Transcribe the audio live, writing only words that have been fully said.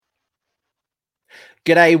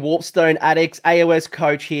G'day, Warpstone addicts. AOS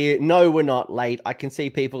coach here. No, we're not late. I can see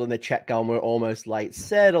people in the chat going, we're almost late.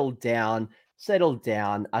 Settle down. Settle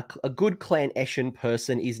down. A good Clan Eshin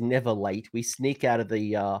person is never late. We sneak out of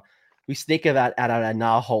our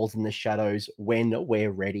nah holes in the shadows when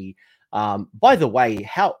we're ready. By the way,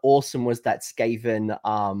 how awesome was that Skaven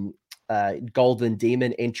Golden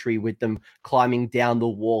Demon entry with them climbing down the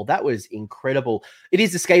wall? That was incredible. It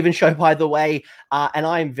is the Skaven show, by the way. And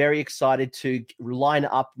I am very excited to line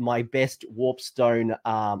up my best Warpstone.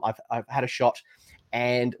 I've had a shot,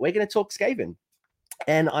 and we're going to talk Skaven.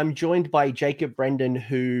 And I'm joined by Jacob Brendan,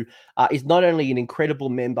 who is not only an incredible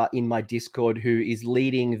member in my Discord, who is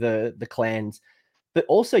leading the clans, but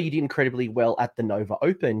also you did incredibly well at the Nova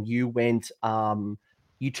Open. You went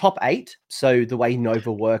you top 8. So the way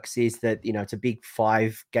Nova works is that it's a big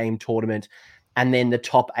 5-game tournament, and then the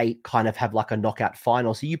top 8 kind of have like a knockout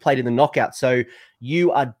final. So you played in the knockout. So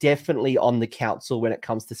you are definitely on the council when it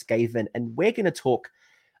comes to Skaven. And we're going to talk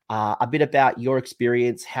a bit about your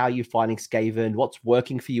experience, how you're finding Skaven, what's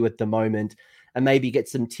working for you at the moment, and maybe get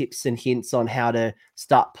some tips and hints on how to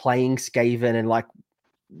start playing Skaven, and like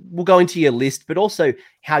we'll go into your list, but also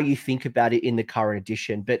how you think about it in the current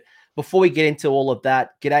edition. But before we get into all of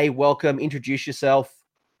that, g'day, welcome, introduce yourself.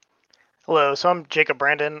 Hello, so I'm Jacob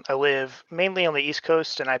Brandon. I live mainly on the East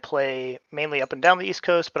Coast and I play mainly up and down the East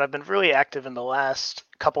Coast, but I've been really active in the last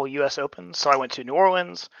couple US Opens. So I went to New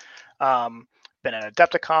Orleans, been at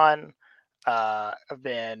Adepticon, I've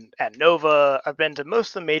been at Nova, I've been to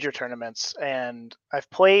most of the major tournaments, and I've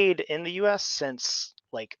played in the US since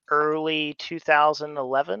like early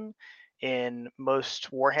 2011 in most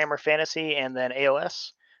Warhammer Fantasy and then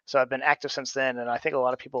AOS. So I've been active since then, and I think a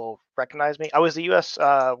lot of people recognize me. I was the U.S.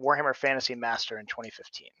 Warhammer Fantasy Master in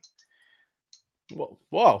 2015.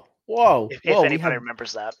 Whoa! If anybody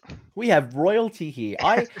remembers that. We have royalty here.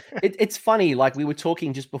 It's funny. Like we were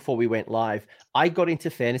talking just before we went live. I got into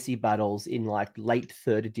fantasy battles in like late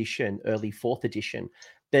 3rd edition, early 4th edition.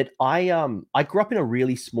 But I grew up in a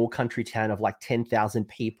really small country town of like 10,000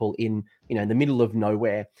 people in in the middle of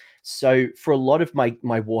nowhere. So for a lot of my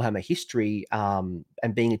Warhammer history, and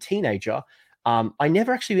being a teenager, I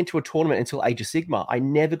never actually went to a tournament until Age of Sigmar. I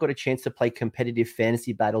never got a chance to play competitive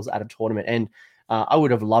fantasy battles at a tournament, and I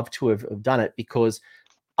would have loved to have done it because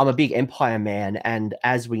I'm a big Empire man, and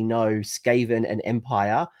as we know, Skaven and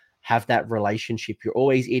Empire have that relationship. You're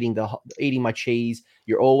always eating my cheese.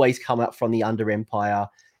 You're always come up from the under Empire,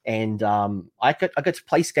 and I got to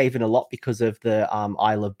play Skaven a lot because of the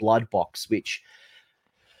Isle of Blood box. Which,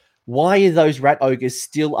 why are those rat ogres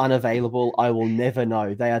still unavailable? I will never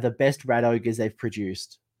know. They are the best rat ogres they've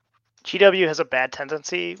produced. GW has a bad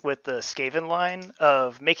tendency with the Skaven line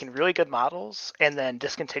of making really good models and then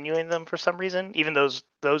discontinuing them for some reason, even those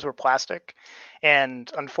were plastic.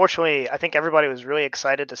 And unfortunately, I think everybody was really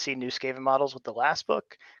excited to see new Skaven models with the last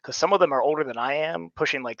book, because some of them are older than I am,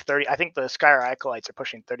 pushing like 30. I think the Skyr Acolytes are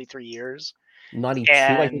pushing 33 years. 92,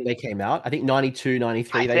 I think And they came out. I think 92,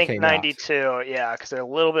 93, I they think came out. 92, yeah, because they're a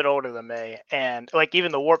little bit older than me. And like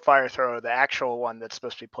even the Warp Fire Thrower, the actual one that's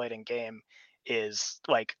supposed to be played in game, is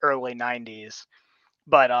like early 90s.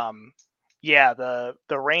 But yeah, the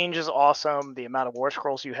range is awesome. The amount of War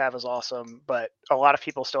Scrolls you have is awesome. But a lot of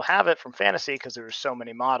people still have it from Fantasy because there's so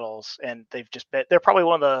many models, and they're probably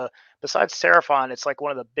one of the, besides Seraphon, it's like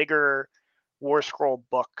one of the bigger War Scroll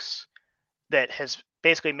books that has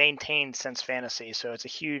basically maintained since Fantasy. So it's a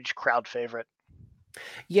huge crowd favorite.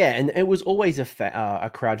 Yeah, and it was always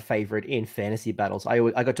a crowd favorite in fantasy battles.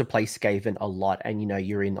 I got to play Skaven a lot, and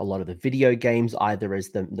you're in a lot of the video games either as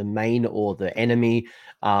the main or the enemy.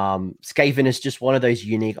 Skaven is just one of those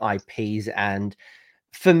unique IPs, and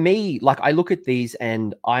for me, like I look at these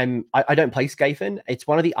and I don't play Skaven. It's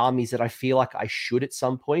one of the armies that I feel like I should at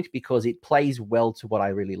some point because it plays well to what I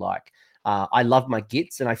really like. I love my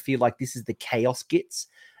Gits, and I feel like this is the Chaos Gits,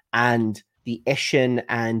 and the Eshin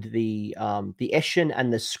and the Eshin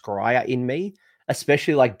and the Scryer in me,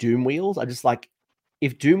 especially like Doom Wheels. I just like,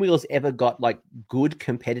 if Doom Wheels ever got like good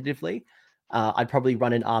competitively, I'd probably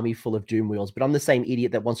run an army full of Doom Wheels. But I'm the same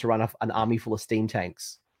idiot that wants to run an army full of Steam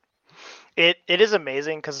Tanks. It is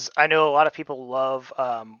amazing because I know a lot of people love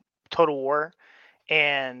Total War,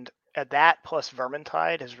 and that plus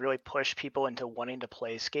Vermintide has really pushed people into wanting to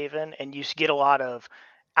play Skaven, and you get a lot of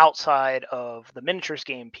outside of the miniatures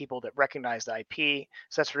game people that recognize the IP.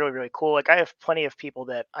 So that's really really cool. Like I have plenty of people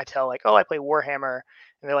that I tell like, oh, I play Warhammer,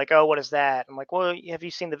 and they're like, oh, what is that? I'm like, well, have you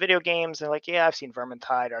seen the video games? They're like, yeah, I've seen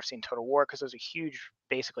Vermintide or I've seen Total War because those are huge,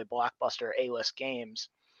 basically blockbuster A-list games,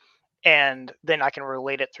 and then I can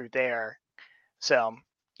relate it through there. So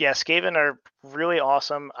yeah, Skaven are really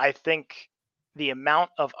awesome. I think the amount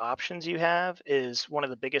of options you have is one of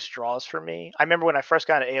the biggest draws for me. I remember when I first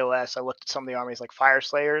got into AOS, I looked at some of the armies like Fire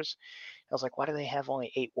Slayers. I was like, why do they have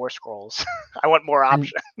only 8 War Scrolls? I want more And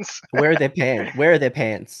options. where are their pants? Where are their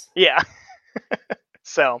pants? Yeah.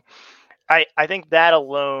 So I think that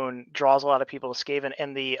alone draws a lot of people to Skaven,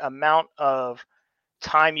 and the amount of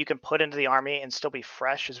time you can put into the army and still be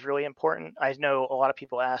fresh is really important. I know a lot of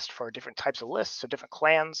people asked for different types of lists, so different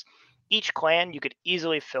clans. Each clan you could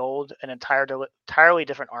easily fill an entirely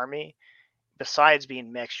different army besides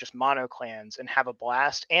being mixed, just mono clans, and have a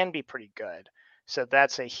blast and be pretty good. So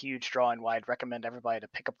that's a huge draw and why I'd recommend everybody to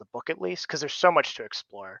pick up the book at least, because there's so much to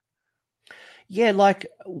explore. Yeah, like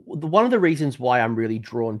one of the reasons why I'm really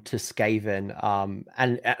drawn to Skaven,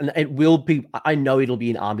 and it will be, I know it'll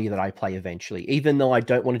be an army that I play eventually, even though I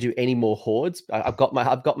don't want to do any more hordes. I've got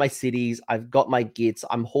my cities, I've got my gits,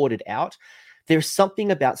 I'm hoarded out. There's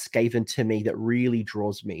something about Skaven to me that really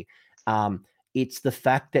draws me. It's the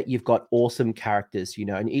fact that you've got awesome characters, you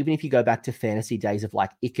know, and even if you go back to fantasy days of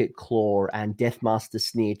like Ikit Claw and Deathmaster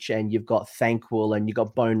Snitch, and you've got Thanquol and you've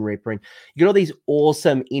got Bone Ripper, and you got all these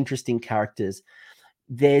awesome, interesting characters.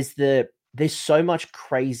 There's so much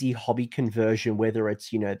crazy hobby conversion, whether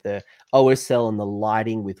it's, you know, the OSL and the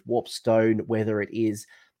lighting with Warpstone, whether it is,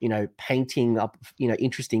 you know, painting up, you know,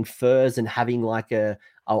 interesting furs and having like a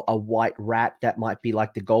white rat that might be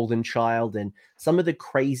like the golden child, and some of the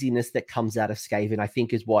craziness that comes out of Skaven, I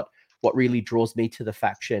think is what really draws me to the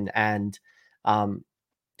faction. And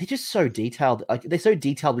they're just so detailed. Like they're so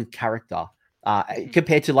detailed with character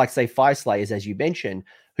compared to like say Fire Slayers, as you mentioned,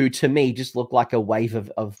 who to me just look like a wave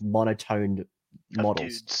of monotone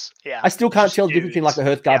models. Dudes. Yeah. I still can't Just tell the difference between like a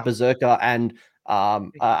dudes. Hearthguard Yeah. Berserker and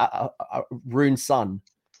a Rune Sun.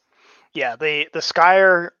 Yeah, the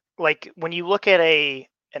Skyer, like when you look at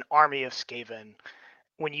an army of Skaven,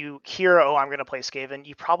 when you hear, oh, I'm going to play Skaven,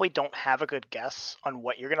 you probably don't have a good guess on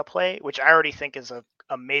what you're going to play, which I already think is a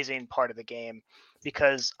amazing part of the game,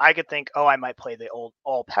 because I could think, oh, I might play the old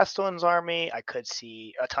all Pestilence army, I could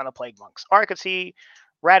see a ton of Plague Monks, or I could see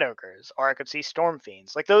Rat Ogres, or I could see Storm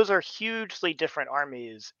Fiends. Like those are hugely different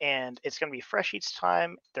armies, and it's going to be fresh each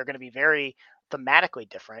time. They're going to be very thematically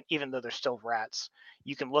different, even though they're still rats.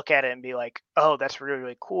 You can look at it and be like, oh, that's really,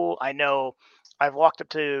 really cool. I know I've walked up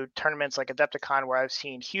to tournaments like Adepticon where I've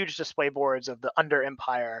seen huge display boards of the Under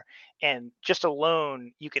Empire, and just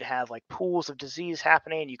alone you could have like pools of disease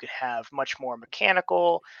happening. You could have much more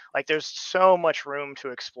mechanical. Like there's so much room to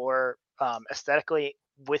explore aesthetically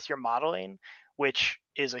with your modeling, which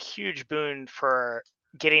is a huge boon for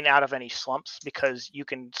getting out of any slumps, because you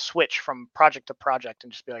can switch from project to project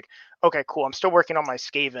and just be like, okay, cool, I'm still working on my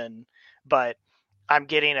Skaven, but I'm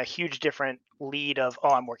getting a huge different lead of, oh,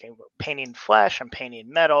 I'm working painting flesh, I'm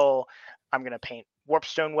painting metal, I'm going to paint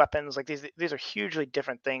warpstone weapons. Like these are hugely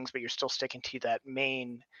different things, but you're still sticking to that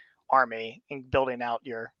main army and building out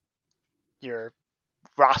your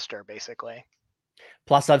roster basically.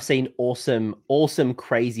 Plus, I've seen awesome,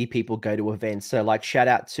 crazy people go to events. So, like, shout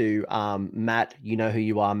out to Matt. You know who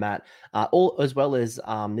you are, Matt. All as well as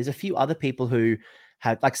there's a few other people who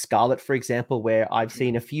have, like Scarlet, for example, where I've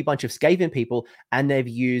seen a few bunch of Skaven people, and they've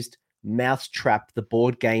used Mousetrap, the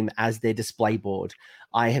board game, as their display board.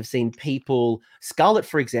 I have seen people, Scarlet,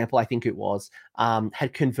 for example, I think it was,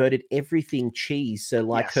 had converted everything cheese. So,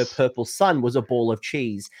 like, her Yes. purple sun was a ball of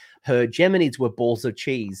cheese. Her Geminids were balls of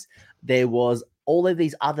cheese. There was all of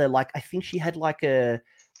these other, like, I think she had like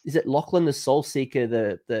is it Lachlan the Soul Seeker,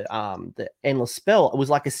 the Endless Spell? It was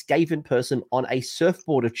like a Skaven person on a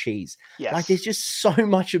surfboard of cheese. Yes. Like there's just so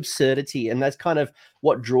much absurdity, and that's kind of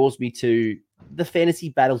what draws me to the fantasy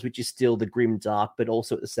battles, which is still the grim dark, but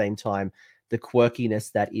also at the same time the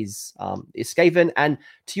quirkiness that is Skaven. And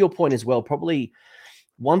to your point as well, probably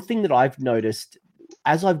one thing that I've noticed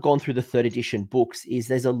as I've gone through the third edition books is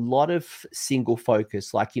there's a lot of single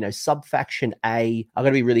focus, like, you know, subfaction A. I've got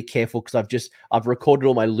to be really careful because I've recorded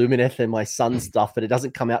all my Lumineth and my Sun stuff, but it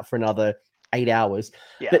doesn't come out for another 8 hours.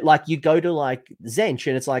 Yeah. But like you go to like Tzeentch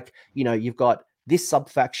and it's like, you know, you've got this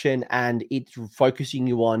subfaction and it's focusing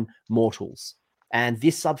you on mortals, and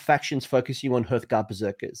this subfaction's focusing you on Hearthguard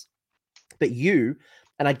Berserkers. But you,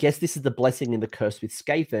 and I guess this is the blessing and the curse with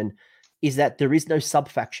Skaven, is that there is no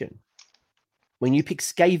subfaction. When you pick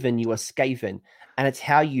Skaven, you are Skaven, and it's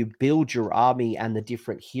how you build your army and the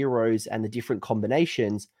different heroes and the different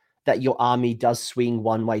combinations that your army does swing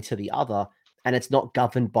one way to the other, and it's not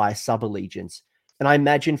governed by sub-allegiance. And I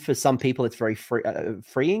imagine for some people it's very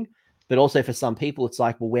freeing, but also for some people it's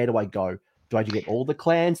like, well, where do I go? Do I get all the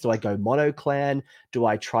clans? Do I go mono clan? Do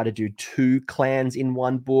I try to do 2 clans in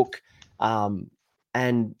one book?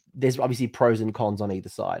 and there's obviously pros and cons on either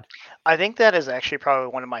side. I think that is actually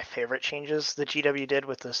probably one of my favorite changes the GW did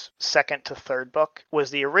with this second to third book.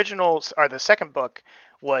 Was the original, or the second book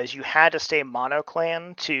was you had to stay mono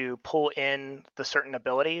clan to pull in the certain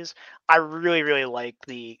abilities. I really, really like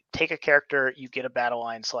the take a character, you get a battle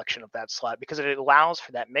line selection of that slot, because it allows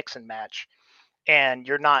for that mix and match, and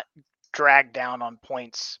you're not dragged down on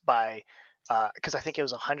points by because I think it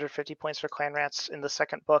was 150 points for Clan Rats in the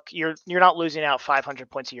second book. You're not losing out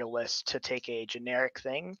 500 points of your list to take a generic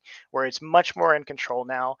thing, where it's much more in control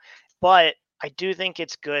now. But I do think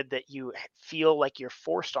it's good that you feel like you're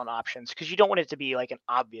forced on options, because you don't want it to be like an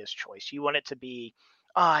obvious choice. You want it to be,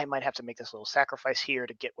 oh, I might have to make this little sacrifice here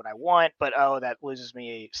to get what I want, but oh, that loses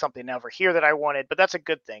me something over here that I wanted. But that's a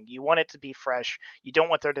good thing. You want it to be fresh. You don't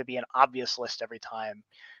want there to be an obvious list every time.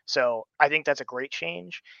 So I think that's a great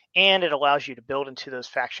change, and it allows you to build into those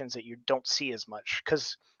factions that you don't see as much.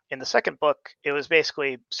 Because in the second book, it was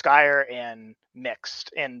basically Skyer and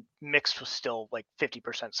mixed was still like 50%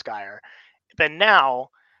 Skyer. But now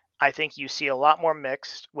I think you see a lot more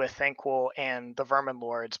mixed, with Thanquol and the Vermin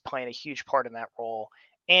Lords playing a huge part in that role.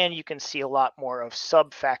 And you can see a lot more of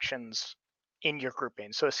sub factions in your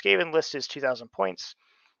grouping. So a Skaven list is 2,000 points.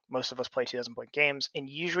 Most of us play 2,000 point games, and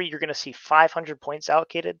usually you're going to see 500 points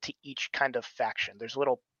allocated to each kind of faction. There's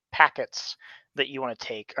little packets that you want to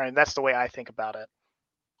take, and that's the way I think about it.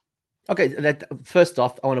 Okay, that first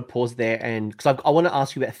off, I want to pause there, and because I want to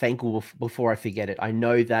ask you about Thanquol before I forget it. I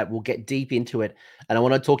know that we'll get deep into it, and I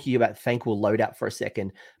want to talk to you about Thanquol loadout for a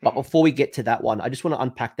second. But before we get to that one, I just want to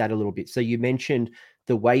unpack that a little bit. So you mentioned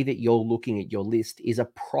the way that you're looking at your list is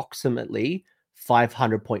approximately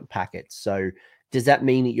 500 point packets. So does that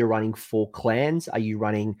mean that you're running 4 clans? Are you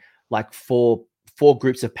running like four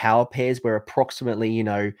groups of power pairs where approximately,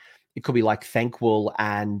 it could be like Thanquol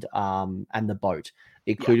and the boat.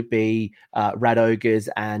 It could be Rat Ogres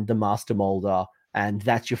and the Master Molder, and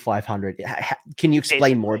that's your 500. Can you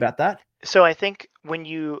explain more about that? So I think when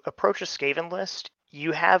you approach a Skaven list,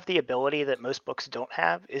 you have the ability that most books don't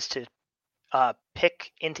have, is to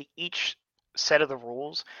pick into each set of the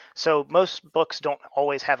rules. So most books don't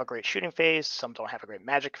always have a great shooting phase, some don't have a great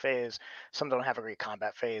magic phase, some don't have a great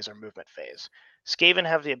combat phase or movement phase. Skaven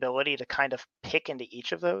have the ability to kind of pick into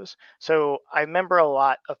each of those. So I remember a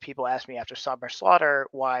lot of people asked me after Summer Slaughter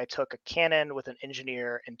why I took a cannon with an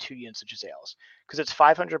engineer and 2 units of Jezzails, because it's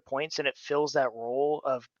 500 points and it fills that role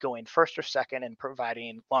of going first or second and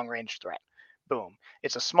providing long range threat. Boom.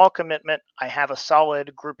 It's a small commitment. I have a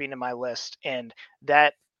solid grouping in my list, and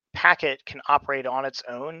that packet can operate on its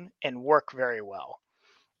own and work very well.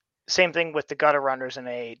 Same thing with the Gutter Runners and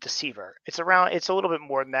a Deceiver. It's a little bit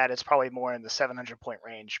more than that. It's probably more in the 700 point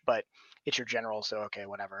range, but it's your general, so okay,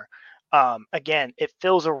 whatever. Again, it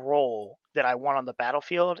fills a role that I want on the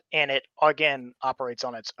battlefield, and it again operates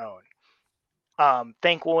on its own.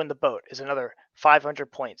 Thanquol in the boat is another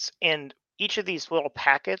 500 points, and each of these little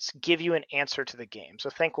packets give you an answer to the game. So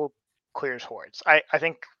Thanquol clears hordes. I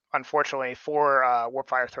think, unfortunately, for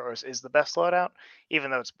Warpfire Throwers is the best loadout, even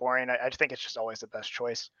though it's boring. I think it's just always the best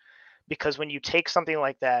choice, because when you take something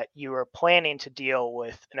like that, you are planning to deal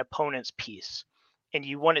with an opponent's piece, and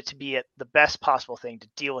you want it to be the best possible thing to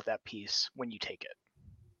deal with that piece when you take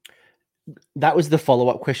it. That was the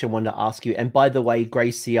follow-up question I wanted to ask you. And by the way,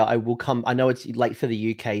 Gracia, I know it's late for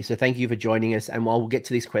the UK, so thank you for joining us. And while we'll get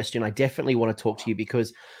to this question, I definitely want to talk to you,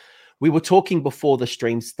 because we were talking before the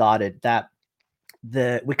stream started that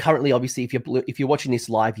we're currently, obviously, if you're watching this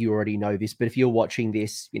live, you already know this, but if you're watching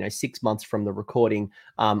this 6 months from the recording,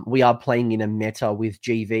 we are playing in a meta with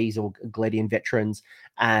GVs or Gledian veterans,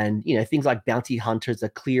 and things like bounty hunters are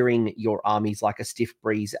clearing your armies like a stiff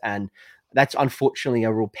breeze, and that's unfortunately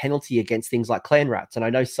a real penalty against things like clan rats. And I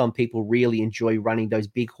know some people really enjoy running those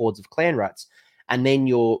big hordes of clan rats, and then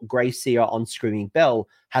your Greyseer on Screaming Bell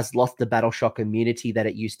has lost the battle shock immunity that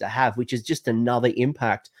it used to have, which is just another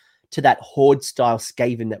impact to that horde style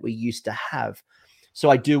Skaven that we used to have. So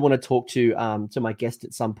I do want to talk to my guest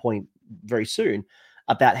at some point very soon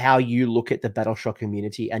about how you look at the battle shock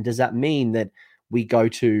community, and does that mean that we go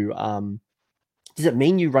to does it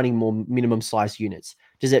mean you running more minimum size units?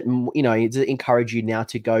 Does it does it encourage you now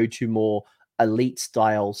to go to more elite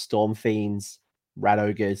style Storm Fiends, Rat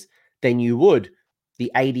Ogres than you would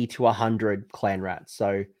the 80 to 100 clan rats?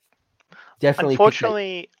 So definitely.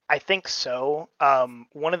 Unfortunately, I think so.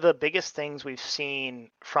 One of the biggest things we've seen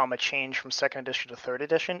from a change from second edition to third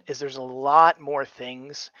edition is there's a lot more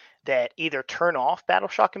things that either turn off Battle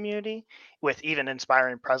Shock immunity with even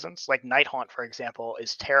Inspiring Presence. Like Nighthaunt, for example,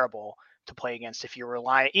 is terrible to play against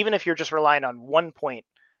even if you're just relying on 1 point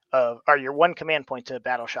or your one command point to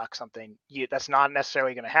battle shock something. That's not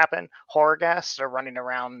necessarily going to happen. Horror ghasts are running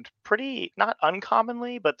around pretty not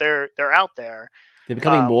uncommonly, but they're out there. They're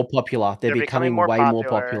becoming more popular. They're becoming becoming more way more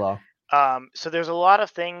popular. popular. So there's a lot of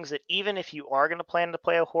things that even if you are going to plan to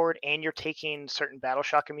play a horde and you're taking certain battle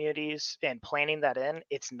shock immunities and planning that in,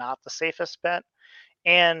 it's not the safest bet.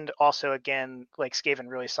 And also, again, like Skaven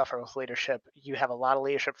really suffer with leadership. You have a lot of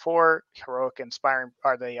leadership for heroic inspiring,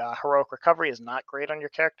 or the heroic recovery is not great on your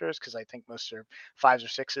characters because I think most are 5s or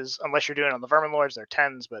 6s, unless you're doing it on the Vermin Lords, they're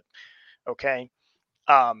 10s, but okay.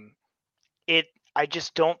 I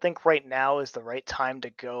just don't think right now is the right time to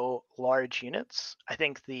go large units. I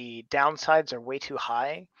think the downsides are way too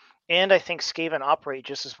high, and I think Skaven operate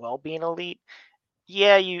just as well being elite.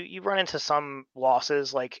 Yeah, you run into some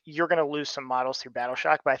losses, like you're going to lose some models through battle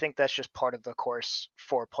shock, but I think that's just part of the course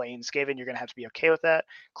for playing Skaven. You're going to have to be okay with that.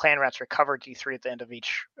 Clan Rats recover D3 at the end of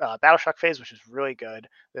each battle shock phase, which is really good.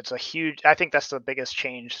 That's a huge. I think that's the biggest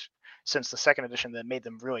change since the second edition that made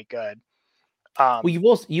them really good. Well,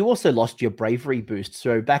 you also lost your bravery boost.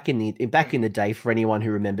 So back in the day, for anyone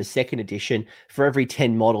who remembers second edition, for every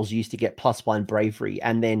 10 models, you used to get +1 bravery,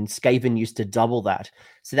 and then Skaven used to double that.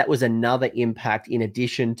 So that was another impact in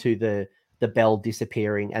addition to the bell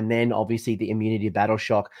disappearing, and then obviously the immunity to battle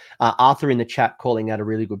shock. Arthur in the chat calling out a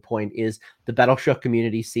really good point is the battle shock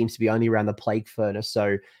community seems to be only around the plague furnace.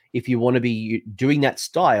 So if you want to be doing that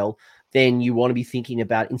style, then you want to be thinking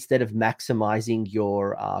about, instead of maximizing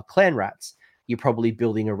your clan rats, you're probably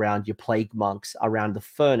building around your plague monks around the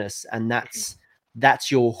furnace, and that's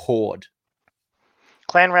your horde.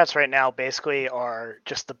 Clan Rats right now basically are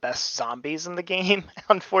just the best zombies in the game.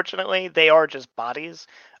 Unfortunately, they are just bodies.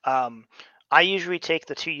 I usually take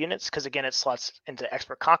the 2 units because, again, it slots into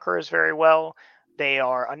Expert Conquerors very well. They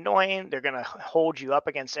are annoying. They're going to hold you up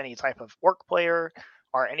against any type of orc player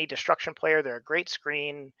or any destruction player. They're a great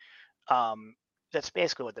screen. That's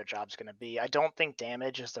basically what their job's going to be. I don't think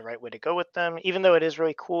damage is the right way to go with them, even though it is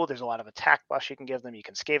really cool. There's a lot of attack buffs you can give them. You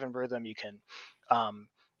can Skaven brew them. You can,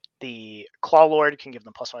 the Claw Lord can give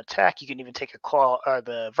them +1 attack. You can even take a Claw, or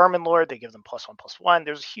the Vermin Lord. They give them +1/+1.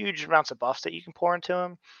 There's huge amounts of buffs that you can pour into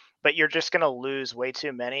them, but you're just going to lose way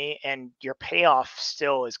too many, and your payoff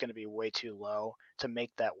still is going to be way too low to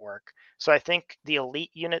make that work. So I think the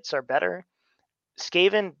elite units are better.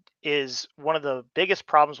 Skaven is one of the biggest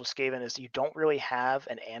problems with Skaven is you don't really have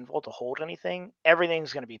an anvil to hold anything.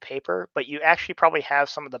 Everything's going to be paper, but you actually probably have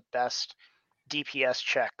some of the best DPS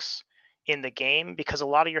checks in the game because a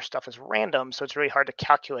lot of your stuff is random, so it's really hard to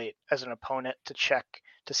calculate as an opponent to check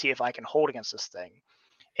to see if I can hold against this thing.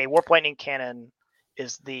 A Warp Lightning Cannon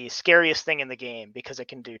is the scariest thing in the game because it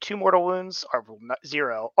can do 2 mortal wounds or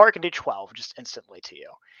 0, or it can do 12 just instantly to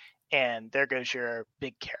you. And there goes your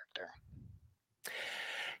big character.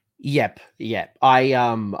 Yep.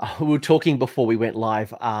 I we were talking before we went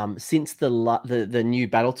live. Since the new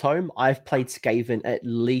Battle Tome, I've played Skaven at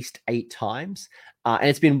least 8 times. And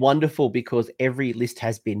it's been wonderful because every list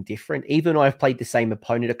has been different. Even though I've played the same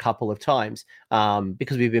opponent a couple of times,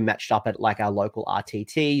 because we've been matched up at like our local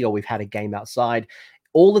RTT, or we've had a game outside.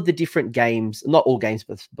 All of the different games, not all games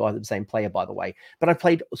by the same player, by the way, but I've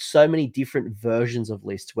played so many different versions of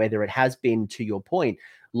lists, whether it has been, to your point,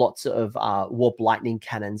 lots of warp lightning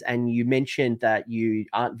cannons. And you mentioned that you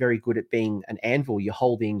aren't very good at being an anvil. You're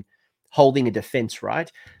holding a defense,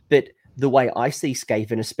 right? But the way I see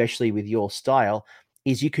Skaven, especially with your style,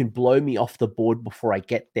 is you can blow me off the board before I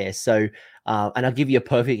get there. So, and I'll give you a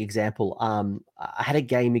perfect example. I had a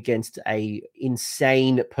game against a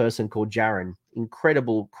insane person called Jaren,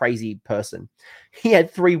 incredible, crazy person. He had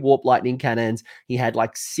 3 warp lightning cannons. He had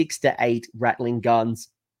like 6 to 8 rattling guns,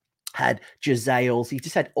 had Jezzails. He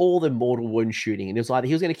just had all the mortal wound shooting. And it was either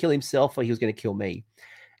he was going to kill himself or he was going to kill me.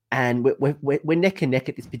 And we're neck and neck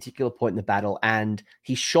at this particular point in the battle, and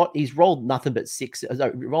he's rolled nothing but 6,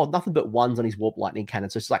 rolled nothing but 1s on his warp lightning cannon.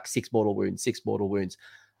 So it's like 6 mortal wounds.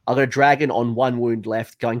 I've got a dragon on 1 wound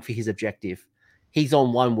left, going for his objective. He's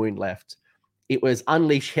on 1 wound left. It was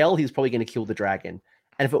unleash hell. He was probably going to kill the dragon.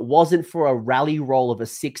 And if it wasn't for a rally roll of a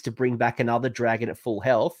 6 to bring back another dragon at full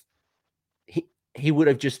health, he would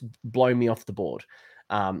have just blown me off the board.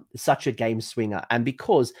 Such a game swinger. And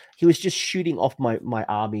because he was just shooting off my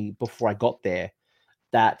army before I got there,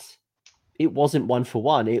 that it wasn't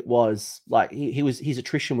 1-for-1. It was like his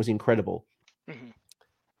attrition was incredible. Mm-hmm.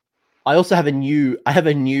 I also have a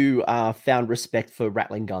new found respect for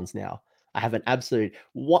rattling guns now. I have an absolute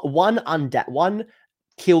one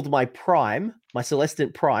killed my prime, my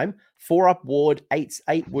Celestant Prime, 4-up ward,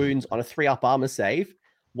 8 wounds on a 3-up armor save,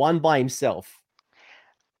 1 by himself.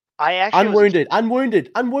 I actually was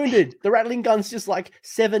unwounded. The rattling gun's just like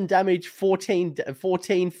 7 damage, 14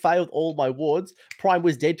 failed all my wards. Prime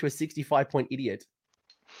was dead to a 65-point idiot.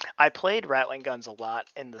 I played Rattling Guns a lot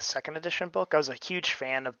in the second edition book. I was a huge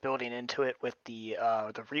fan of building into it with the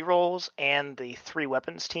rerolls and the 3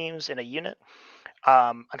 weapons teams in a unit.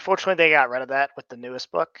 Unfortunately, they got rid of that with the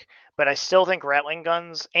newest book, but I still think Rattling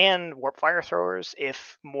Guns and Warp Fire Throwers,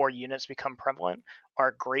 if more units become prevalent,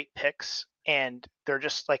 are great picks, and they're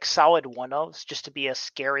just like solid one-ofs just to be a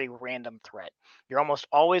scary random threat. You're almost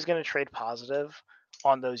always going to trade positive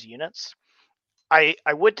on those units. I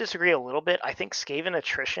would disagree a little bit. I think Skaven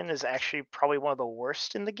attrition is actually probably one of the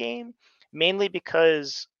worst in the game, mainly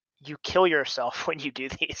because you kill yourself when you do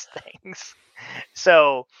these things.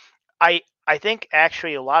 So I think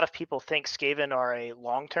actually a lot of people think Skaven are a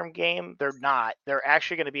long-term game. They're not. They're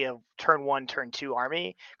actually going to be a turn 1, turn 2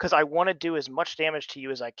 army because I want to do as much damage to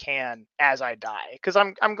you as I can as I die, because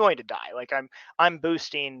I'm going to die. Like I'm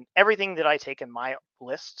boosting everything that I take in my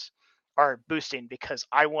lists are boosting because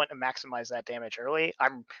I want to maximize that damage early.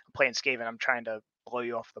 I'm playing Skaven. I'm trying to blow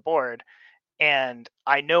you off the board. And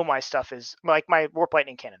I know my stuff is like my Warp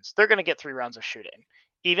Lightning cannons. They're going to get 3 rounds of shooting.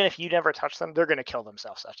 Even if you never touch them, they're going to kill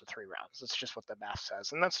themselves after 3 rounds. That's just what the math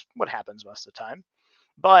says. And that's what happens most of the time.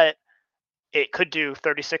 But it could do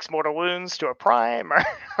 36 mortal wounds to a prime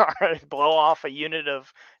or blow off a unit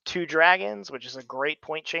of 2 dragons, which is a great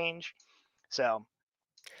point change. So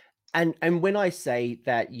And when I say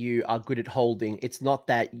that you are good at holding, it's not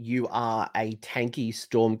that you are a tanky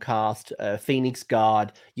Stormcast, Phoenix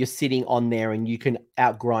Guard. You're sitting on there and you can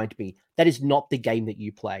outgrind me. That is not the game that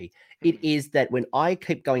you play. It is that when I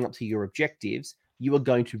keep going up to your objectives, you are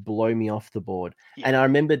going to blow me off the board. Yeah. And I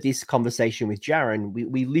remember this conversation with Jaren.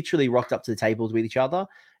 We literally rocked up to the tables with each other,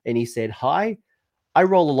 and he said, "Hi, I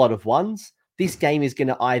roll a lot of ones. This game is going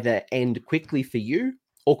to either end quickly for you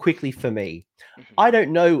or quickly for me. I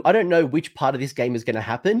don't know which part of this game is going to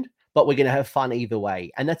happen, but we're going to have fun either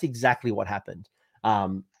way." And that's exactly what happened.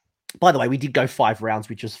 By the way, we did go 5 rounds,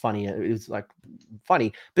 which was funny. It was like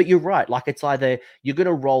funny, but you're right. Like, it's either you're going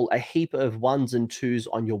to roll a heap of 1s and 2s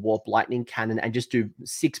on your Warp Lightning cannon and just do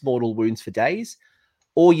 6 mortal wounds for days,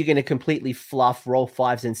 or you're going to completely fluff, roll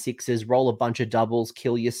 5s and 6s, roll a bunch of doubles,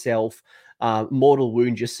 kill yourself, mortal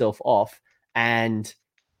wound yourself off, and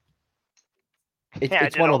it's I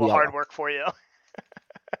did one all or the the hard other. work for you.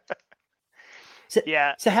 So,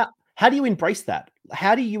 Yeah. So how do you embrace that?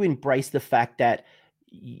 How do you embrace the fact that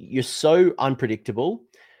you're so unpredictable,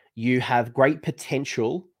 you have great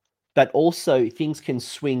potential, but also things can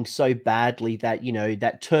swing so badly that, you know,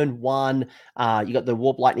 that turn 1, you got the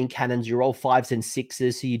Warp Lightning cannons, you roll 5s and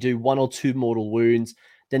 6s, so you do 1 or 2 mortal wounds,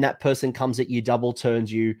 then that person comes at you, double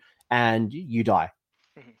turns you, and you die.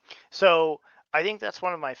 So I think that's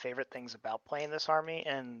one of my favorite things about playing this army,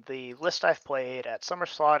 and the list I've played at Summer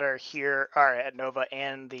Slaughter here, or at Nova,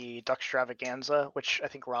 and the Duck Extravaganza, which I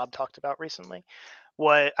think Rob talked about recently.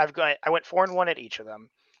 I went 4-1 at each of them,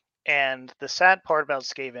 and the sad part about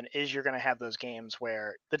Skaven is you're going to have those games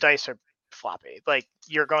where the dice are floppy. Like,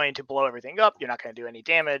 you're going to blow everything up. You're not going to do any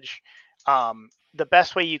damage. The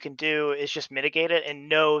best way you can do is just mitigate it and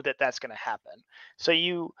know that that's going to happen. So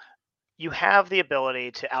you have the ability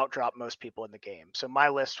to outdrop most people in the game. So my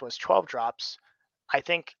list was 12 drops. I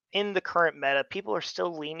think in the current meta, people are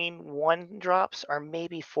still leaning 1 drops or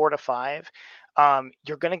maybe 4 to 5.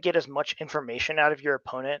 You're going to get as much information out of your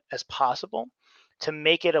opponent as possible to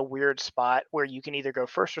make it a weird spot where you can either go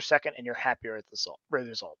first or second and you're happier with the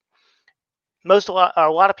result. A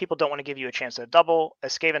lot of people don't want to give you a chance to double. A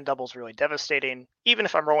Skaven double is really devastating. Even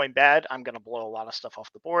if I'm rolling bad, I'm going to blow a lot of stuff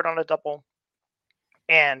off the board on a double.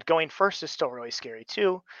 And going first is still really scary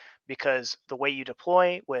too, because the way you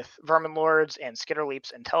deploy with Vermin Lords and Skitter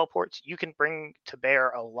Leaps and teleports, you can bring to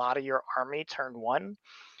bear a lot of your army turn 1.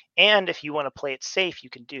 And if you want to play it safe, you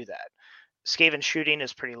can do that. Skaven shooting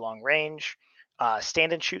is pretty long range.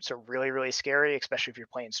 Stand and shoots are really, really scary, especially if you're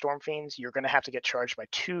playing Storm Fiends. You're going to have to get charged by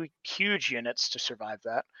 2 huge units to survive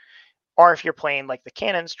that. Or if you're playing like the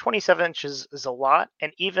cannons, 27 inches is a lot.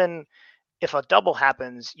 And even if a double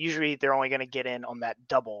happens, usually they're only going to get in on that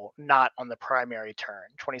double, not on the primary turn.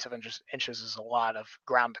 27 inches is a lot of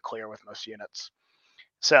ground to clear with most units.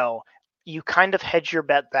 So you kind of hedge your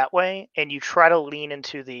bet that way, and you try to lean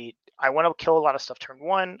into I want to kill a lot of stuff turn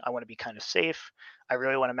 1. I want to be kind of safe. I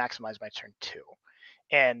really want to maximize my turn 2.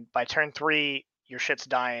 And by turn 3, your shit's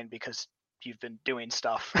dying because you've been doing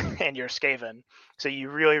stuff and you're Skaven. So you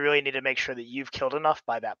really, really need to make sure that you've killed enough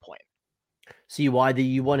by that point. So you want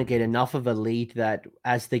to get enough of a lead that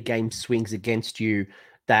as the game swings against you,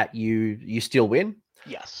 that you still win,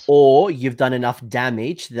 Yes. or you've done enough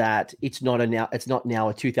damage that it's not now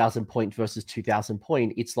a 2,000 point versus 2,000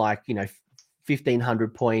 point. It's like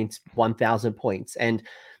 1,500 points, 1,000 points, and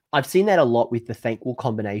I've seen that a lot with the Thanquol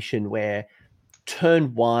combination where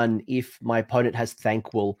turn one, if my opponent has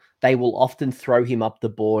Thanquol, they will often throw him up the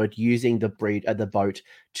board using the boat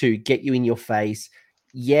to get you in your face.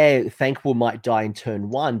 Yeah, Thanquol might die in turn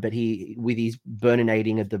one, but he, with his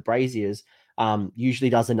burninating of the braziers, usually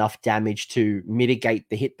does enough damage to mitigate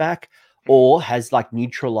the hitback or has like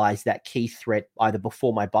neutralized that key threat either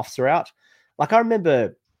before my buffs are out. Like I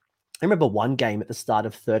remember one game at the start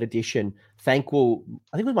of third edition, Thanquol,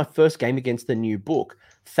 I think it was my first game against the new book.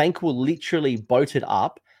 Thanquol literally boated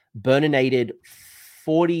up, burninated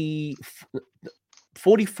 40,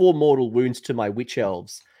 44 mortal wounds to my witch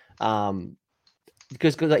elves.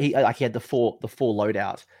 Because he had the four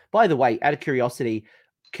loadout. By the way, out of curiosity,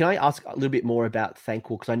 can I ask a little bit more about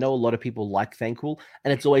Thanquol? Because I know a lot of people like Thanquol,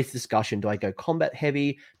 and it's always discussion. Do I go combat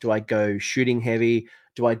heavy? Do I go shooting heavy?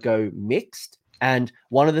 Do I go mixed? And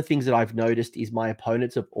one of the things that I've noticed is my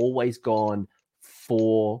opponents have always gone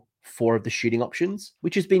for four of the shooting options,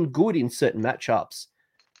 which has been good in certain matchups.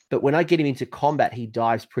 But when I get him into combat, he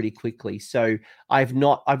dives pretty quickly. So I've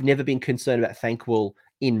never been concerned about Thanquol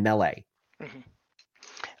in melee. Mm-hmm.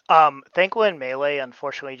 Thanquol in melee,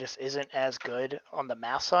 unfortunately, just isn't as good on the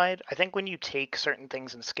mass side. I think when you take certain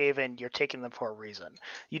things in Skaven, you're taking them for a reason.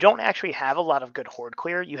 You don't actually have a lot of good horde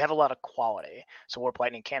clear. You have a lot of quality. So Warp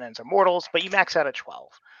Lightning Cannons are mortals, but you max out at 12.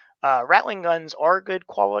 Rattling guns are good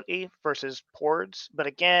quality versus hordes, but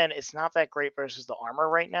again, it's not that great versus the armor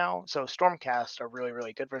right now. So Stormcast are really,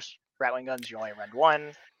 really good versus Rattling guns. You only rend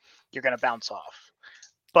one, you're going to bounce off.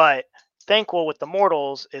 But Thanquol with the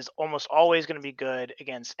mortals is almost always going to be good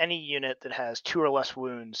against any unit that has 2 or less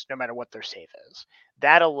wounds, no matter what their save is.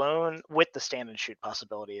 That alone, with the stand and shoot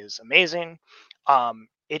possibility, is amazing.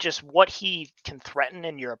 It just what he can threaten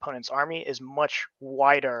in your opponent's army is much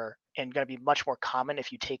wider and going to be much more common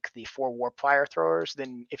if you take the 4 warp fire throwers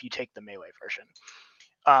than if you take the melee version.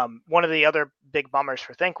 One of the other big bummers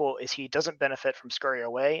for Thanquol is he doesn't benefit from Scurry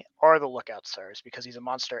Away or the Lookout Stars because he's a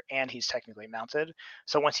monster and he's technically mounted.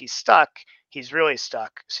 So once he's stuck, he's really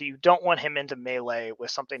stuck. So you don't want him into melee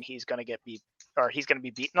with something he's going to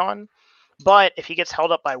be beaten on. But if he gets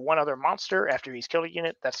held up by one other monster after he's killed a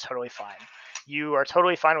unit, that's totally fine. You are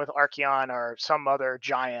totally fine with Archaon or some other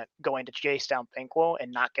giant going to chase down Thanquol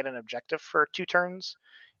and not get an objective for 2 turns,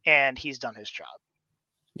 and he's done his job.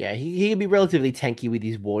 Yeah, he can be relatively tanky with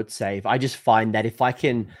his ward save. I just find that if I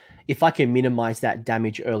can minimize that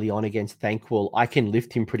damage early on against Thanquol, I can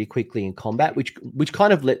lift him pretty quickly in combat, which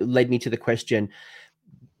kind of led me to the question,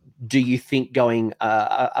 do you think going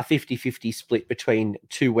a 50-50 split between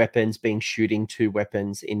 2 weapons being shooting, 2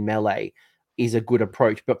 weapons in melee is a good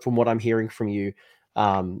approach? But from what I'm hearing from you,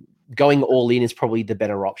 going all in is probably the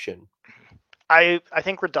better option. I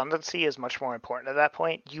think redundancy is much more important at that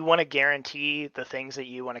point. You want to guarantee the things that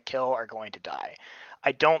you want to kill are going to die.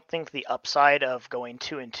 I don't think the upside of going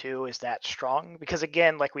 2 and 2 is that strong because,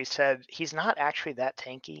 again, like we said, he's not actually that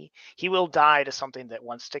tanky. He will die to something that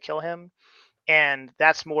wants to kill him, and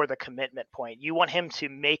that's more the commitment point. You want him to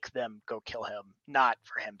make them go kill him, not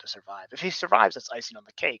for him to survive. If he survives, it's icing on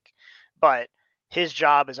the cake, but his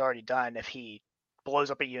job is already done if he blows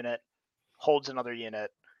up a unit, holds another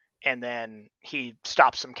unit, and then he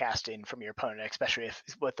stops some casting from your opponent, especially if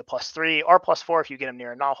with the +3 or +4 if you get him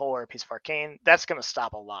near a Null or a piece of arcane. That's going to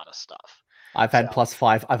stop a lot of stuff. I've had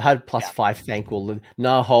 +5. I've had +5 Thanquol,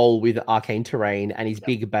 Null with arcane terrain and his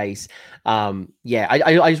big base. I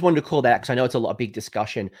just wanted to call that because I know it's a big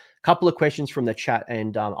discussion. A couple of questions from the chat,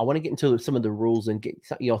 and I want to get into some of the rules and get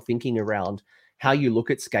your thinking around how you look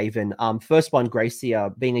at Skaven. First one,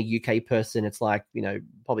 Gracia, being a UK person, it's like,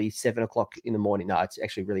 probably 7 o'clock in the morning. No, it's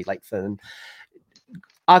actually really late for them.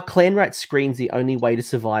 Are Clan Rat screens the only way to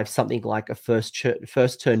survive something like a first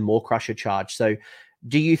turn Maw-Krusha charge? So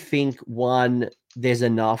do you think, one, there's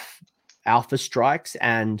enough alpha strikes,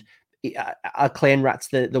 and are Clan Rats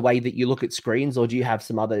the way that you look at screens, or do you have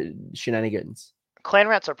some other shenanigans? Clan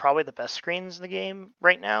Rats are probably the best screens in the game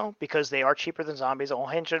right now because they are cheaper than zombies.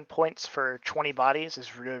 100 points for 20 bodies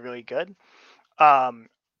is really, really good.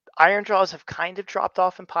 Iron Jaws have kind of dropped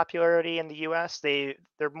off in popularity in the US. They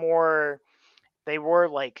were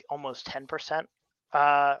like almost 10%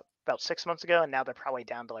 about 6 months ago, and now they're probably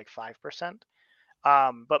down to like 5%.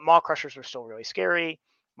 But Maw-Krushas were still really scary.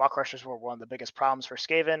 Maw-Krushas were one of the biggest problems for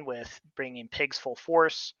Skaven with bringing pigs full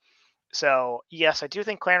force. So yes, I do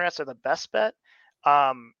think Clan Rats are the best bet.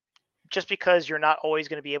 Just because you're not always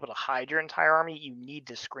going to be able to hide your entire army, you need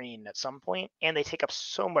to screen at some point, and they take up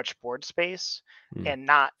so much board space and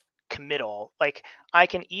not committal. Like, I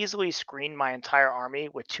can easily screen my entire army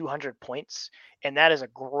with 200 points, and that is a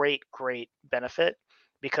great, great benefit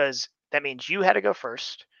because that means you had to go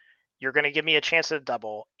first. You're going to give me a chance at a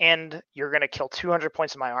double, and you're going to kill 200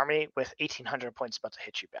 points of my army with 1,800 points about to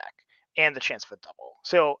hit you back, and the chance for a double.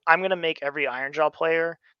 So I'm going to make every Ironjaw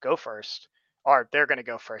player go first, or they're going to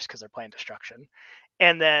go first because they're playing Destruction.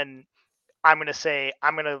 And then I'm going to say,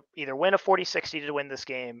 I'm going to either win a 40-60 to win this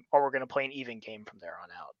game, or we're going to play an even game from there on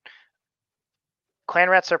out. Clan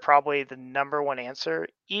Rats are probably the number one answer,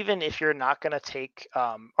 even if you're not going to take,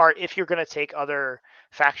 or if you're going to take other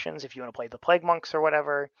factions, if you want to play the Plague Monks or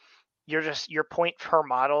whatever, your point per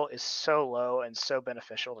model is so low and so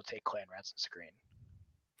beneficial to take Clan Rats and screen.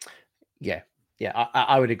 Yeah,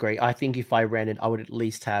 I would agree. I think if I ran it, I would at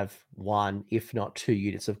least have 1, if not 2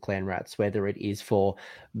 units of Clan Rats, whether it is for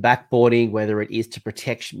backboarding, whether it is to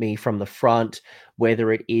protect me from the front,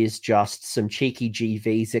 whether it is just some cheeky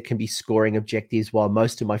GVs that can be scoring objectives while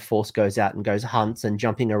most of my force goes out and goes hunts and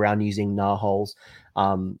jumping around using Gnarholes.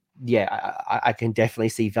 I can definitely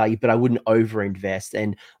see value, but I wouldn't overinvest.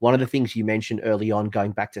 And one of the things you mentioned early on,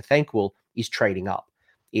 going back to Thanquol, is trading up.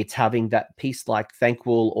 It's having that piece like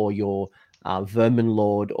Thanquol or your Vermin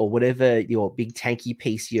Lord or whatever your big tanky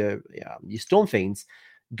piece, your Storm Fiends,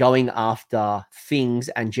 going after things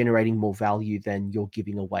and generating more value than you're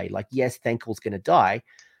giving away. Like, yes, Thanquol's going to die,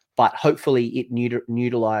 but hopefully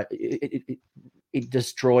it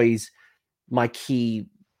destroys my key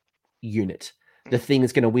unit. The thing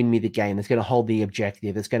that's going to win me the game, that's going to hold the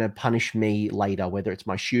objective, that's going to punish me later, whether it's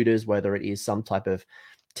my shooters, whether it is some type of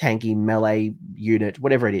tanky melee unit,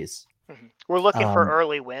 whatever it is. We're looking for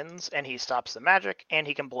early wins, and he stops the magic, and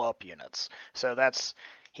he can blow up units. So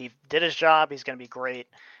he did his job. He's going to be great.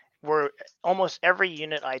 Almost every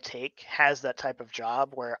unit I take has that type of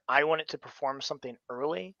job where I want it to perform something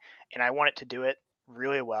early, and I want it to do it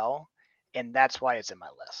really well, and that's why it's in my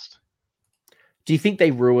list. Do you think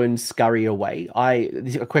they ruined Scurry Away?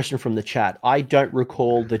 A question from the chat. I don't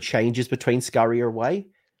recall the changes between Scurry Away.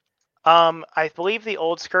 I believe the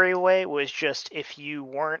old Scurry Away was just if you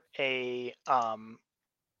weren't a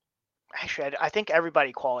actually, I think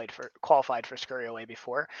everybody qualified for Scurry Away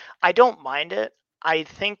before. I don't mind it. I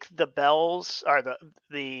think the bells are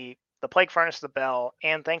the Plague Furnace, the bell,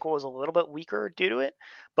 and Thanquol was a little bit weaker due to it,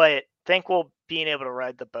 but Thanquol being able to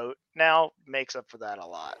ride the boat now makes up for that a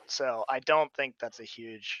lot. So I don't think that's a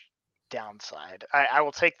huge downside. I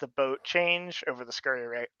will take the boat change over the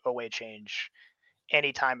Scurry Away change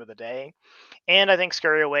any time of the day. And I think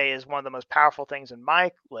Scurry Away is one of the most powerful things in my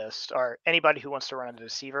list, or anybody who wants to run a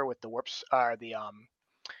Deceiver with the warps, or the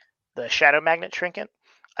Shadow Magnet Trinket.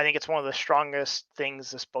 I think it's one of the strongest things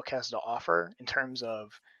this book has to offer in terms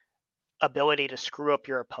of ability to screw up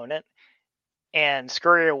your opponent. And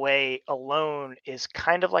Scurry Away alone is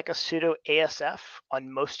kind of like a pseudo ASF on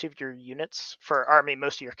most of your units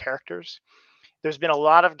most of your characters. There's been a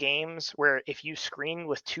lot of games where if you screen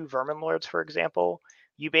with 2 Vermin Lords, for example,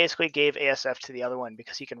 you basically gave ASF to the other one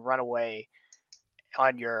because he can run away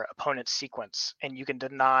on your opponent's sequence, and you can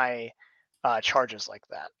deny charges like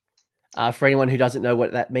that. For anyone who doesn't know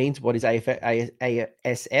what that means, what is ASF?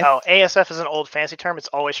 Oh, ASF is an old fancy term. It's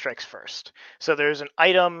always strikes first. So there's an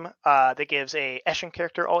item that gives a Eshin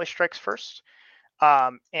character always strikes first.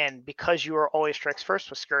 And because you are always strikes first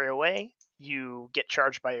with Scurry Away, you get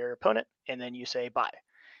charged by your opponent, and then you say bye.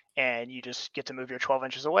 And you just get to move your 12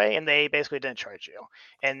 inches away, and they basically didn't charge you.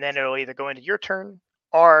 And then it'll either go into your turn,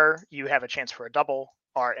 or you have a chance for a double,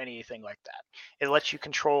 or anything like that. It lets you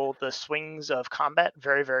control the swings of combat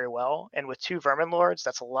very, very well. And with 2 Vermin Lords,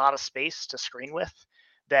 that's a lot of space to screen with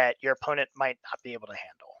that your opponent might not be able to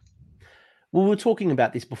handle. Well, we were talking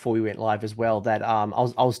about this before we went live as well, that I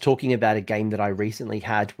was talking about a game that I recently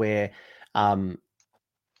had where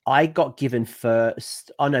I got given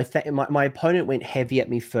first. Oh no, my opponent went heavy at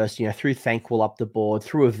me first, threw Thanquol up the board,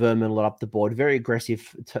 threw a Vermin Lord up the board, very aggressive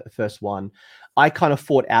first one. I kind of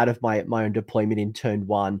fought out of my own deployment in turn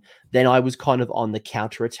 1. Then I was kind of on the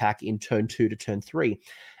counter attack in turn 2 to turn 3.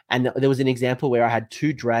 And there was an example where I had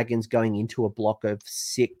 2 dragons going into a block of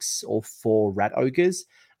 6 or 4 rat ogres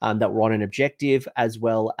that were on an objective, as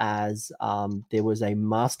well as there was a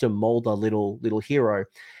Master Molder little hero.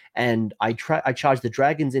 And I charged the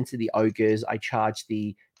dragons into the ogres. I charged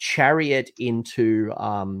the chariot into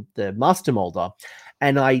the Master Molder,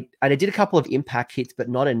 and I did a couple of impact hits, but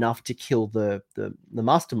not enough to kill the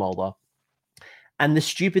Master Molder. And the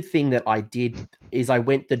stupid thing that I did is I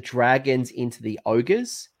went the dragons into the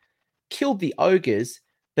ogres, killed the ogres,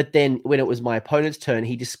 but then when it was my opponent's turn,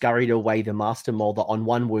 he just scurried away the Master Molder on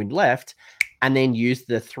 1 wound left, and then used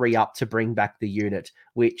the 3 up to bring back the unit,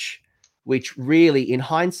 which which really, in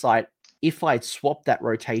hindsight, if I'd swapped that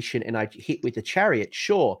rotation and I'd hit with the chariot,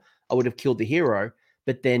 sure, I would have killed the hero,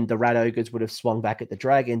 but then the rat ogres would have swung back at the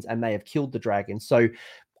dragons and may have killed the dragons. So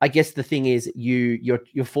I guess the thing is you're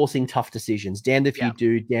forcing tough decisions. Damned if you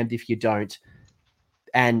do, damned if you don't.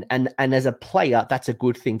 And as a player, that's a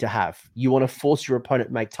good thing to have. You want to force your opponent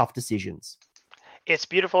to make tough decisions. It's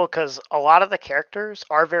beautiful because a lot of the characters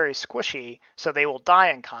are very squishy, so they will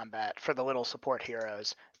die in combat for the little support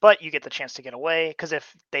heroes. But you get the chance to get away, because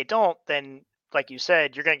if they don't, then, like you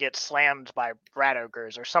said, you're going to get slammed by rat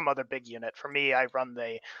ogres or some other big unit. For me, I run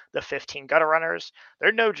the 15 gutter runners.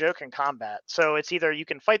 They're no joke in combat. So it's either you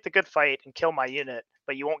can fight the good fight and kill my unit,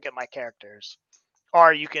 but you won't get my characters.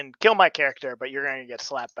 Or you can kill my character, but you're going to get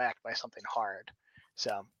slapped back by something hard.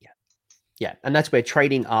 So yeah, and that's where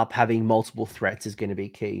trading up, having multiple threats is going to be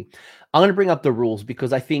key. I'm going to bring up the rules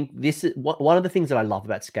because I think this is one of the things that I love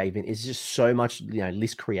about Skaven is just so much,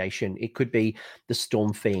 list creation. It could be the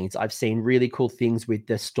Storm Fiends. I've seen really cool things with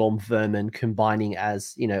the Storm Vermin combining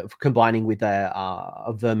with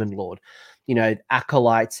a Vermin Lord.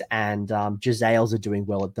 Acolytes and Jezzails are doing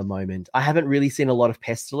well at the moment. I haven't really seen a lot of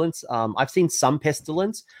Pestilence. I've seen some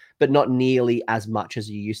Pestilence, but not nearly as much as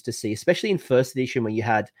you used to see, especially in first edition when you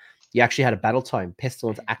actually had a battle tome.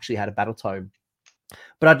 Pestilence actually had a battle tome.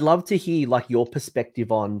 But I'd love to hear your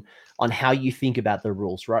perspective on how you think about the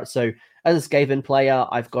rules, right? So as a Skaven player,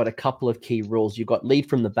 I've got a couple of key rules. You've got lead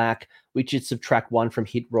from the back, which is subtract 1 from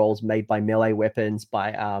hit rolls made by melee weapons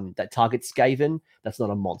by that target Skaven. That's not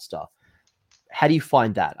a monster. How do you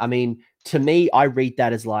find that? I mean, to me, I read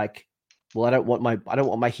that as I don't want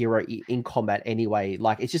my hero in combat anyway.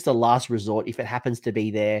 It's just a last resort. If it happens to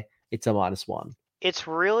be there, it's a -1. It's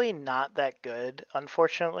really not that good,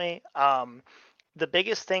 unfortunately. The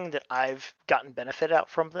biggest thing that I've gotten benefit out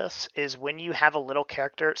from this is when you have a little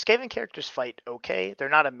character. Skaven characters fight okay. They're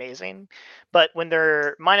not amazing. But when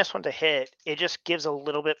they're -1 to hit, it just gives a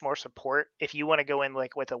little bit more support. If you want to go in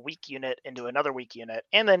with a weak unit into another weak unit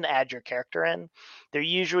and then add your character in, they're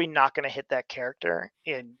usually not going to hit that character.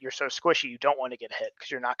 And you're so squishy, you don't want to get hit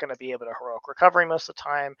because you're not going to be able to heroic recovery most of the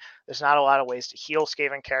time. There's not a lot of ways to heal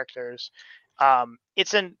Skaven characters.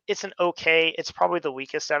 It's an okay. It's probably the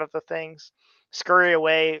weakest out of the things. Scurry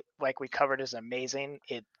Away, like we covered, is amazing.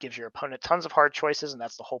 It gives your opponent tons of hard choices, and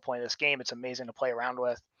that's the whole point of this game. It's amazing to play around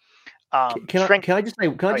with. Can I just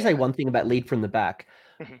say one thing about lead from the back?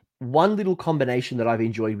 Mm-hmm. One little combination that I've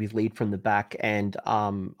enjoyed with lead from the back, and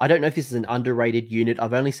I don't know if this is an underrated unit.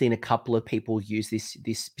 I've only seen a couple of people use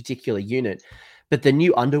this particular unit, but the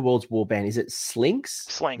new Underworld's warband, is it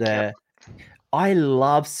Slinks? Yep. I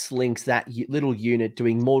love Slinks, that little unit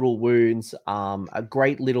doing mortal wounds. A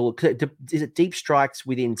great little. Is it deep strikes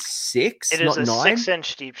within 6? It is a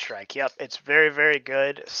 6-inch deep strike. Yep, it's very, very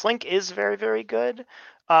good. Slink is very, very good.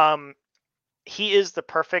 He is the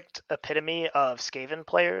perfect epitome of Skaven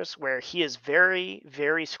players, where he is very,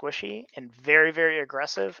 very squishy and very, very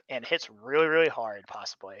aggressive and hits really, really hard.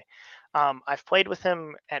 Possibly. I've played with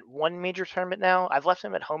him at one major tournament now. I've left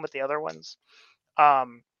him at home at the other ones.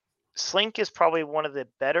 Slink is probably one of the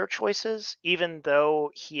better choices, even though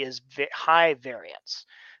he is high variance.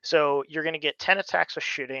 So you're going to get 10 attacks with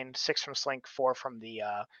shooting, 6 from Slink, 4 from the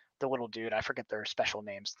little dude. I forget their special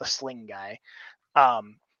names, the Sling guy.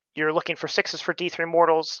 You're looking for 6s for D3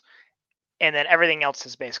 mortals, and then everything else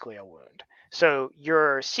is basically a wound. So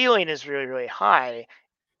your ceiling is really, really high,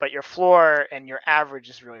 but your floor and your average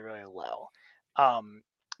is really, really low.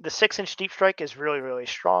 The 6-inch deep strike is really, really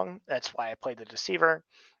strong. That's why I played the Deceiver.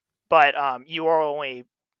 But you are only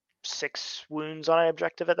 6 wounds on an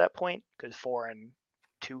objective at that point, because 4 and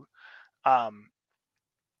 2.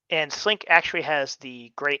 And Slink actually has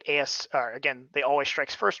the great the always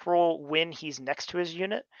strikes first rule when he's next to his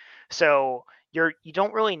unit. So you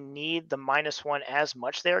don't really need the -1 as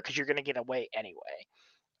much there because you're going to get away anyway.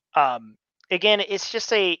 Again,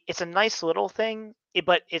 it's a nice little thing,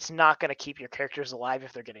 but it's not going to keep your characters alive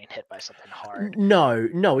if they're getting hit by something hard.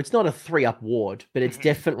 No, it's not a 3-up ward, but it's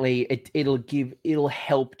definitely it'll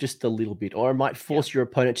help just a little bit, or it might force your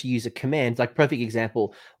opponent to use a command. Like, perfect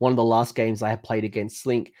example, one of the last games I had played against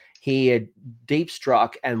Slink, he had deep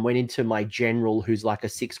struck and went into my general, who's like a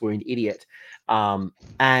 6-wound idiot.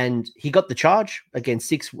 And he got the charge. Again,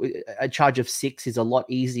 a charge of 6 is a lot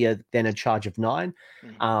easier than a charge of 9.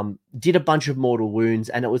 Did a bunch of mortal wounds,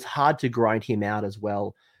 and it was hard to grind him out as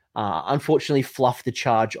well. Unfortunately, fluffed the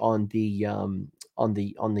charge on the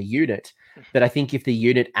unit. But I think if the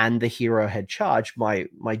unit and the hero had charged,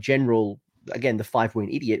 my general, again, the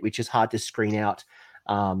 5-wound idiot, which is hard to screen out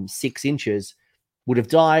 6 inches, would have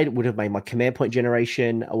died, would have made my command point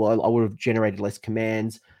generation. Well, I would have generated less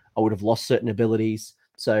commands. I would have lost certain abilities.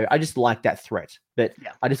 So I just like that threat. But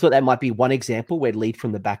Yeah. I just thought that might be one example where lead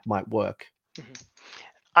from the back might work.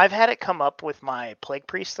 I've had it come up with my Plague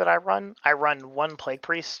Priest that I run. I run one Plague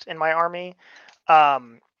Priest in my army.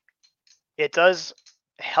 It does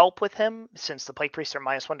help with him since the Plague Priests are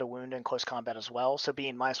 -1 to wound in close combat as well. So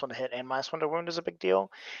being -1 to hit and -1 to wound is a big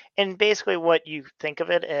deal. And basically, what you think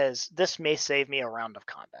of it as, this may save me a round of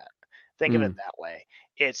combat. Think of it that way.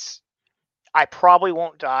 I probably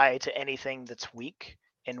won't die to anything that's weak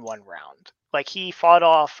in one round. Like, he fought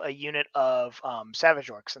off a unit of Savage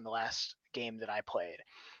Orcs in the last game that I played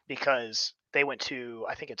because they went to,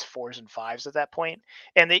 I think it's 4s and 5s at that point,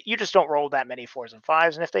 and you just don't roll that many 4s and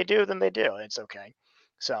 5s, and if they do, then they do. It's okay.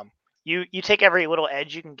 So you take every little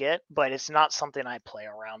edge you can get, but it's not something I play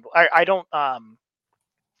around. I don't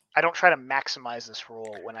try to maximize this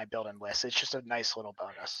rule when I build in lists. It's just a nice little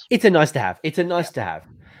bonus. It's a nice to have. It's a nice to have.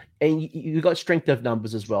 And you got strength of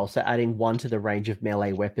numbers as well. So adding 1 to the range of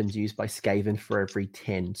melee weapons used by Skaven for every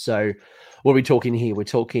 10. So what are we talking here? We're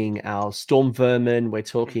talking our Storm Vermin. We're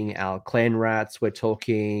talking our Clan Rats. We're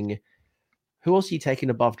talking... Who else are you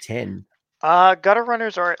taking above 10? Gutter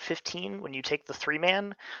runners are at 15 when you take the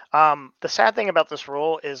 3-man. The sad thing about this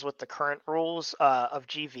rule is with the current rules of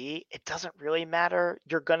GV, it doesn't really matter.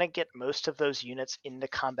 You're going to get most of those units into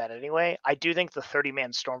combat anyway. I do think the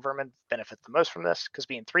 30-man Storm Vermin benefit the most from this because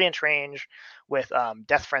being 3-inch range with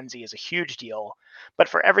Death Frenzy is a huge deal. But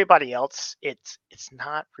for everybody else, it's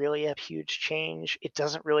not really a huge change. It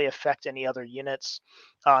doesn't really affect any other units.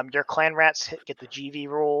 Your Clan Rats get the GV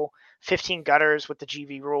rule. 15 gutters with the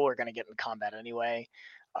GV rule are going to get in combat anyway.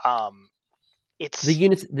 It's the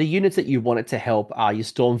units that you want it to help are your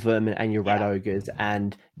Storm Vermin and your Rat Ogres,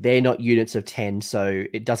 and they're not units of 10, so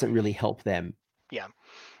it doesn't really help them. Yeah.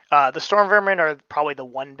 The Storm Vermin are probably the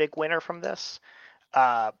one big winner from this,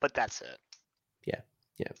 but that's it. Yeah.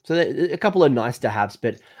 So a couple of nice to haves,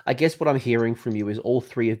 but I guess what I'm hearing from you is all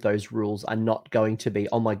 3 of those rules are not going to be,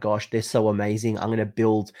 oh my gosh, they're so amazing, I'm going to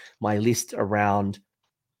build my list around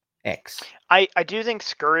X. I do think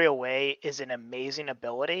Scurry Away is an amazing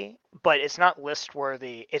ability, but it's not list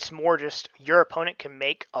worthy. It's more just your opponent can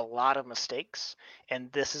make a lot of mistakes,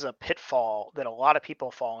 and this is a pitfall that a lot of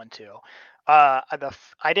people fall into.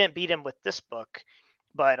 I didn't beat him with this book,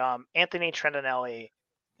 but Anthony Trentinelli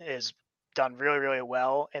is done really, really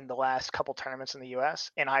well in the last couple tournaments in the US,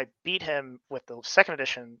 and I beat him with the 2nd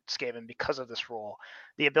edition Skaven because of this rule.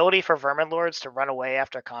 The ability for Vermin Lords to run away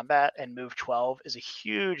after combat and move 12 is a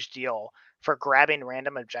huge deal for grabbing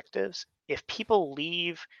random objectives. If people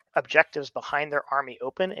leave objectives behind their army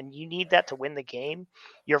open and you need that to win the game,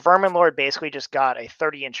 your Vermin Lord basically just got a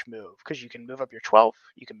 30-inch move because you can move up your 12,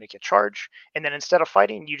 you can make a charge, and then instead of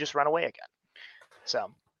fighting, you just run away again.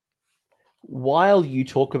 So while you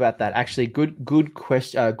talk about that, actually, good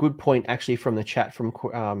question, good point, actually, from the chat from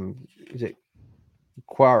is it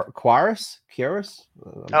Quarus?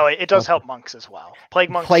 Oh, it does help monks as well. Plague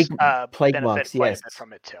monks, plague monks, quite yes, a bit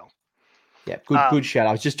from it too. Yeah, good shout.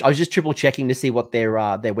 I was just triple checking to see what their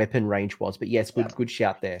weapon range was, but yes, good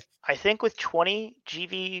shout there. I think with 20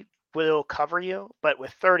 GV will cover you, but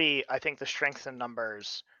with 30, I think the strength in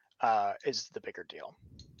numbers is the bigger deal.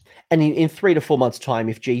 And in 3 to 4 months' time,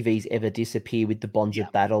 if GVs ever disappear with the Bonds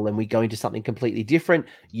of Battle and we go into something completely different,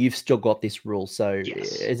 you've still got this rule. So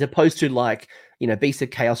as opposed to like, Beasts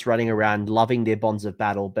of Chaos running around loving their Bonds of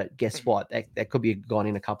Battle, but guess what? That could be gone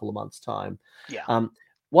in a couple of months' time. Yeah.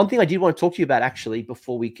 One thing I did want to talk to you about, actually,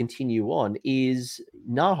 before we continue on, is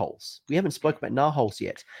Gnarholes. We haven't spoken about Gnarholes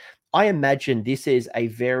yet. I imagine this is a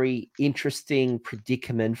very interesting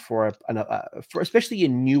predicament for especially a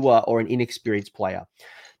newer or an inexperienced player.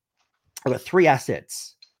 I've got 3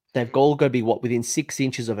 assets. They've all got to be within 6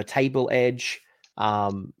 inches of a table edge. 8,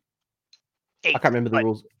 I can't remember the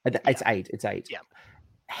rules. It's 8. It's 8. Yeah.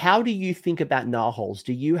 How do you think about Gnarholes?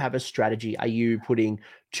 Do you have a strategy? Are you putting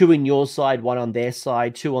 2 in your side, 1 on their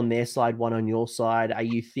side, 2 on their side, 1 on your side? Are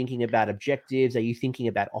you thinking about objectives? Are you thinking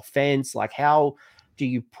about offense? Like, how do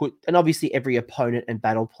you put, and obviously every opponent and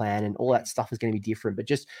battle plan and all that stuff is going to be different, but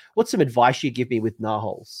just what's some advice you give me with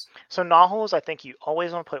Gnarholes? So Gnarholes, I think you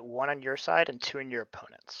always want to put 1 on your side and 2 in your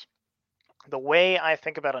opponent's. The way I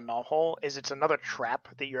think about a Gnarhole is it's another trap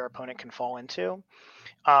that your opponent can fall into.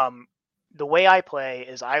 The way I play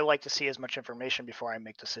is I like to see as much information before I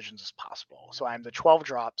make decisions as possible. So I'm the 12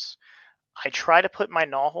 drops. I try to put my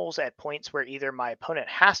Gnarholes at points where either my opponent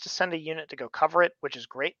has to send a unit to go cover it, which is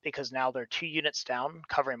great because now they're 2 units down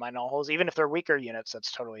covering my Gnarholes. Even if they're weaker units,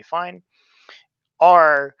 that's totally fine.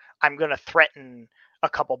 Or I'm going to threaten a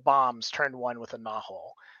couple bombs turn 1 with a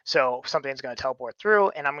Gnarhole. So something's going to teleport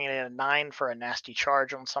through, and I'm going to get a 9 for a nasty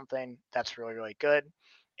charge on something. That's really, really good.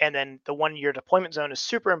 And then the 1 year deployment zone is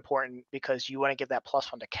super important because you want to get that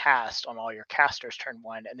 +1 to cast on all your casters turn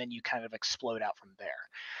 1, and then you kind of explode out from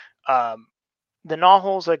there. The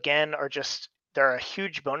Gnawholes, again, are just, they're a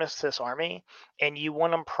huge bonus to this army, and you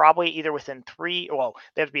want them probably either within 3, well,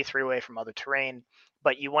 they have to be 3 away from other terrain,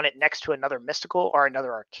 but you want it next to another mystical or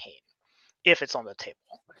another arcane, if it's on the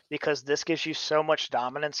table, because this gives you so much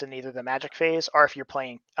dominance in either the magic phase, or if you're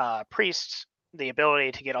playing priests, the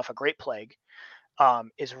ability to get off a Great Plague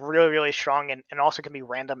is really, really strong, and also can be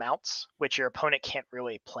random outs, which your opponent can't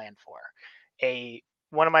really plan for.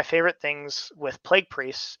 One of my favorite things with Plague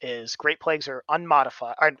Priests is Great Plagues are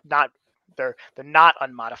unmodified, are not, they're not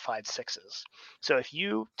unmodified 6s. So if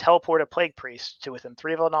you teleport a Plague Priest to within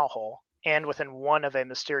 3 of a Gnawhole and within 1 of a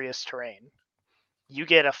mysterious terrain, you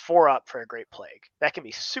get a 4-up for a Great Plague. That can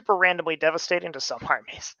be super randomly devastating to some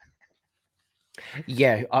armies.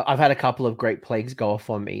 Yeah, I've had a couple of Great Plagues go off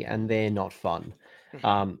on me, and they're not fun.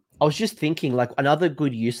 I was just thinking, like, another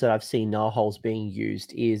good use that I've seen Gnawholes being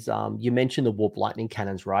used is, you mentioned the Warp Lightning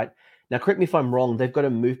Cannons, right? Now, correct me if I'm wrong, they've got a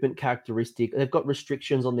movement characteristic. They've got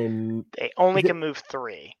restrictions on them. They only can move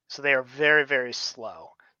 3, so they are very, very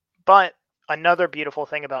slow. But another beautiful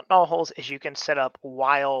thing about Gnawholes is you can set up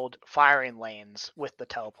wild firing lanes with the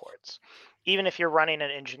teleports. Even if you're running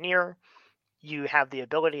an engineer, you have the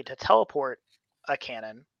ability to teleport a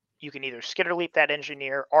cannon. You can either skitter leap that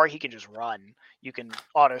engineer, or he can just run. You can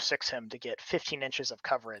auto 6 him to get 15 inches of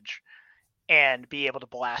coverage and be able to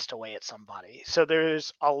blast away at somebody. So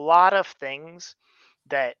there's a lot of things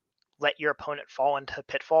that let your opponent fall into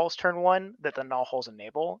pitfalls turn 1 that the Gnawholes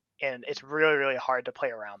enable, and it's really, really hard to play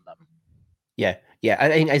around them. Yeah, yeah.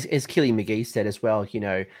 And as Killy McGee said as well,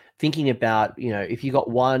 thinking about, if you got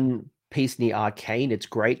one piece in the arcane, it's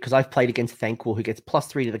great, because I've played against Thankful, who gets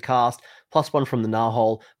 +3 to the cast, +1 from the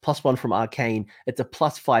Gnawhole, +1 from arcane. It's a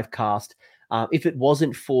 +5 cast. If it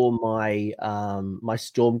wasn't for my my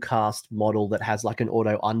Stormcast model that has like an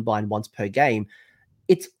auto unbind once per game,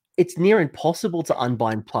 it's near impossible to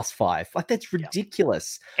unbind +5. Like, that's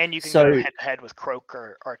ridiculous. And you can go head to head with Croak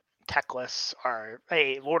or Teclis or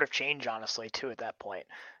a Lord of Change, honestly, too, at that point.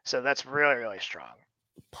 So that's really, really strong.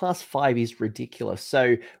 +5 is ridiculous.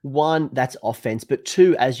 So 1, that's offense, but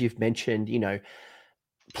 2, as you've mentioned,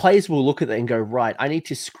 players will look at it and go, right, I need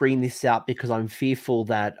to screen this out because I'm fearful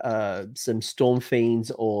that some Storm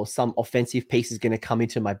Fiends or some offensive piece is going to come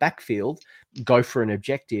into my backfield, go for an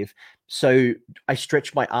objective. So I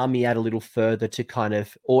stretch my army out a little further to kind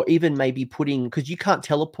of, or even maybe putting, because you can't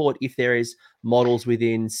teleport if there is models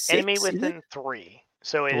within 6. Enemy within 3.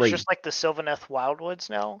 So it's just like the Sylvaneth Wildwoods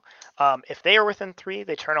now. If they are within 3,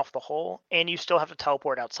 they turn off the hole, and you still have to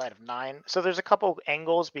teleport outside of 9. So there's a couple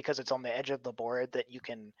angles, because it's on the edge of the board, that you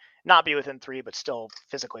can not be within 3, but still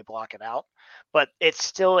physically block it out. But it's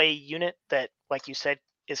still a unit that, like you said,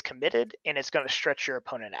 is committed, and it's going to stretch your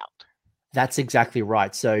opponent out. That's exactly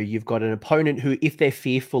right. So you've got an opponent who, if they're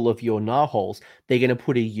fearful of your Gnawholes, they're going to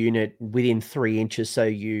put a unit within 3 inches so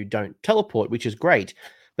you don't teleport, which is great.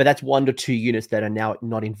 But that's 1 to 2 units that are now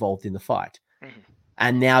not involved in the fight. Mm-hmm.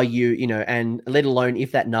 And now and let alone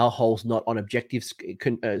if that Gnawhole's not on objective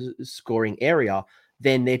scoring area,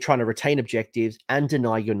 then they're trying to retain objectives and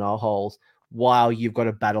deny your Gnawholes while you've got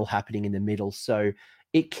a battle happening in the middle. So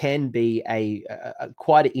it can be a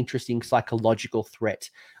quite an interesting psychological threat.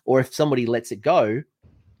 Or if somebody lets it go,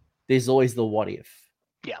 there's always the what if.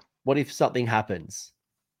 Yeah. What if something happens?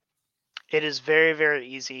 It is very, very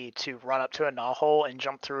easy to run up to a Gnawhole and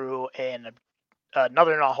jump through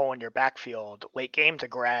another Gnawhole in your backfield late game to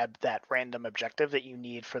grab that random objective that you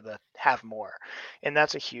need for the have more. And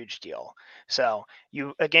that's a huge deal. So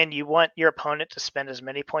you want your opponent to spend as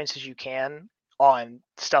many points as you can on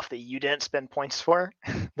stuff that you didn't spend points for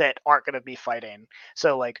that aren't going to be fighting.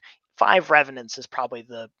 So like 5 Revenants is probably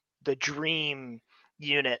the dream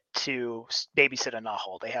unit to babysit a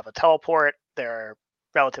Gnawhole. They have a teleport, they're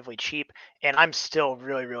relatively cheap, and I'm still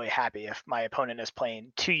really, really happy if my opponent is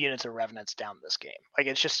playing 2 units of Revenants down this game. Like,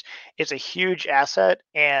 it's a huge asset,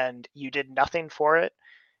 and you did nothing for it,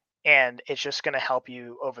 and it's just going to help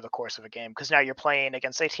you over the course of a game, because now you're playing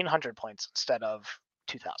against 1,800 points instead of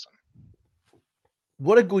 2,000.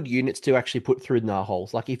 What are good units to actually put through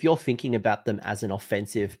Gnawholes? Like, if you're thinking about them as an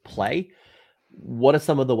offensive play, what are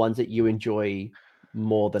some of the ones that you enjoy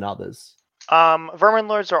more than others? Vermin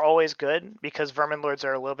Lords are always good, because Vermin Lords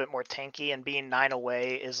are a little bit more tanky, and being 9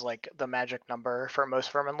 away is like the magic number for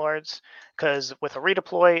most Vermin Lords, because with a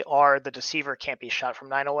redeploy or the Deceiver can't be shot from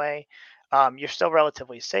 9 away, you're still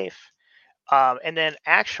relatively safe. And then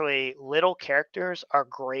actually, little characters are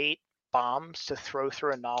great bombs to throw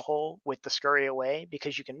through a Gnawhole with the Scurry Away,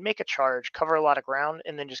 because you can make a charge, cover a lot of ground,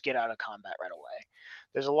 and then just get out of combat right away.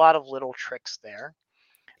 There's a lot of little tricks there.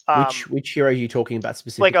 Which hero are you talking about Like a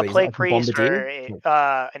specifically? Is it plague like a priest or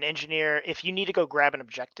bombardier? an engineer, if you need to go grab an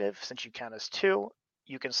objective, since you count as 2,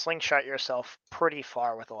 you can slingshot yourself pretty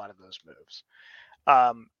far with a lot of those moves.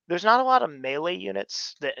 There's not a lot of melee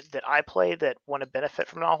units that I play that want to benefit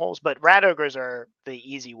from Gnawholes, but Rat Ogres are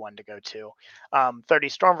the easy one to go to. 30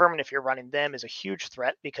 Storm Vermin, if you're running them, is a huge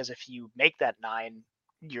threat because if you make that 9,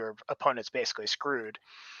 your opponent's basically screwed.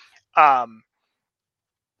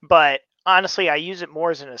 But honestly, I use it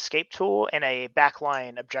more as an escape tool and a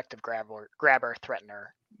backline objective grabber threatener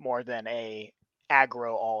more than a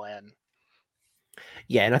aggro all in.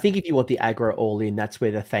 Yeah, and I think if you want the aggro all in, that's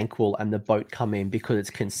where the Thanquol and the boat come in because it's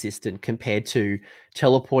consistent compared to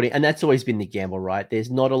teleporting. And that's always been the gamble, right?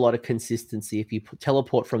 There's not a lot of consistency. If you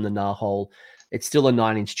teleport from the Gnarhole, it's still a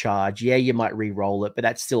 9-inch charge. Yeah, you might re-roll it, but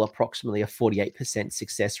that's still approximately a 48%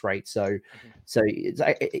 success rate. So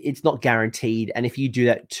it's not guaranteed. And if you do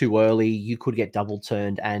that too early, you could get double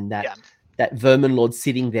turned. And that Vermin Lord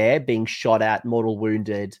sitting there being shot at, mortal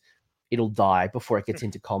wounded, it'll die before it gets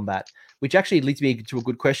into combat, which actually leads me to a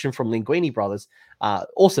good question from Linguini Brothers.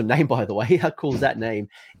 Awesome name, by the way. How cool is that name?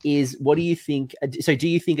 Is what do you think? So, do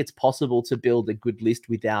you think it's possible to build a good list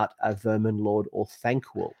without a Vermin Lord or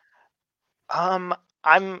Thanquol?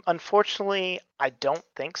 Unfortunately, I don't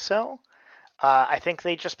think so. I think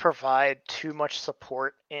they just provide too much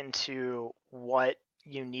support into what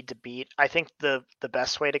you need to beat. I think the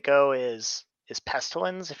best way to go is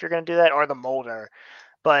Pestilence if you're going to do that, or the Molder.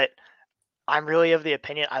 But I'm really of the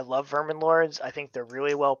opinion I love Vermin Lords. I think they're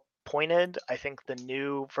really well pointed. I think the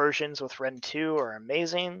new versions with Ren 2 are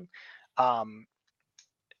amazing.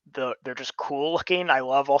 They're just cool looking. I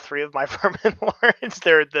love all 3 of my Vermin Lords.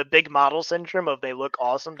 They're the big model syndrome of they look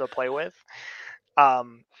awesome to play with.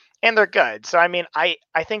 And they're good. So I mean, I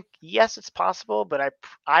think yes, it's possible, but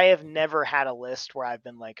I have never had a list where I've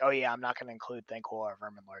been like, oh yeah, I'm not going to include Thanquol or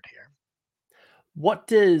Vermin Lord here. What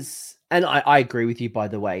does, and I agree with you, by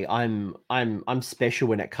the way. I'm special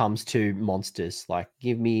when it comes to monsters. Like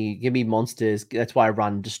give me monsters. That's why I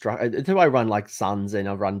run that's why I run like suns and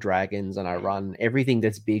I run dragons and I run everything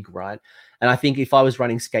that's big, right? And I think if I was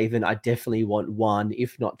running Skaven, I definitely want 1,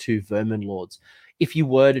 if not 2 Vermin Lords. If you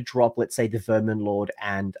were to drop, let's say, the Vermin Lord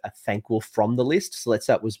and a Thanquol from the list, so let's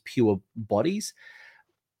say it was pure bodies,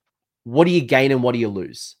 what do you gain and what do you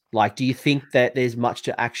lose? Like, do you think that there's much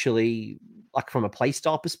to actually, like, from a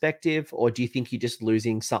playstyle perspective, or do you think you're just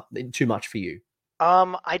losing something too much for you?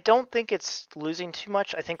 I don't think it's losing too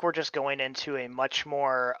much. I think we're just going into a much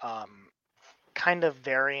more kind of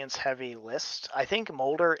variance heavy list. I think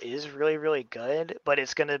Molder is really, really good, but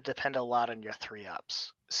it's going to depend a lot on your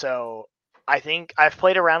 3-ups. So I think I've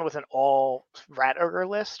played around with an all Rat Ogre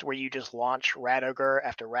list where you just launch Rat Ogre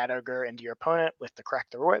after Rat Ogre into your opponent with the Crack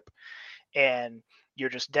the Whip, and you're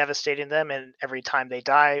just devastating them. And every time they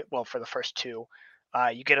die, well, for the first 2,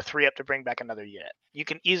 you get a 3-up to bring back another unit. You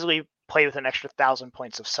can easily play with an extra 1,000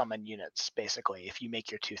 points of summon units, basically, if you make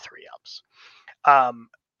your 2 3-ups.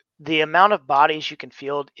 The amount of bodies you can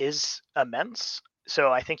field is immense.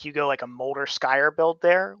 So I think you go like a Molder Skyer build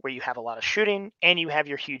there, where you have a lot of shooting and you have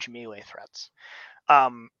your huge melee threats.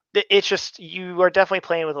 It's just, you are definitely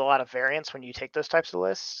playing with a lot of variance when you take those types of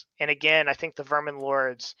lists. And again, I think the Vermin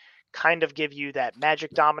Lords kind of give you that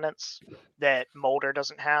magic dominance that Molder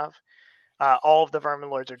doesn't have. All of the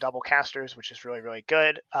Vermin Lords are double casters, which is really, really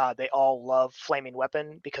good. They all love Flaming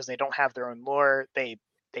Weapon because they don't have their own lore. They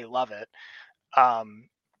love it.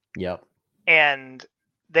 Yep. And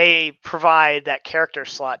they provide that character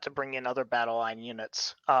slot to bring in other battle line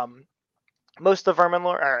units. Most of the Vermin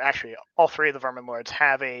Lords, or actually all 3 of the Vermin Lords,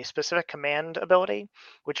 have a specific command ability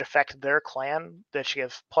which affect their clan that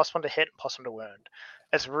gives +1 to hit and +1 to wound.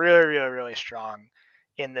 That's really, really, really strong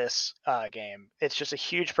in this game. It's just a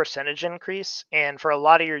huge percentage increase, and for a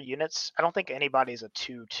lot of your units, I don't think anybody's a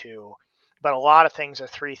 2/2, but a lot of things are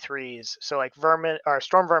 3/3s. So like Vermin or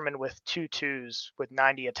Storm Vermin with 2/2s with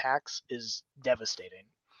 90 attacks is devastating.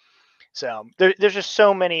 So there's just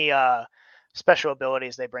so many special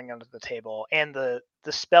abilities they bring onto the table, and the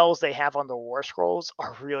spells they have on the War Scrolls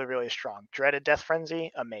are really, really strong. Dreaded Death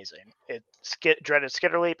Frenzy, amazing. Dreaded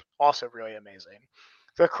Skitterleap, also really amazing.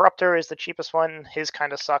 The Corruptor is the cheapest one. His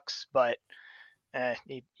kind of sucks, but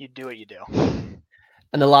you do what you do.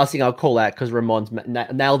 And the last thing I'll call out, because Ramon's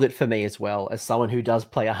nailed it for me as well, as someone who does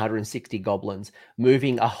play 160 goblins,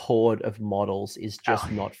 moving a horde of models is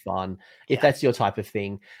just not fun, if that's your type of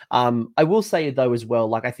thing. I will say, though, as well,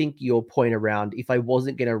 like, I think your point around, if I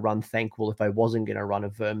wasn't going to run Thanquol, if I wasn't going to run a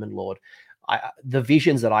Vermin Lord, the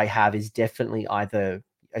visions that I have is definitely either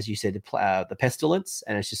as you said, the pestilence,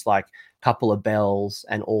 and it's just like a couple of bells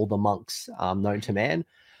and all the monks known to man.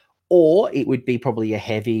 Or it would be probably a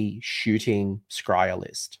heavy shooting Scryer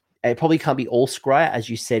list. It probably can't be all Scryer, as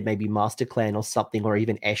you said, maybe Master Clan or something, or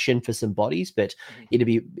even Eshin for some bodies, but it'd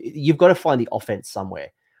be, you've got to find the offense somewhere.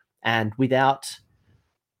 And without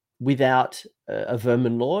a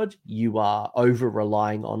Vermin Lord, you are over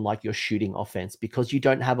relying on like your shooting offense because you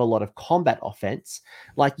don't have a lot of combat offense.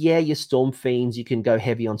 Like, yeah, your Storm Fiends, you can go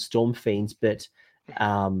heavy on Storm Fiends, but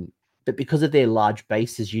because of their large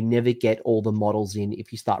bases, you never get all the models in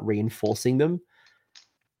if you start reinforcing them.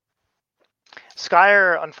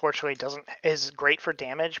 Skyer, unfortunately, is great for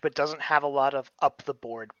damage, but doesn't have a lot of up the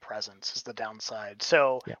board presence is the downside.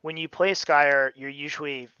 So when you play Skyer, you're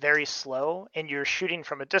usually very slow and you're shooting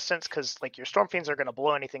from a distance because like your Storm Fiends are going to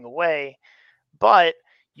blow anything away, but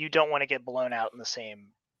you don't want to get blown out in the same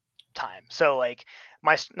time. So like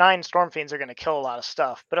my 9 Storm Fiends are going to kill a lot of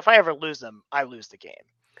stuff, but if I ever lose them, I lose the game.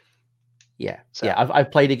 Yeah, so. Yeah. I've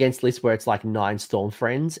played against lists where it's like 9 Storm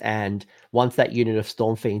Friends, and once that unit of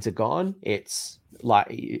Storm Fiends are gone, it's like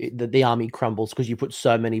the army crumbles because you put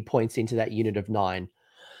so many points into that unit of 9.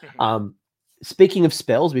 Speaking of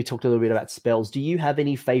spells, we talked a little bit about spells. Do you have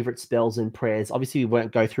any favorite spells and prayers? Obviously, we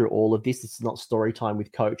won't go through all of this. It's not story time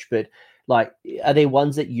with Coach, but like, are there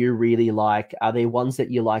ones that you really like? Are there ones that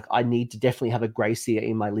you're like, I need to definitely have a Grayseer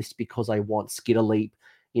in my list because I want Skitterleap?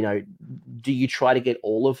 You know, do you try to get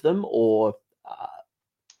all of them, or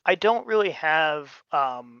I don't really have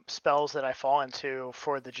spells that I fall into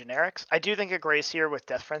for the generics. I do think a Grayseer with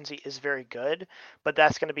Death Frenzy is very good, but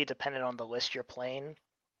that's going to be dependent on the list you're playing.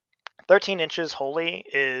 13 inches Holy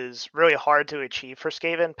is really hard to achieve for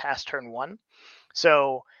Skaven past turn 1.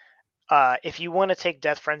 So if you want to take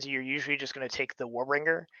Death Frenzy, you're usually just going to take the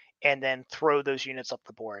Warbringer and then throw those units up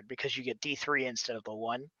the board because you get D3 instead of the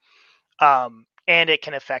 1. And it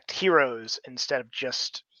can affect heroes instead of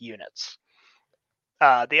just units.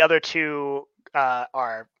 The other 2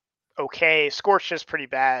 are okay. Scorched is pretty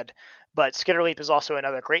bad, but Skitterleap is also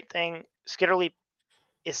another great thing. Skitterleap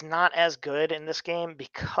is not as good in this game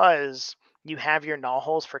because you have your null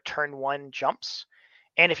holes for turn 1 jumps,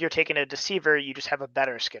 and if you're taking a Deceiver, you just have a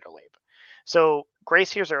better Skitterleap. So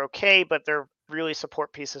Grayseers are okay, but they're really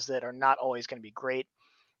support pieces that are not always going to be great.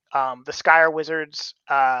 The Skyer Wizards,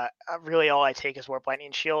 really all I take is Warp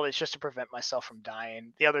Lightning Shield. It's just to prevent myself from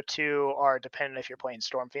dying. The other 2 are dependent if you're playing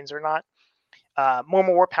Storm Fiends or not. More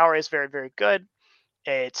War Power is very, very good.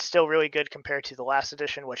 It's still really good compared to the last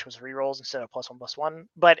edition, which was rerolls instead of +1/+1.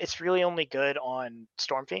 But it's really only good on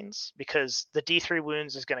Storm Fiends because the D3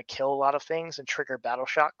 wounds is going to kill a lot of things and trigger battle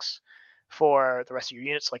shocks for the rest of your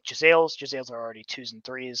units, like Jezzails. Jezzails are already 2s and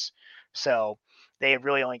 3s, so they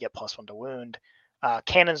really only get +1 to wound.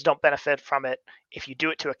 Cannons don't benefit from it. If you do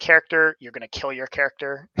it to a character, you're going to kill your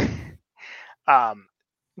character.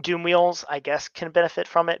 Doom Wheels, I guess, can benefit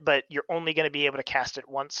from it, but you're only going to be able to cast it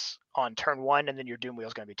once on turn 1, and then your Doom Wheel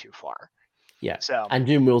is going to be too far. Yeah. So, and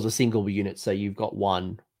Doom Wheel's a single unit, so you've got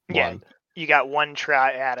one. Yeah, you got one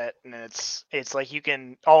try at it, and it's like you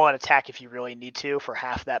can all-out attack if you really need to for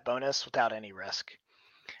half that bonus without any risk.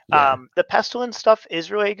 Yeah. The Pestilence stuff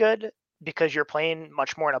is really good because you're playing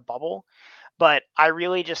much more in a bubble. But I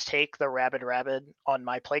really just take the Rabid on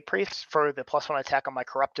my Plague Priest for the +1 attack on my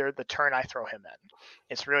Corruptor the turn I throw him in.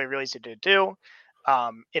 It's really, really easy to do.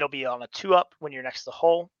 It'll be on a 2-up when you're next to the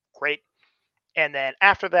hole. Great. And then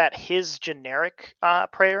after that, his generic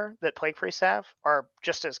prayer that Plague Priests have are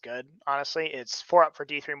just as good, honestly. It's 4-up for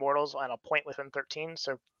D3 mortals on a point within 13,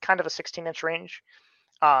 so kind of a 16-inch range.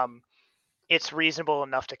 It's reasonable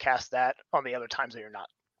enough to cast that on the other times that you're not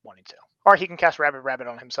wanting to. Or he can cast Rabid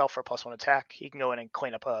on himself for +1 attack. He can go in and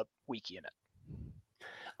clean up a weak unit.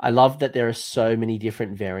 I love that there are so many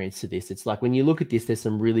different variants to this. It's like when you look at this, there's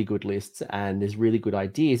some really good lists and there's really good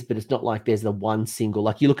ideas, but it's not like there's the one single,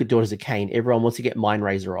 like you look at Daughters of Khaine, everyone wants to get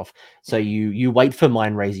Mindrazor off. So you wait for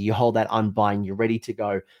Mindrazor, you hold that Unbind, you're ready to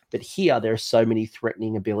go. But here, there are so many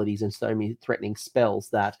threatening abilities and so many threatening spells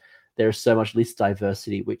that there's so much list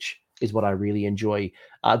diversity, which is what I really enjoy.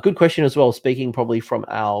 Good question as well, speaking probably from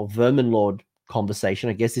our Vermin Lord conversation.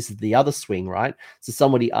 I guess this is the other swing, right? So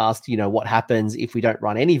somebody asked, what happens if we don't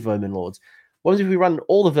run any Vermin Lords? What if we run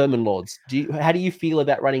all the Vermin Lords? How do you feel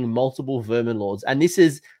about running multiple Vermin Lords? And this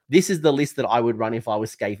is the list that I would run if I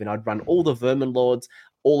was Skaven. I'd run all the Vermin Lords,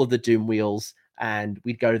 all of the Doom Wheels, and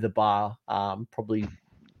we'd go to the bar probably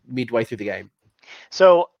midway through the game.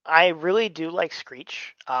 So I really do like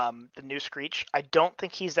Screech, the new Screech. I don't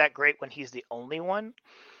think he's that great when he's the only one.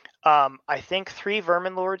 I think 3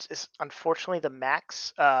 Vermin Lords is unfortunately the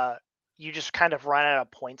max. You just kind of run out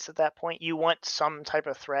of points at that point. You want some type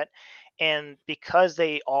of threat, And because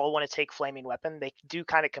they all want to take Flaming Weapon, they do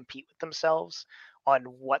kind of compete with themselves on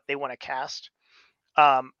what they want to cast.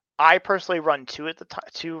 I personally run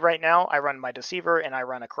two right now. I run my Deceiver and I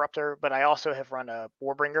run a Corruptor, but I also have run a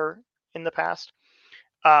Warbringer in the past.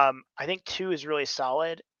 I think two is really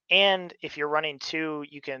solid, and if you're running two,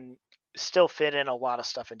 you can still fit in a lot of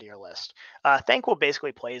stuff into your list. Thanquol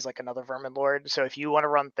basically plays like another Vermin Lord, so if you want to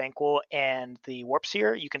run Thanquol and the Warp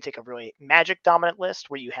Seer, you can take a really magic dominant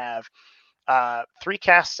list where you have 3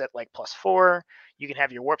 casts at like +4. You can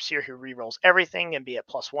have your Warp Seer who rerolls everything and be at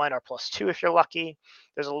 +1 or +2 if you're lucky.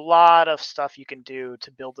 There's a lot of stuff you can do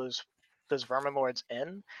to build those Vermin Lords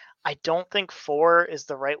in. I don't think 4 is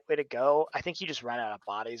the right way to go. I think you just run out of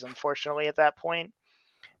bodies, unfortunately, at that point.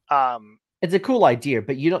 It's a cool idea,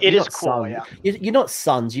 but you're It is not cool, Suns. yeah. You're not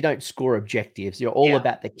Suns. You don't score objectives. You're all Yeah.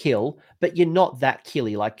 about the kill, but you're not that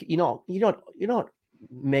killy. Like you're not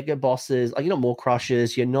mega bosses. Like you're not more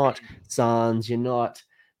crushers. You're not Suns. You're not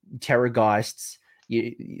Terrorgeists.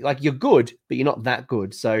 You're good, but you're not that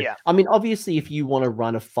good. So Yeah. I mean, obviously, if you want to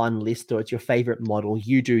run a fun list or it's your favorite model,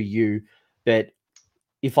 you do you. But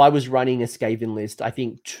if I was running a Skaven list, I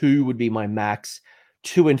think 2 would be my max.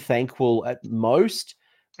 2 and Thanquol at most,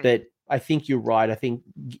 but I think you're right. I think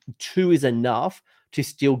 2 is enough to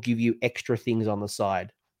still give you extra things on the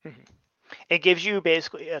side. It gives you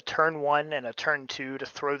basically a turn 1 and a turn 2 to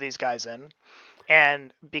throw these guys in.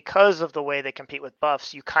 And because of the way they compete with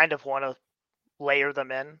buffs, you kind of want to layer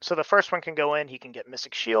them in. So the first one can go in, he can get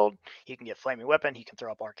Mystic Shield, he can get Flaming Weapon, he can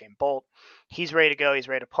throw up Arcane Bolt. He's ready to go, he's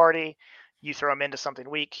ready to party. You throw him into something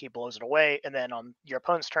weak, he blows it away, and then on your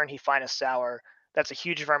opponent's turn, he Finest Sour. That's a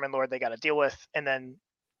huge Vermin Lord they got to deal with. And then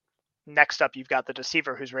next up, you've got the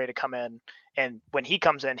Deceiver who's ready to come in. And when he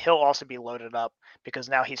comes in, he'll also be loaded up because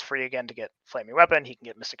now he's free again to get Flaming Weapon. He can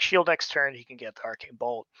get Mystic Shield next turn. He can get the Arcane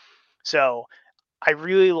Bolt. So I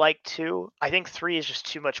really like 2. I think 3 is just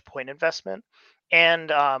too much point investment.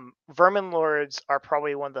 And Vermin Lords are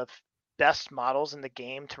probably one of the best models in the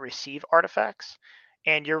game to receive artifacts.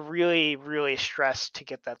 And you're really, really stressed to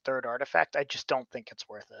get that third artifact. I just don't think it's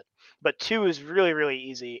worth it. But 2 is really, really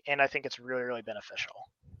easy, and I think it's really, really beneficial.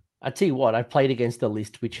 I tell you what, I played against a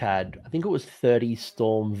list which had, I think it was 30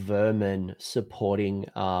 Storm Vermin supporting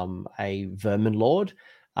a Vermin Lord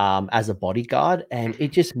as a bodyguard. And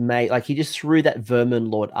it just made, like, he just threw that Vermin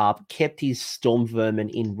Lord up, kept his Storm Vermin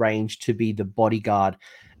in range to be the bodyguard.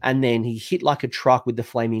 And then he hit like a truck with the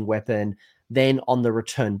Flaming Weapon. Then on the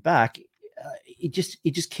return back, it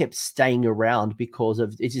just kept staying around because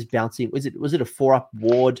of it's just bouncing. Was it a 4-up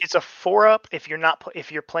ward? It's a 4-up if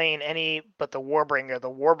you're playing any but the Warbringer. The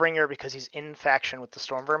Warbringer, because he's in faction with the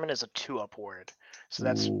Storm Vermin, is a 2-up ward.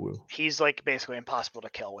 So he's like basically impossible to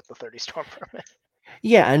kill with the 30 Storm Vermin.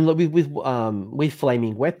 Yeah, and with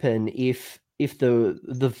Flaming Weapon, if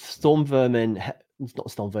the Storm Vermin,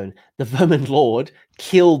 not Storm Vermin, the Vermin Lord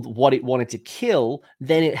killed what it wanted to kill,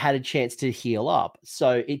 then it had a chance to heal up.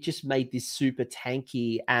 So it just made this super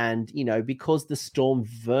tanky, and because the Storm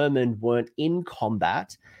Vermin weren't in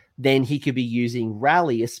combat, then he could be using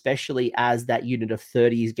Rally, especially as that unit of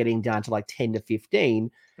 30 is getting down to like 10 to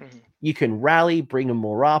 15. You can Rally, bring them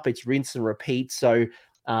more up. It's rinse and repeat. So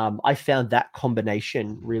I found that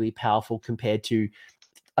combination really powerful compared to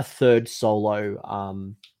a third solo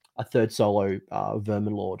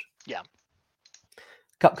Vermin Lord. Yeah.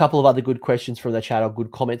 Couple of other good questions from the chat, or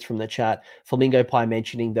good comments from the chat. Flamingo Pie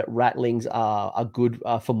mentioning that Rattlings are good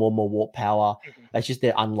for more warp power. It's just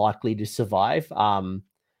they're unlikely to survive.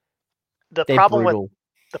 The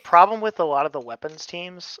problem with a lot of the weapons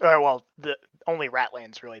teams, the only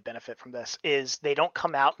Rattlings really benefit from this, is they don't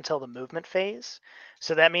come out until the movement phase.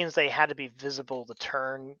 So that means they had to be visible the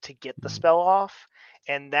turn to get the spell off.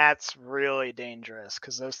 And that's really dangerous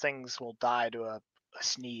because those things will die to a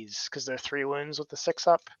sneeze because they're 3 wounds with the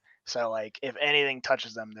 6-up. So like if anything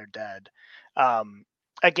touches them, they're dead.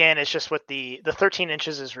 Again, it's just with the 13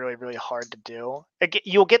 inches is really, really hard to do.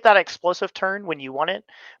 You'll get that explosive turn when you want it,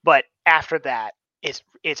 but after that, it's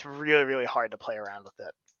really, really hard to play around with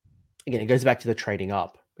it. Again, it goes back to the trading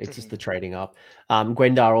up. It's just the trading up.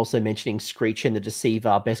 Gwendar also mentioning Screech and the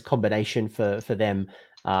Deceiver, best combination for them.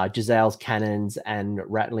 Gisele's cannons and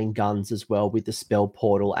rattling guns as well with the spell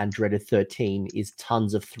portal and Dreaded 13 is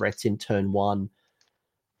tons of threats in turn 1.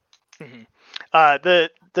 The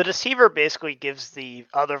Deceiver basically gives the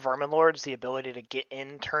other Vermin Lords the ability to get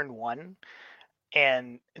in turn 1,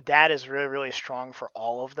 and that is really, really strong for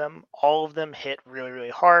all of them. All of them hit really, really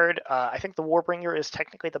hard. I think the Warbringer is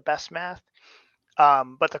technically the best math,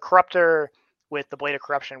 but the Corruptor with the Blade of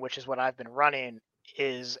Corruption, which is what I've been running,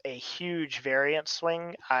 is a huge variant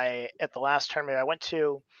swing. At the last tournament I went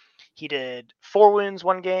to, he did 4 wounds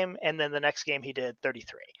one game, and then the next game he did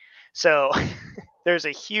 33. So there's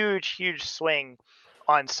a huge swing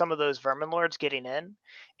on some of those Vermin Lords getting in,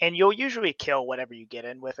 and you'll usually kill whatever you get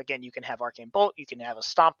in with. Again, you can have Arcane Bolt, you can have a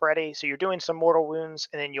Stomp ready, so you're doing some mortal wounds,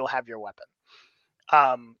 and then you'll have your weapon.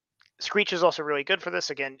 Screech is also really good for this.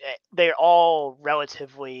 Again, they're all,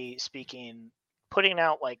 relatively speaking, putting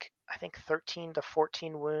out like I think 13 to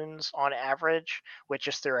 14 wounds on average with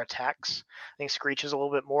just their attacks. I think Screech is a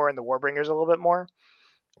little bit more, and the Warbringer's a little bit more.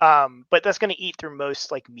 But that's going to eat through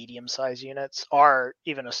most like medium-sized units, or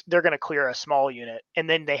even they're going to clear a small unit, and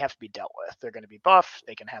then they have to be dealt with. They're going to be buffed.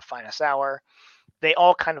 They can have Finest Hour. They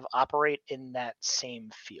all kind of operate in that same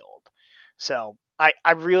field. So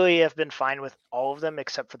I really have been fine with all of them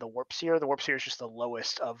except for the Warp Seer. The Warp Seer is just the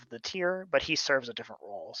lowest of the tier, but he serves a different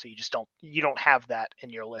role. So you don't have that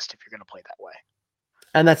in your list if you're going to play that way.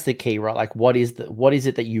 And that's the key, right? Like, what is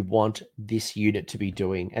it that you want this unit to be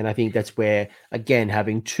doing? And I think that's where, again,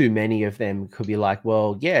 having too many of them could be like,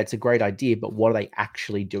 well, yeah, it's a great idea, but what are they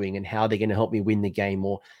actually doing, and how are they going to help me win the game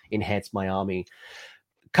or enhance my army?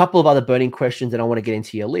 Couple of other burning questions that I want to get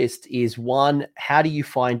into your list is, one, how do you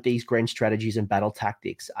find these grand strategies and battle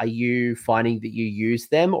tactics? Are you finding that you use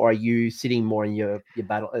them, or are you sitting more in your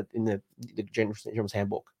battle in the General's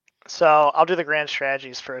Handbook? So I'll do the grand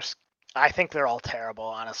strategies first. I think they're all terrible,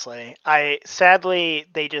 honestly. Sadly,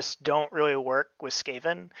 they just don't really work with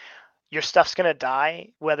Skaven. Your stuff's going to die,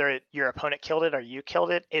 whether your opponent killed it or you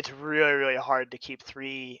killed it. It's really hard to keep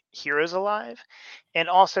 3 heroes alive. And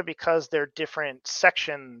also because they're different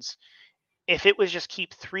sections, if it was just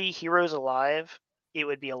keep 3 heroes alive, it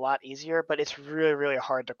would be a lot easier, but it's really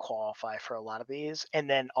hard to qualify for a lot of these and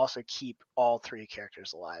then also keep all 3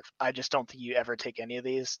 characters alive. I just don't think you ever take any of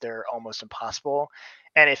these. They're almost impossible.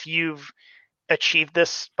 And if you've achieved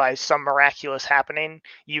this by some miraculous happening,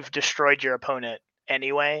 you've destroyed your opponent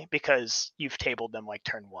anyway because you've tabled them like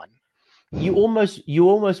turn 1. You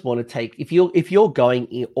almost want to take, if you're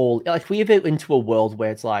going all, like, if we ever into a world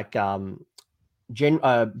where it's like battle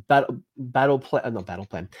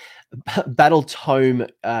tome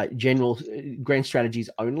general grand strategies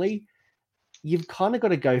only, you've kind of got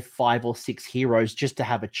to go 5 or 6 heroes just to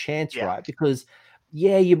have a chance, right? Because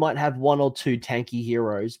you might have 1 or 2 tanky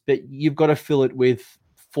heroes, but you've got to fill it with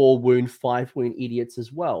 4 wound, 5 wound idiots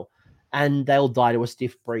as well, and they'll die to a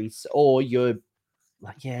stiff breeze, or you're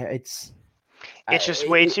like, it's just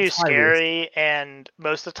way too scary, and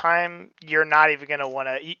most of the time you're not even going to want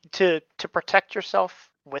to protect yourself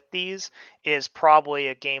with these is probably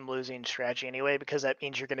a game losing strategy anyway, because that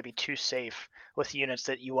means you're going to be too safe with units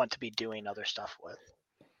that you want to be doing other stuff with.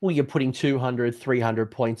 Well, you're putting 200, 300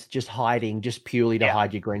 points just hiding, just purely to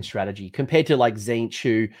hide your grand strategy, compared to like Tzeentch,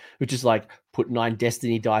 who just like put 9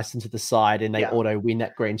 destiny dice into the side and they auto win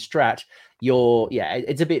that grand strat.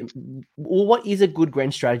 It's a bit. Well, what is a good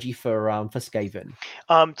grand strategy for Skaven?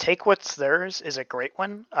 Take What's Theirs is a great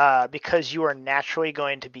one because you are naturally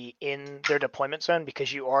going to be in their deployment zone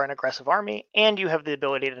because you are an aggressive army and you have the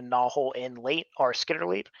ability to gnaw hole in late or skitter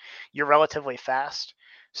leap. You're relatively fast,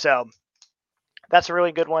 so that's a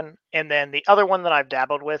really good one. And then the other one that I've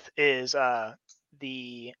dabbled with is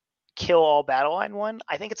the Kill All Battle Line one.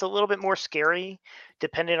 I think it's a little bit more scary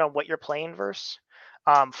depending on what you're playing versus.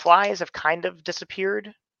 Flies have kind of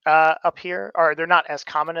disappeared up here, or they're not as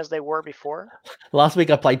common as they were before. Last week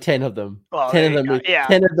I played 10 of them. Well, 10 of them,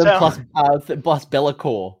 10 of them plus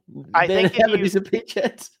Be'lakor. I think haven't disappeared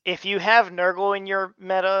yet. If you have Nurgle in your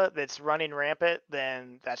meta that's running rampant,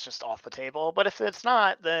 then that's just off the table. But if it's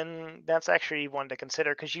not, then that's actually one to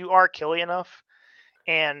consider because you are killy enough.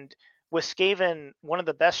 And with Skaven, one of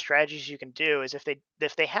the best strategies you can do is if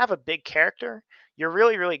they have a big character, you're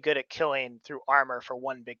really good at killing through armor for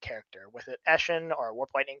one big character. With an Eshin or Warp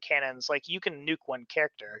Lightning cannons, like you can nuke one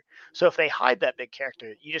character. So if they hide that big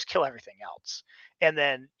character, you just kill everything else. And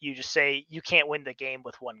then you just say you can't win the game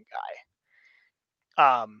with one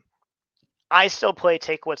guy. I still play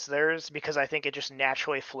Take What's Theirs because I think it just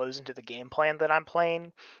naturally flows into the game plan that I'm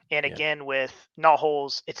playing. And again, with Gnaw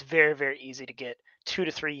Holes, it's very easy to get 2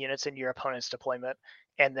 to 3 units in your opponent's deployment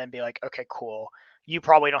and then be like, okay, cool. You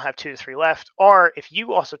probably don't have 2 to 3 left. Or if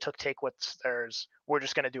you also took Take What's Theirs, we're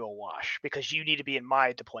just going to do a wash because you need to be in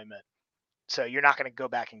my deployment. So you're not going to go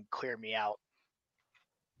back and clear me out.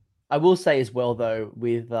 I will say as well, though,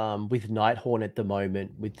 with Nighthorn at the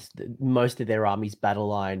moment, with most of their army's battle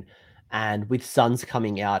line, And with Suns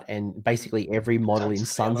coming out, and basically every model in Suns is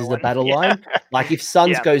the Suns other is a one. battle Yeah. line. Like if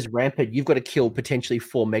Suns Yeah. goes rampant, you've got to kill potentially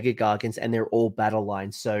 4 Mega Gargants, and they're all battle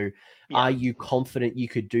lines. So, Yeah. are you confident you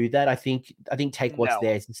could do that? I think take what's No.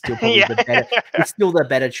 there is still probably Yeah. the better. It's still the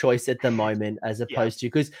better choice at the moment, as Yeah. opposed to,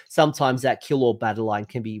 because sometimes that kill or battle line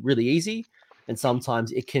can be really easy, and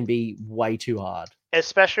sometimes it can be way too hard.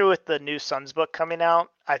 Especially with the new Suns book coming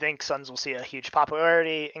out, I think Suns will see a huge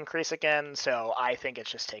popularity increase again. So I think it's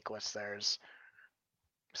just take what's theirs.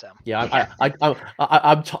 So Yeah,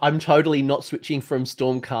 I'm totally not switching from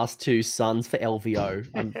Stormcast to Suns for LVO.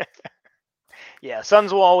 Yeah,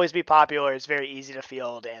 Suns will always be popular. It's very easy to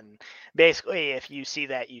field, and basically, if you see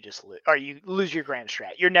that, you just you lose your grand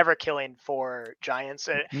strat. You're never killing 4 giants.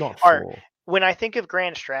 Not Or for. when I think of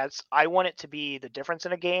grand strats, I want it to be the difference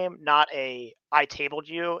in a game, not I tabled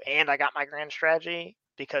you and I got my grand strategy,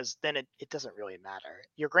 because then it doesn't really matter.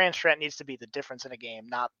 Your grand strat needs to be the difference in a game,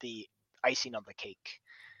 not the icing on the cake,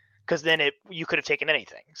 because then you could have taken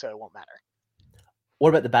anything, so it won't matter. What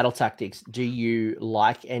about the battle tactics? Do you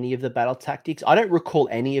like any of the battle tactics? I don't recall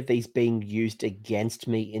any of these being used against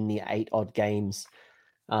me in the 8 odd games.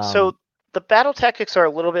 So the battle tactics are a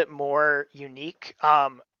little bit more unique.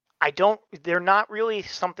 They're not really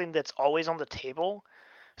something that's always on the table.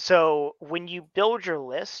 So when you build your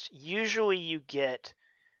list, usually you get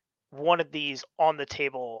one of these on the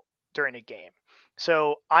table during a game.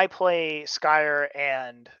 So I play Skyer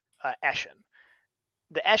and Eshin.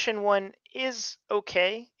 The Eshin one is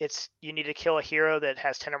okay. You need to kill a hero that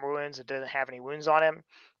has 10 or more wounds and doesn't have any wounds on him.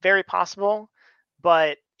 Very possible,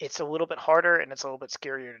 but it's a little bit harder and it's a little bit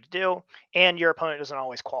scarier to do. And your opponent doesn't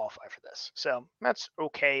always qualify for this. So that's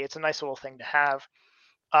okay. It's a nice little thing to have.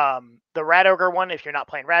 The Rat Ogre one, if you're not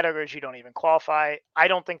playing Rat Ogres, you don't even qualify. I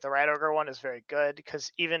don't think the Rat Ogre one is very good,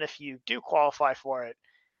 because even if you do qualify for it,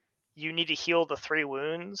 you need to heal the 3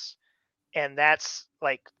 wounds, and that's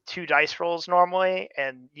like 2 dice rolls normally,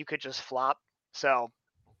 and you could just flop. So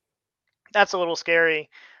that's a little scary.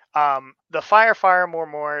 The Fire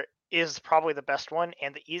More is probably the best one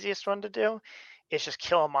and the easiest one to do. It's just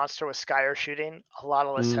kill a monster with Skyer shooting. A lot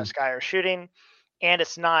of lists have Skyer shooting, and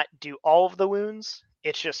it's not do all of the wounds.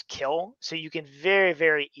 It's just kill. So you can very,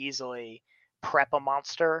 very easily prep a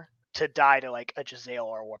monster to die to like a Jezzail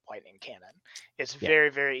or a Warp Lightning Cannon. It's very,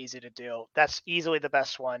 very easy to do. That's easily the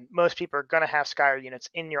best one. Most people are going to have Skyer units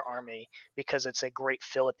in your army because it's a great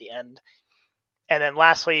fill at the end. And then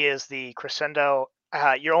lastly is the Crescendo.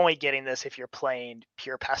 You're only getting this if you're playing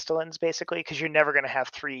Pure Pestilence, basically, because you're never going to have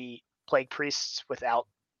 3 Plague Priests without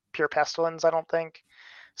Pure Pestilence, I don't think.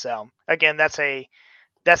 So again, that's a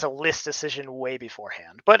list decision way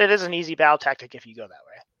beforehand. But it is an easy battle tactic if you go that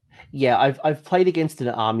way. Yeah, I've played against an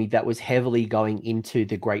army that was heavily going into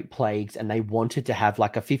the Great Plagues, and they wanted to have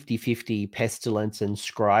like a 50-50 Pestilence and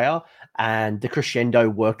Scryer, and the Crescendo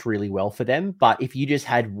worked really well for them. But if you just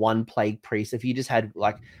had one Plague Priest, if you just had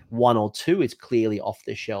like 1 or 2, it's clearly off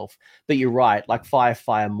the shelf. But you're right, like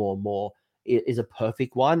Fire More is a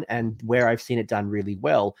perfect one, and where I've seen it done really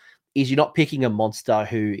well is you're not picking a monster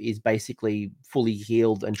who is basically fully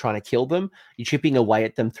healed and trying to kill them. You're chipping away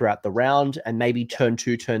at them throughout the round, and maybe turn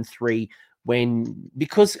 2, turn 3,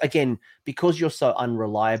 because you're so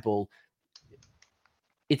unreliable,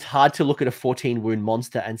 it's hard to look at a 14 wound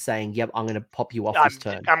monster and saying, yep, I'm going to pop you off this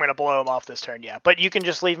turn. I'm going to blow him off this turn, yeah. But you can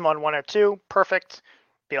just leave him on 1 or 2. Perfect.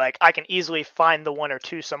 Be like, I can easily find the 1 or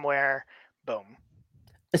 2 somewhere. Boom.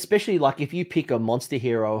 Especially like if you pick a monster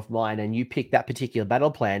hero of mine and you pick that particular battle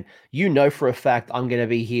plan, you know for a fact I'm going to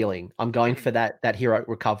be healing. I'm going for that hero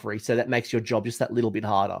recovery, so that makes your job just that little bit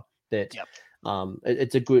harder. That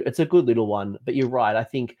it's a good little one. But you're right. I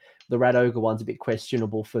think the Rat Ogre one's a bit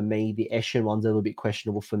questionable for me. The Eshin one's a little bit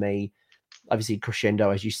questionable for me. Obviously,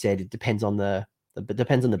 Crescendo, as you said, it depends on the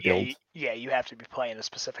build. Yeah, you have to be playing a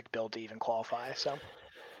specific build to even qualify. So.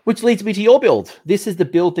 Which leads me to your build. This is the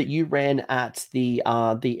build that you ran at the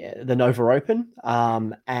Nova Open,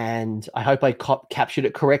 and I hope I captured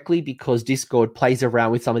it correctly, because Discord plays around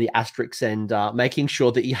with some of the asterisks and making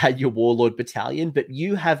sure that you had your Warlord battalion. But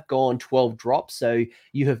you have gone 12 drops, so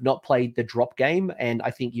you have not played the drop game, and I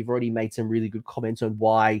think you've already made some really good comments on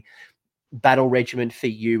why battle regiment for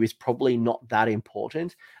you is probably not that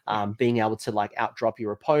important. Being able to like outdrop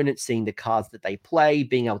your opponent, seeing the cards that they play,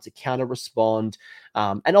 being able to counter respond,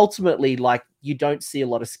 and ultimately, like, you don't see a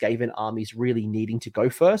lot of Skaven armies really needing to go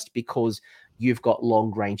first, because you've got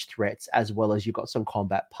long range threats as well as you've got some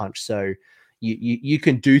combat punch. So you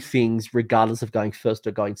can do things regardless of going first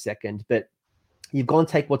or going second. But You've gone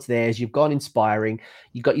take what's theirs. You've gone inspiring.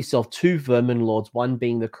 You've got yourself two vermin lords, one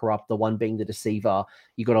being the corrupter, one being the deceiver.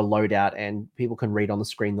 You've got a loadout, and people can read on the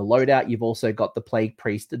screen the loadout. You've also got the plague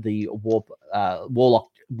priest, the warlock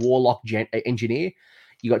engineer.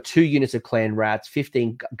 You got 2 units of clan rats,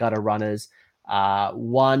 15 gutter runners,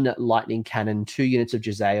 1 lightning cannon, 2 units of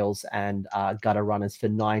Jezzails, and gutter runners for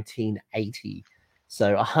 1980.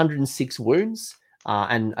 So 106 wounds.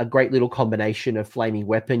 And a great little combination of flaming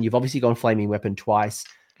weapon. You've obviously gone flaming weapon twice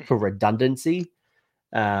for redundancy,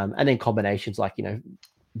 and then combinations like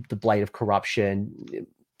the blade of corruption.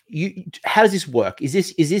 How does this work? Is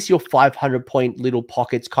this your 500 point little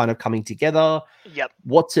pockets kind of coming together? Yep.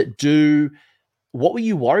 What's it do? What were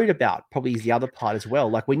you worried about? Probably is the other part as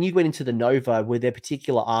well. Like when you went into the Nova, were there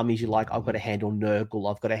particular armies you're like, I've got to handle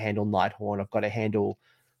Nurgle, I've got to handle Nighthorn, I've got to handle.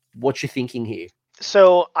 What you're thinking here?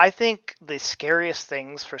 So I think the scariest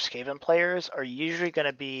things for Skaven players are usually going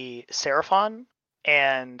to be Seraphon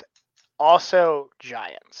and also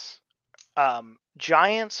Giants.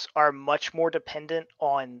 Giants are much more dependent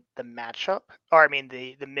on the matchup, or I mean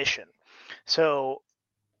the mission. So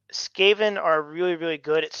Skaven are really, really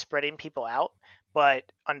good at spreading people out, but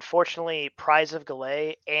unfortunately, Prize of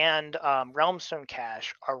Galay and Realmstone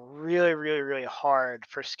Cache are really, really, really hard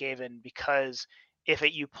for Skaven because if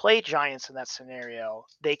you play Giants in that scenario,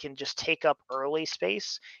 they can just take up early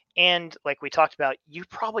space. And like we talked about, you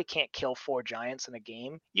probably can't kill 4 Giants in a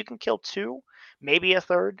game. You can kill 2, maybe a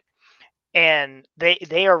third. And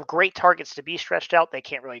they are great targets to be stretched out. They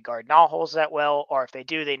can't really guard Gnawholes that well, or if they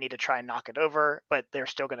do, they need to try and knock it over, but they're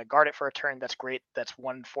still going to guard it for a turn. That's great. That's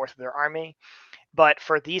 1/4 of their army. But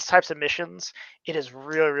for these types of missions, it is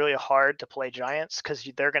really, really hard to play Giants because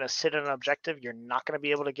they're going to sit in an objective. You're not going to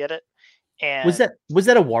be able to get it. And was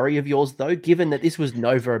that a worry of yours though, given that this was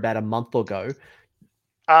Nova about a month ago?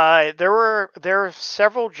 There are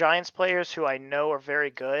several Giants players who I know are very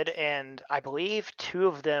good, and I believe 2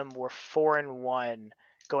 of them were 4-1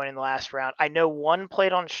 going in the last round. I know one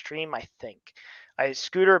played on stream, I think.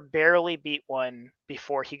 Scooter barely beat one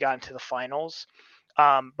before he got into the finals.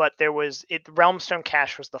 But Realmstone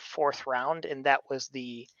Cache was the 4th round, and that was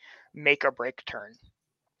the make or break turn.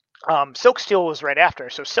 Silksteel was right after.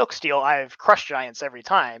 So Silksteel, I've crushed Giants every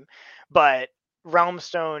time, but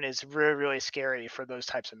Realmstone is really, really scary for those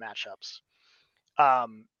types of matchups.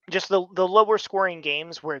 Just the lower scoring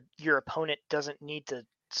games where your opponent doesn't need to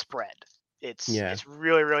spread. It's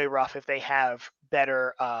really, really rough if they have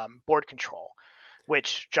better board control,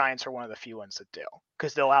 which Giants are one of the few ones that do,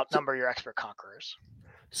 because they'll outnumber your expert conquerors.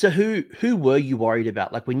 So who were you worried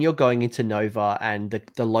about? Like when you're going into Nova and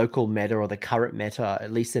the local meta or the current meta,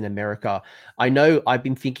 at least in America, I know I've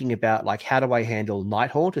been thinking about like how do I handle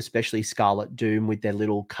Nighthaunt, especially Scarlet Doom with their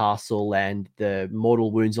little castle and the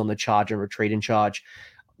mortal wounds on the charge and retreat and charge.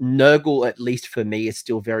 Nurgle, at least for me, is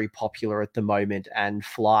still very popular at the moment, and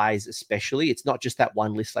Flies especially. It's not just that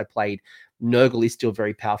one list I played. Nurgle is still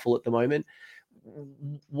very powerful at the moment.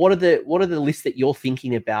 What are the lists that you're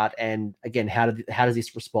thinking about, and again, how does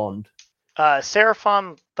this respond?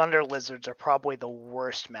 Seraphon Thunder Lizards are probably the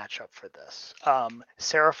worst matchup for this.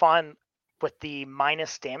 Seraphon with the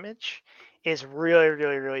minus damage is really,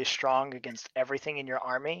 really, really strong against everything in your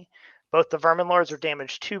army. Both the Vermin Lords are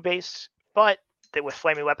damage 2 base, but with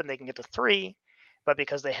Flaming Weapon they can get to 3. But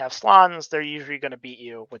because they have Slans, they're usually going to beat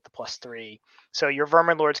you with the +3. So your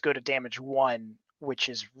Vermin Lords go to damage 1, which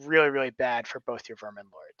is really, really bad for both your Vermin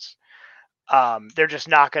Lords. They're just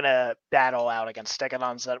not going to battle out against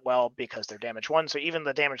Stegodons that well because they're damage 1. So even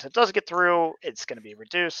the damage that does get through, it's going to be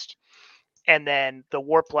reduced. And then the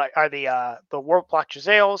Warplock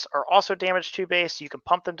Jezzails are also damage 2 base. You can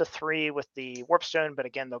pump them to 3 with the Warpstone, but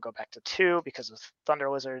again, they'll go back to 2 because of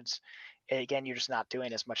Thunder Lizards. Again, you're just not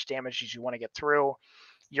doing as much damage as you want to get through.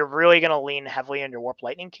 You're really going to lean heavily on your Warp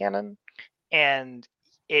Lightning Cannon, and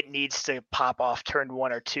it needs to pop off turn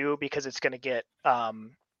 1 or 2 because it's going to get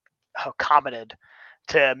commented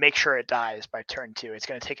to make sure it dies by turn 2. It's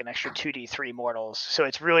going to take an extra 2d3 mortals, so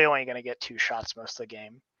it's really only going to get 2 shots most of the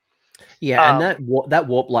game. Yeah, and that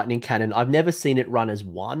Warp Lightning Cannon, I've never seen it run as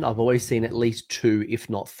 1. I've always seen at least 2, if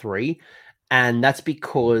not 3. And that's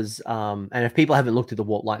because, and if people haven't looked at the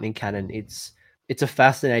Warp Lightning Cannon, it's a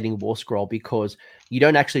fascinating war scroll because you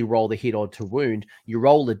don't actually roll the hit or to wound. You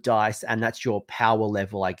roll the dice, and that's your power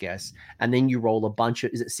level, I guess. And then you roll a bunch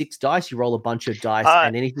of, is it 6 dice? You roll a bunch of dice,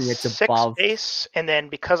 and anything that's 6 above. base, and then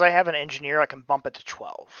because I have an engineer, I can bump it to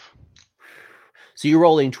 12. So you're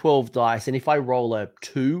rolling 12 dice, and if I roll a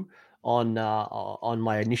 2 on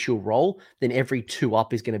my initial roll, then every 2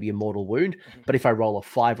 up is going to be a mortal wound. But if I roll a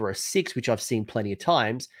 5 or a 6, which I've seen plenty of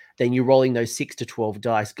times, then you're rolling those 6 to 12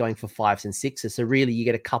 dice, going for 5s and 6s. So really, you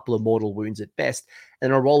get a couple of mortal wounds at best.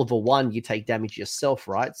 And a roll of a 1, you take damage yourself,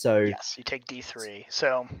 right? So yes, you take D3.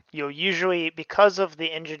 So you'll usually, because of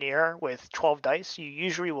the engineer with 12 dice, you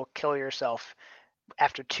usually will kill yourself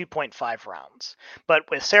after 2.5 rounds. But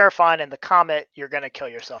with Seraphon and the Comet, you're going to kill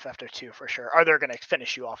yourself after 2 for sure, or they're going to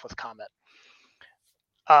finish you off with Comet.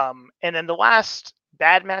 And then the last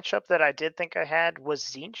bad matchup that I did think I had was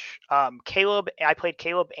Tzeentch. Caleb, I played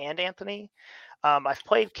Caleb and Anthony. I've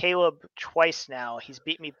played Caleb twice now. He's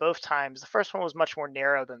beat me both times. The first one was much more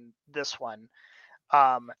narrow than this one.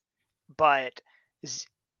 But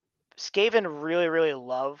Skaven really, really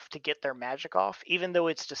love to get their magic off, even though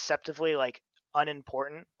it's deceptively like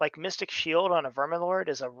unimportant. Like Mystic Shield on a Verminlord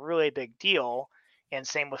is a really big deal, and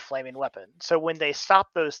same with Flaming Weapon. So when they stop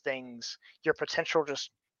those things, your potential just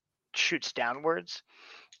shoots downwards,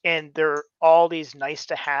 and they're all these nice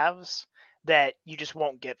to haves that you just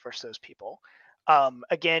won't get versus those people.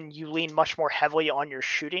 Again, you lean much more heavily on your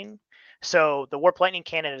shooting. So the Warp Lightning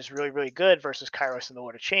Cannon is really, really good versus Kairos and the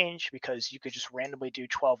Lord of Change because you could just randomly do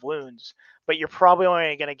 12 wounds, but you're probably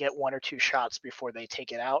only going to get 1 or 2 shots before they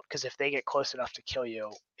take it out, because if they get close enough to kill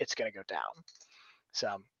you, it's going to go down.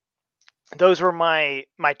 So those were my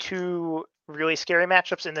 2 really scary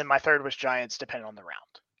matchups, and then my third was Giants, depending on the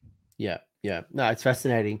round. Yeah. No, it's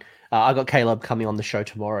fascinating. I got Caleb coming on the show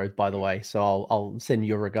tomorrow, by the way, so I'll send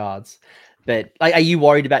your regards. But are you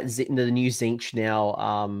worried about the new Tzeentch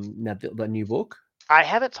now? Now the new book. I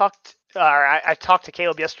haven't talked. I talked to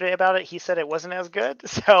Caleb yesterday about it. He said it wasn't as good,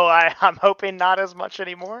 so I'm hoping not as much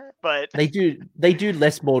anymore. But they do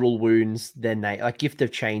less mortal wounds than they like. Gift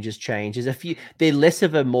of Change has changed. There's a few. They're less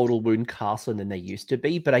of a mortal wound castle than they used to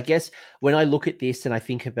be. But I guess when I look at this and I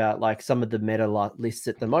think about like some of the meta lists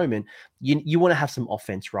at the moment, you want to have some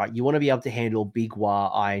offense, right? You want to be able to handle Big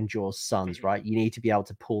War, Ironjaw's sons, right? You need to be able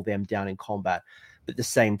to pull them down in combat. But at the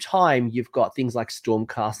same time, you've got things like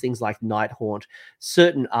Stormcast, things like Nighthaunt,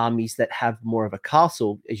 certain armies that have more of a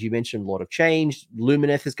castle. As you mentioned, Lord of Change,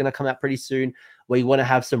 Lumineth is going to come out pretty soon, where you want to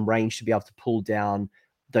have some range to be able to pull down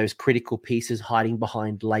those critical pieces hiding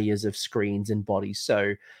behind layers of screens and bodies.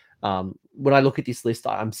 So when I look at this list,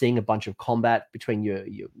 I'm seeing a bunch of combat between your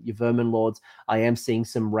Vermin Lords. I am seeing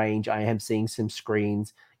some range. I am seeing some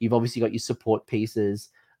screens. You've obviously got your support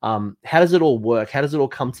pieces. How does it all work? How does it all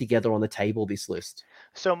come together on the table, this list?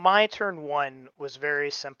 So my turn 1 was very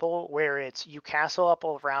simple, where it's you castle up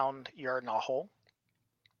around your Nahul.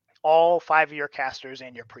 All 5 of your casters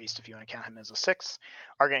and your priest, if you want to count him as a 6,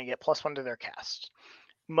 are going to get +1 to their cast.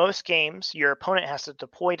 Most games, your opponent has to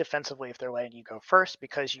deploy defensively if they're letting you go first,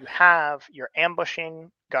 because you have your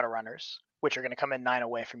ambushing gutter runners, which are going to come in 9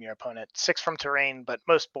 away from your opponent, 6 from terrain, but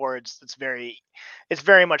most boards, it's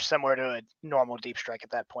very much similar to a normal deep strike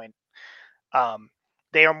at that point.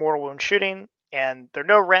 They are mortal wound shooting, and they're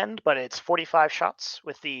no rend, but it's 45 shots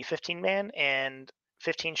with the 15-man and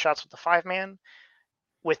 15 shots with the 5-man.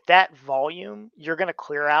 With that volume, you're going to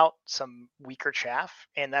clear out some weaker chaff,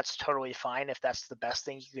 and that's totally fine if that's the best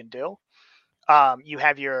thing you can do. You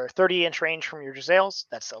have your 30-inch range from your Jezzails.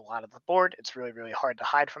 That's a lot of the board. It's really, really hard to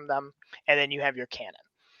hide from them. And then you have your cannon.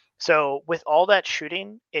 So with all that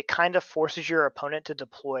shooting, it kind of forces your opponent to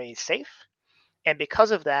deploy safe. And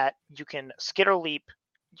because of that, you can skitter leap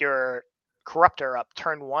your Corruptor up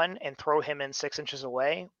turn 1 and throw him in 6 inches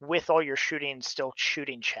away with all your shooting still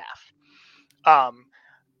shooting chaff.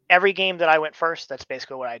 Every game that I went first, that's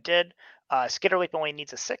basically what I did. Skitter Leap only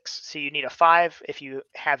needs a 6, so you need a 5 if you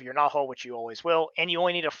have your Nahul, which you always will, and you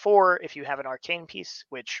only need a 4 if you have an Arcane piece,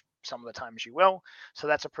 which some of the times you will. So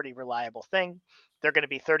that's a pretty reliable thing. They're going to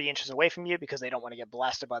be 30 inches away from you because they don't want to get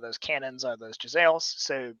blasted by those cannons or those Jezzails,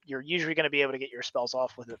 so you're usually going to be able to get your spells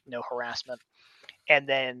off with no harassment. And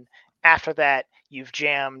then after that, you've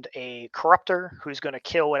jammed a Corruptor who's going to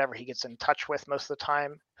kill whatever he gets in touch with most of the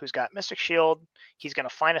time, who's got Mystic Shield. He's going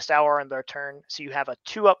to Finest Hour on their turn. So you have a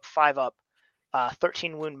 2-up, 5-up,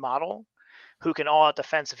 13 wound model who can all out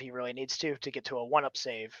defense if he really needs to get to a 1-up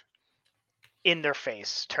save in their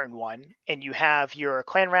face turn 1. And you have your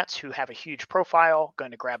Clan Rats who have a huge profile,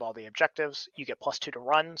 going to grab all the objectives. You get +2 to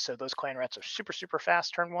run, so those Clan Rats are super, super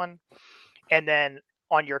fast turn 1. And then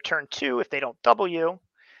on your turn 2, if they don't double you,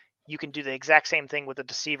 you can do the exact same thing with the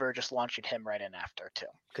Deceiver, just launching him right in after too,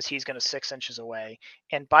 because he's going to 6 inches away.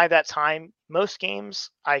 And by that time, most games,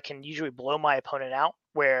 I can usually blow my opponent out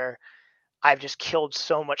where I've just killed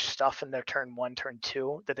so much stuff in their turn 1, turn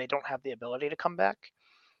 2 that they don't have the ability to come back.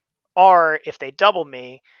 Or if they double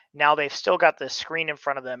me, Now they've still got this screen in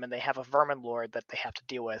front of them, and they have a Vermin Lord that they have to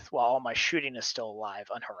deal with while all my shooting is still alive,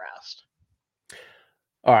 unharassed.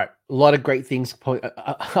 All right, a lot of great things.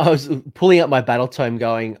 I was pulling up my battle tome,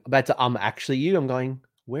 going about to actually you. I'm going,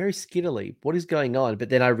 where is Skitterleap? What is going on? But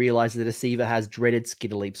then I realized the Deceiver has dreaded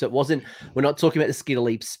Skitterleap. So it wasn't. We're not talking about the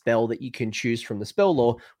Skitterleap spell that you can choose from the spell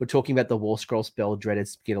lore. We're talking about the War Scroll spell, dreaded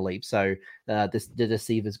Skitterleap. So the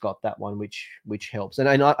Deceiver's got that one, which helps. And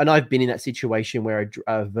I've been in that situation where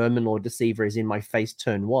a Vermin Lord Deceiver is in my face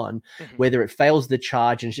turn one, whether it fails the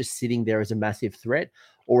charge and it's just sitting there as a massive threat,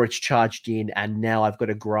 or it's charged in, and now I've got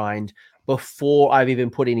to grind before I've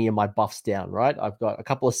even put any of my buffs down, right? I've got a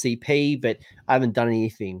couple of CP, but I haven't done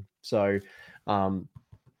anything. So I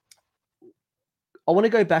want to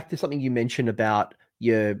go back to something you mentioned about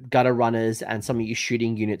your gutter runners and some of your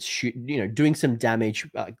shooting units, doing some damage,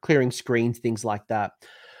 clearing screens, things like that.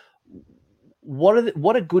 What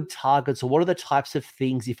are good targets, or what are the types of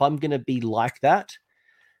things, if I'm going to be like that,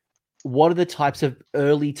 what are the types of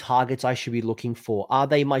early targets I should be looking for? Are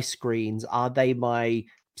they my screens? Are they my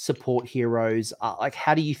support heroes? Like,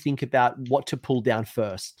 how do you think about what to pull down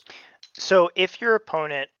first? So if your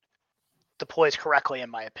opponent deploys correctly, in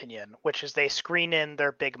my opinion, which is they screen in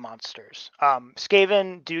their big monsters.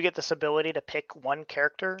 Skaven do get this ability to pick one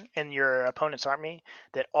character in your opponent's army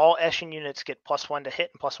that all Eshin units get +1 to hit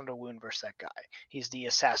and +1 to wound versus that guy. He's the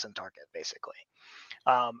assassin target, basically.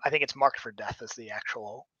 I think it's marked for death as the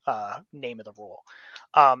actual name of the rule.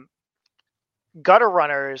 Gutter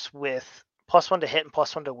runners with +1 to hit and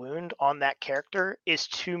 +1 to wound on that character is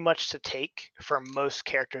too much to take for most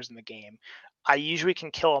characters in the game. I usually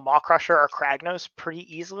can kill a Maw Crusher or Kragnos pretty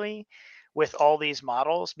easily with all these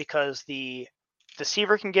models, because the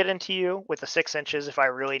Deceiver can get into you with the 6 inches if I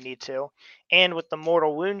really need to, and with the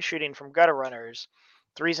mortal wound shooting from Gutter Runners,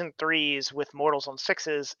 3s and 3s with mortals on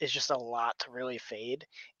 6s is just a lot to really fade,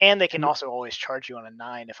 and they can also always charge you on a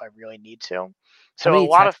 9 if I really need to. So how many a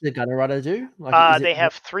lot attacks of the Gutter Runner do? Like, they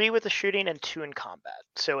have 3 with the shooting and 2 in combat.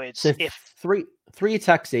 So it's if three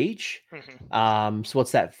attacks each. So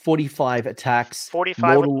what's that? 45 attacks.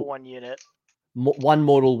 45 with the 1 unit. One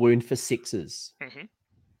mortal wound for 6s.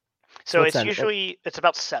 So it's usually it's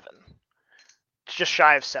about 7. It's just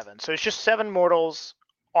shy of 7. So it's just 7 mortals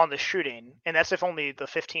on the shooting, and that's if only the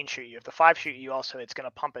 15 shoot you. If the 5 shoot you, also it's going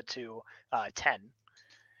to pump it to 10.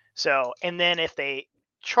 So, and then if they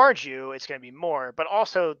charge you, it's going to be more. But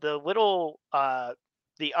also the little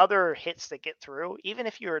the other hits that get through, even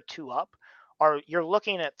if you're 2 up, you're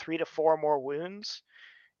looking at 3 to 4 more wounds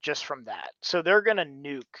just from that. So they're going to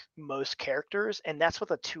nuke most characters, and that's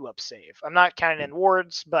with a 2-up save. I'm not counting in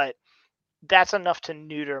wards, but that's enough to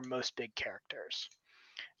neuter most big characters.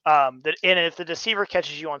 And if the Deceiver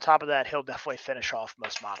catches you on top of that, he'll definitely finish off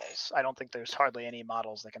most models. I don't think there's hardly any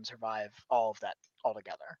models that can survive all of that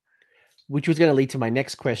altogether. Which was going to lead to my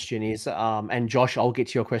next question is, and Josh, I'll get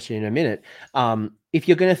to your question in a minute. If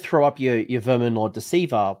you're going to throw up your Vermin Lord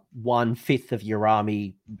Deceiver 1/5 of your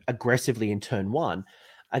army aggressively in turn 1,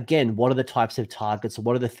 again, what are the types of targets?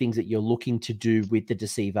 What are the things that you're looking to do with the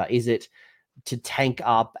Deceiver? Is it to tank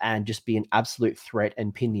up and just be an absolute threat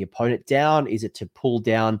and pin the opponent down? Is it to pull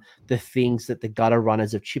down the things that the Gutter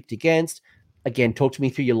Runners have chipped against? Again, talk to me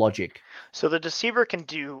through your logic. So the Deceiver can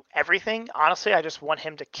do everything. Honestly, I just want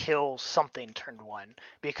him to kill something turn 1.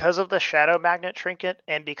 Because of the Shadow Magnet trinket,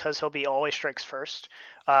 and because he'll be always strikes first,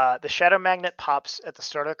 the Shadow Magnet pops at the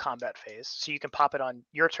start of the combat phase, so you can pop it on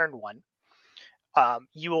your turn 1.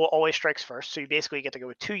 You will always strikes first, so you basically get to go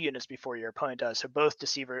with 2 units before your opponent does. So both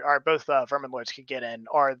Vermin Lords can get in,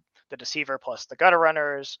 or the Deceiver plus the Gutter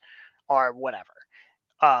Runners, or whatever.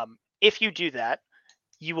 If you do that,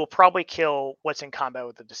 you will probably kill what's in combat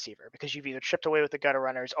with the Deceiver, because you've either chipped away with the Gutter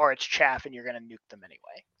Runners or it's chaff and you're going to nuke them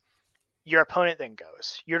anyway. Your opponent then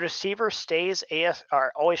goes. Your Deceiver stays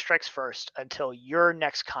always strikes first until your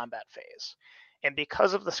next combat phase. And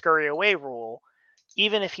because of the scurry away rule,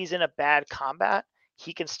 even if he's in a bad combat,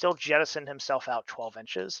 he can still jettison himself out 12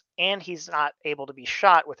 inches, and he's not able to be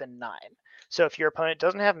shot within 9. So if your opponent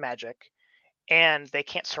doesn't have magic and they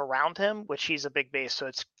can't surround him, which he's a big base, so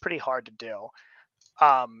it's pretty hard to do,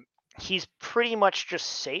 he's pretty much just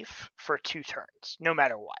safe for 2 turns, no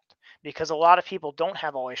matter what, because a lot of people don't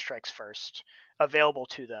have always strikes first available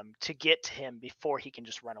to them to get to him before he can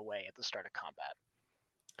just run away at the start of combat.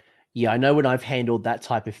 Yeah, I know when I've handled that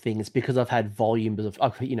type of thing, it's because I've had volumes of,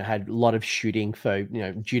 I've had a lot of shooting for,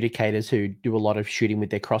 Judicators who do a lot of shooting with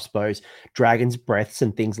their crossbows, Dragon's Breaths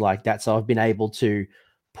and things like that. So I've been able to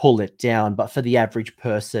pull it down. But for the average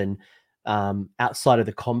person, outside of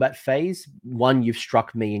the combat phase, 1, you've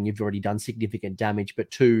struck me and you've already done significant damage, but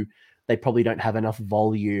 2, they probably don't have enough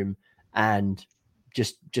volume and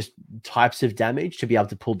just types of damage to be able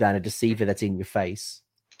to pull down a deceiver that's in your face.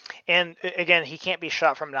 And again, he can't be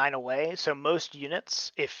shot from 9 away. So most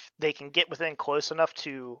units, if they can get within close enough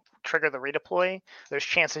to trigger the redeploy, there's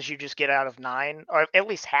chances you just get out of 9, or at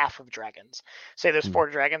least half of dragons. Say there's 4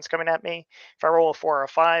 dragons coming at me. If I roll a 4 or a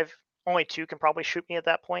 5, only 2 can probably shoot me at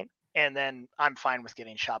that point. And then I'm fine with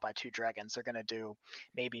getting shot by 2 dragons. They're going to do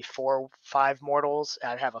maybe 4, 5 mortals.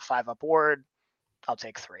 I'd have a 5 up ward. I'll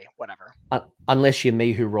take 3, whatever. Unless you're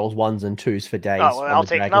me who rolls 1s and 2s for days. Oh, well, I'll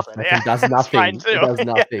take nothing. Yeah. It does nothing. It does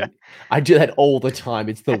nothing. Yeah. I do that all the time.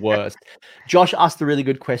 It's the worst. Josh asked a really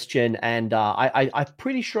good question, and I'm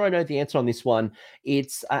pretty sure I know the answer on this one.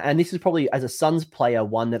 It's and this is probably, as a Suns player,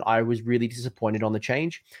 one that I was really disappointed on the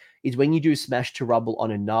change, is when you do smash to rubble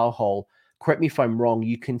on a Gnarl. Correct me if I'm wrong,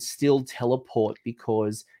 you can still teleport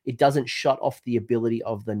because it doesn't shut off the ability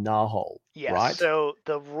of the Gnarl. Yes. Right? So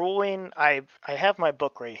the ruling, I have my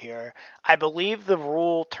book right here. I believe the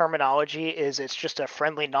rule terminology is it's just a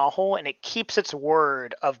friendly Gnarl, and it keeps its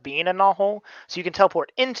word of being a Gnarl. So you can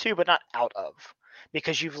teleport into, but not out of,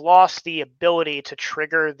 because you've lost the ability to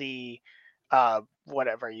trigger the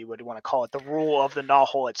whatever you would want to call it, the rule of the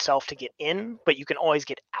Gnarl itself to get in, but you can always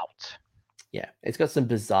get out. Yeah, it's got some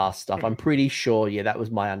bizarre stuff. I'm pretty sure. Yeah, that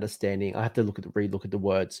was my understanding. I have to relook at the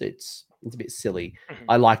words. It's a bit silly.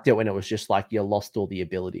 I liked it when it was just like you lost all the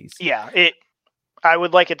abilities. Yeah, I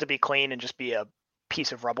would like it to be clean and just be a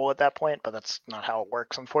piece of rubble at that point, but that's not how it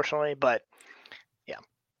works, unfortunately. But yeah.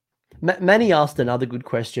 Manny asked another good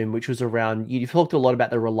question, which was around, you've talked a lot about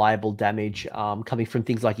the reliable damage coming from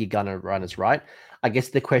things like your gunner runners, right? I guess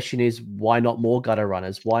the question is, why not more gutter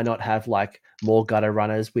runners? Why not have like more gutter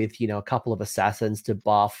runners with, a couple of assassins to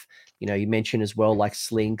buff? You mentioned as well, like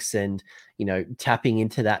slinks and, tapping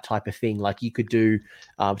into that type of thing. Like you could do,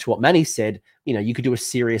 to what Manny said, you could do a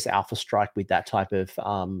serious alpha strike with that type of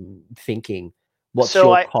thinking. What's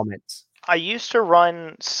your comments? I used to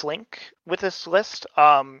run Slink with this list.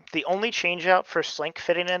 The only change out for Slink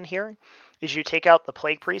fitting in here is you take out the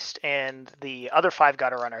Plague Priest and the other 5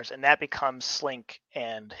 gutter runners, and that becomes Slink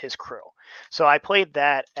and his crew. So I played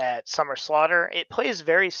that at Summer Slaughter. It plays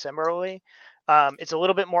very similarly. It's a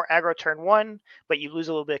little bit more aggro turn 1, but you lose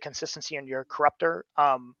a little bit of consistency on your Corruptor.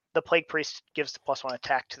 The Plague Priest gives the +1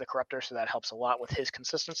 attack to the Corruptor, so that helps a lot with his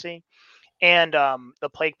consistency. And the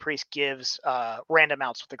Plague Priest gives random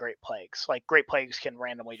outs with the Great Plagues. Like Great Plagues can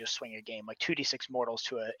randomly just swing a game. Like 2d6 mortals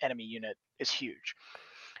to an enemy unit is huge.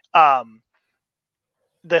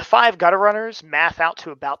 The 5 gutter runners math out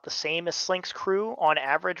to about the same as Slink's crew on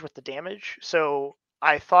average with the damage. So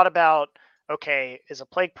I thought about, okay, is a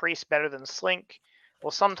Plague Priest better than Slink?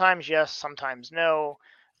 Well, sometimes yes, sometimes no.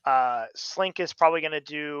 Slink is probably going to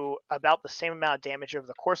do about the same amount of damage over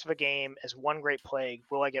the course of a game as 1 Great Plague.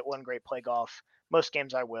 Will I get 1 Great Plague off? Most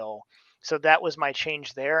games I will. So that was my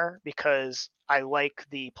change there, because I like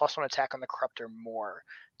the +1 attack on the Corruptor more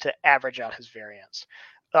to average out his variance.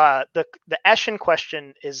 The Eshin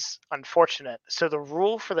question is unfortunate. So the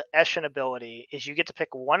rule for the Eshin ability is you get to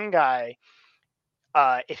pick 1 guy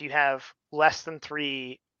if you have less than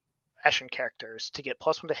 3 Eshin characters to get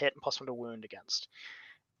 +1 to hit and +1 to wound against.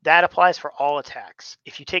 That applies for all attacks.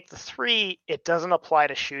 If you take the 3, it doesn't apply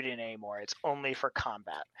to shooting anymore. It's only for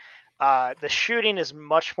combat. The shooting is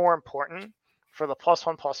much more important for the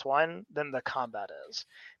 +1/+1 than the combat is,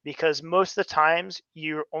 because most of the times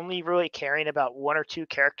you're only really caring about 1 or 2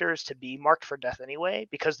 characters to be marked for death anyway,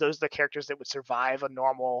 because those are the characters that would survive a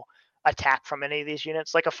normal attack from any of these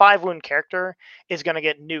units. Like a 5 wound character is going to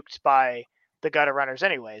get nuked by the gutter runners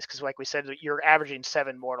anyways, because like we said, you're averaging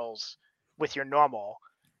 7 mortals with your normal,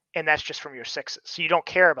 and that's just from your 6s. So you don't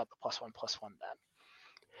care about the +1/+1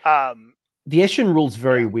 then. The Eshin rule's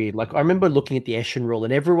very weird. Like I remember looking at the Eshin rule,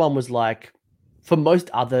 and everyone was like, for most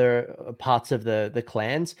other parts of the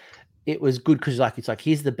clans, it was good because it's like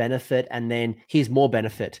here's the benefit, and then here's more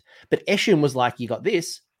benefit. But Eshin was like, you got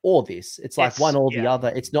this or this. It's like one or the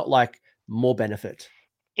other. It's not like more benefit.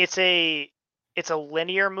 It's a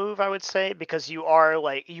linear move, I would say, because you are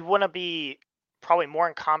like, you want to be probably more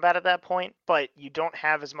in combat at that point, but you don't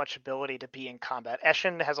have as much ability to be in combat.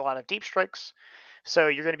 Eshin has a lot of deep strikes, so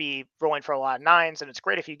you're going to be rolling for a lot of 9s, and it's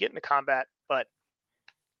great if you get into combat, but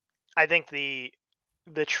I think the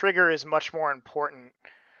trigger is much more important.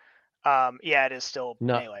 It is still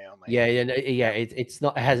melee only. It's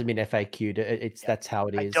not. It hasn't been FAQ'd. That's how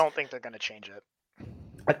it is. I don't think they're going to change it.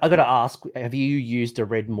 I got to ask: have you used a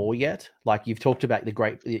Red Maw yet? Like you've talked about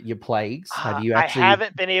your plagues. Have you actually? I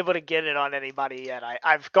haven't been able to get it on anybody yet.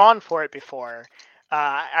 I've gone for it before.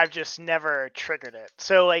 I've just never triggered it.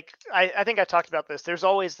 So like I think I talked about this. There's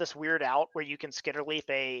always this weird out where you can skitter leap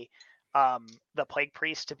a the Plague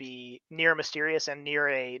Priest to be near Mysterious and near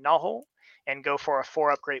a Null and go for a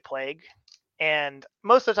 4 upgrade Plague. And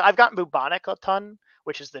most of the time, I've gotten Bubonic a ton,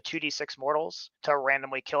 which is the 2d6 mortals to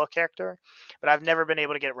randomly kill a character, but I've never been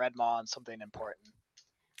able to get Red Maw on something important.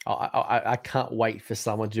 I can't wait for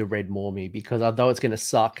someone to Red Maw me, because although it's going to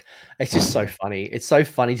suck, it's just so funny. It's so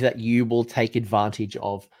funny that you will take advantage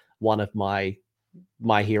of one of my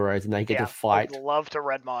heroes and they get to fight. I would love to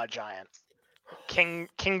Red Maw a giant. King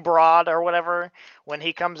Broad or whatever, when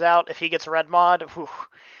he comes out, if he gets Red Mod,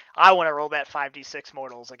 I want to roll that 5d6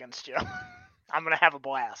 mortals against you. I'm going to have a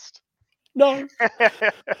blast. No.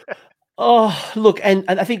 Oh, look, and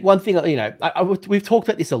I think one thing, we've talked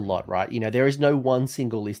about this a lot, right? There is no one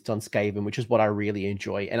single list on Skaven, which is what I really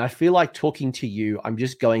enjoy. And I feel like talking to you, I'm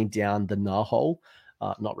just going down the nah hole,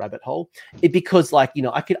 not rabbit hole. Because, I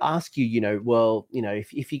could ask you, well,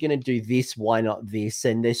 if you're going to do this, why not this?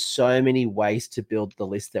 And there's so many ways to build the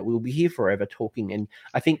list that we'll be here forever talking. And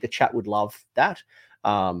I think the chat would love that.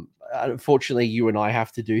 Unfortunately, you and I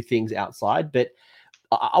have to do things outside, but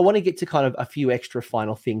I want to get to kind of a few extra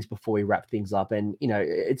final things before we wrap things up. And,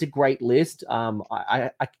 it's a great list. When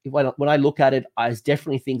I look at it, there's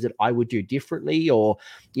definitely things that I would do differently, or,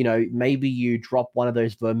 maybe you drop one of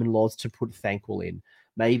those Vermin Lords to put Thankful in.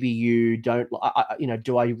 Maybe you don't,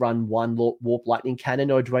 do I run one Warp Lightning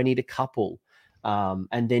Cannon, or do I need a couple?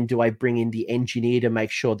 And then do I bring in the Engineer to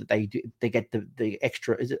make sure that they get the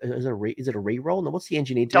extra? Is it a reroll? No, what's the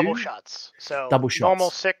Engineer do? Double shots. So double shots. Normal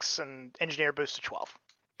 6 and Engineer boost to 12.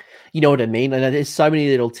 You know what I mean? And there's so many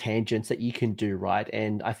little tangents that you can do, right?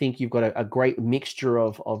 And I think you've got a great mixture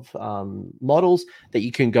of models that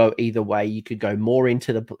you can go either way. You could go more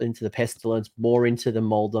into the Pestilence, more into the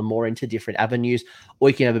Molder, more into different avenues, or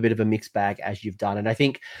you can have a bit of a mixed bag as you've done. And I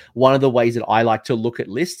think one of the ways that I like to look at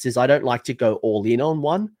lists is I don't like to go all in on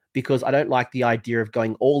one, because I don't like the idea of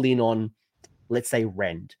going all in on, let's say,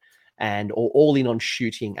 Rend, or all in on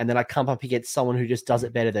shooting, and then I come up against someone who just does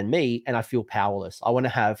it better than me, and I feel powerless. I want to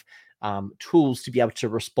have tools to be able to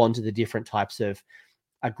respond to the different types of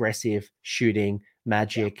aggressive shooting,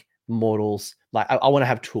 magic, mortals. I want to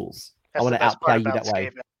have tools. I want to outplay you that way.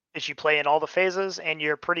 Is you play in all the phases, and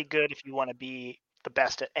you're pretty good if you want to be the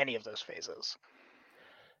best at any of those phases.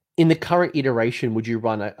 In the current iteration, would you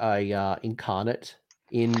run a Incarnate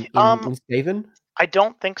in Skaven? I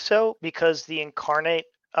don't think so, because the Incarnate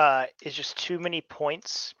is just too many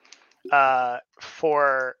points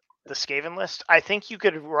for the Skaven list. I think you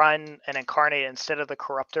could run an Incarnate instead of the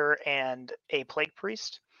Corruptor and a Plague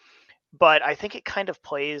Priest, but I think it kind of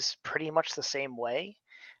plays pretty much the same way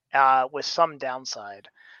with some downside.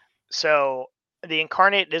 So the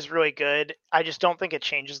Incarnate is really good. I just don't think it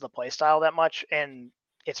changes the playstyle that much, and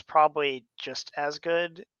it's probably just as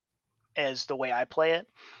good as the way I play it.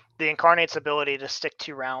 The Incarnate's ability to stick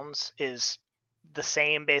 2 rounds is the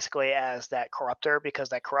same basically as that Corruptor, because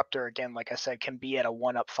that Corruptor, again, like I said, can be at a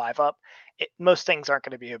 1-up, 5-up. Most things aren't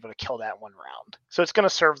going to be able to kill that 1 round. So it's going to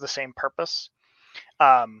serve the same purpose.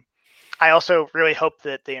 I also really hope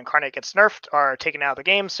that the Incarnate gets nerfed or taken out of the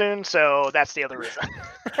game soon, so that's the other reason.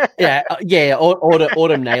 yeah,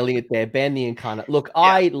 Autumn nailing it there. Ban the Incarnate. Look, yeah.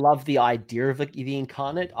 I love the idea of the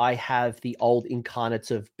Incarnate. I have the old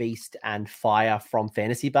Incarnates of Beast and Fire from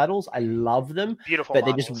Fantasy Battles. I love them. Beautiful, but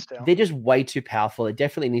they're just way too powerful. It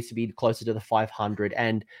definitely needs to be closer to the 500.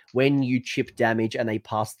 And when you chip damage and they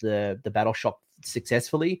pass the Battle Shock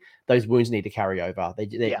successfully, those wounds need to carry over.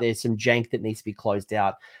 There's some jank that needs to be closed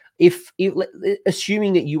out. If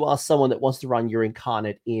assuming that you are someone that wants to run your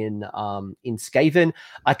Incarnate in Skaven,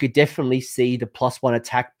 I could definitely see the +1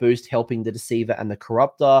 attack boost helping the Deceiver and the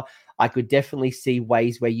Corruptor. I could definitely see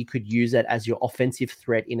ways where you could use it as your offensive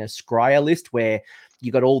threat in a Scryer list, where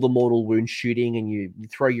you got all the mortal wound shooting and you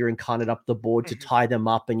throw your Incarnate up the board to tie them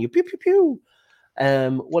up and you pew pew pew.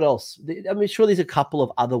 What else? I'm sure there's a couple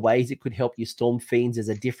of other ways it could help your Storm Fiends as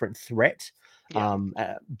a different threat. Yeah.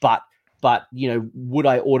 But would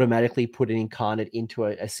I automatically put an Incarnate into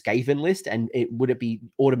a Skaven list, and would it be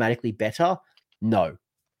automatically better? No.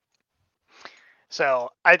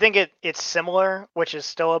 So I think it's similar, which is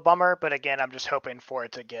still a bummer. But again, I'm just hoping for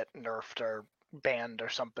it to get nerfed or banned or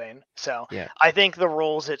something. So yeah. I think the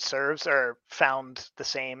roles it serves are found the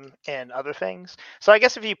same in other things. So I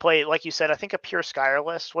guess if you play, like you said, I think a pure Skyer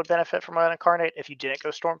list would benefit from an Incarnate if you didn't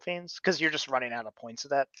go Storm Fiends, because you're just running out of points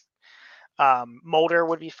of that. Molder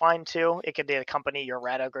would be fine too. It could accompany your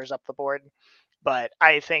Rat Ogres up the board, but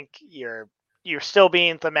I think you're still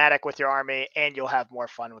being thematic with your army, and you'll have more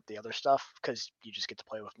fun with the other stuff because you just get to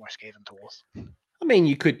play with more Skaven tools. I mean,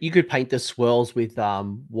 you could paint the swirls with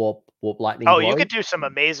warp lightning. Oh, you could do some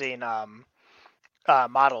amazing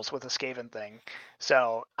models with a Skaven thing.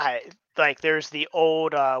 So there's the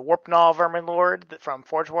old Warpnaw Vermin Lord from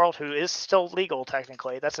Forge World, who is still legal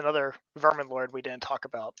technically. That's another Vermin Lord we didn't talk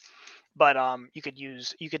about. But you could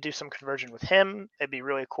do some conversion with him. It'd be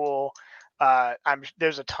really cool.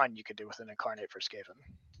 There's a ton you could do with an incarnate for Skaven.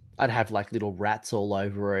 I'd have like little rats all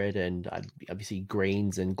over it, and I'd obviously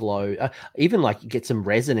greens and glow. Even like get some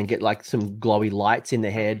resin and get like some glowy lights in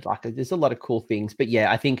the head. Like there's a lot of cool things. But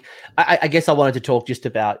yeah, I think I guess I wanted to talk just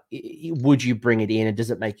about would you bring it in and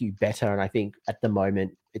does it make you better? And I think at the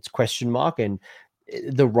moment it's question mark, and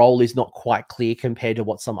the role is not quite clear compared to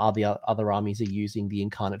what some other armies are using the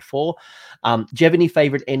incarnate for. Do you have any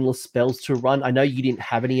favorite endless spells to run? I know you didn't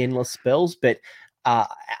have any endless spells, but uh,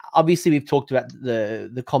 obviously we've talked about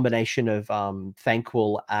the combination of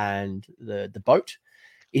Thanquol and the boat.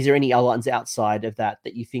 Is there any other ones outside of that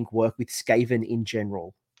you think work with Skaven in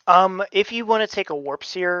general? If you want to take a Warp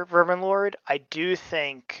Seer Vermin Lord, I do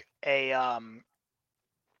think a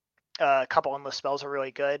couple endless spells are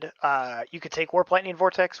really good. You could take Warp Lightning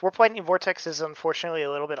Vortex. Warp Lightning Vortex is unfortunately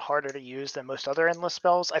a little bit harder to use than most other endless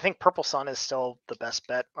spells. I think Purple Sun is still the best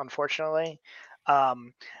bet, unfortunately.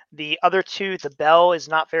 The other two, the Bell is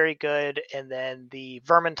not very good, and then the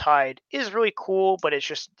Vermintide is really cool, but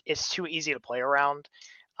it's too easy to play around.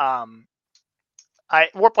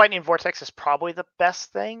 Warp Lightning Vortex is probably the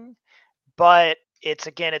best thing, but it's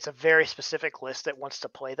a very specific list that wants to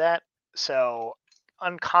play that. So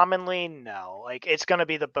uncommonly, no. Like it's going to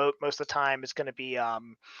be the boat most of the time. It's going to be a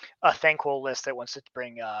Thanquol list that wants to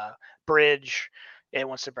bring Bridge. It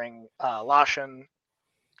wants to bring Lashen,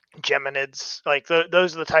 Geminids. Like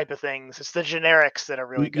those are the type of things. It's the generics that are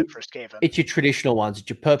really good for Skaven. It's your traditional ones. It's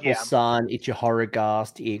your Purple Sun. It's your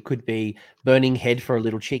Horrorghast. It could be Burning Head for a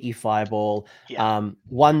little cheeky fireball. Yeah.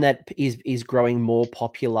 One that is growing more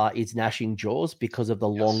popular is Gnashing Jaws because of the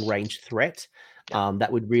long range threat.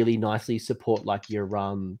 That would really nicely support like your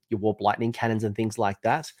Warp Lightning cannons and things like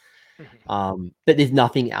that. But there's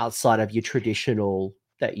nothing outside of your traditional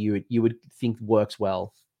that you would think works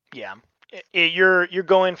well. Yeah. You're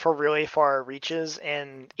going for really far reaches,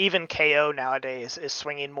 and even KO nowadays is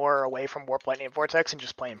swinging more away from Warp Lightning Vortex and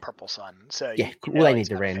just playing Purple Sun. So yeah, they need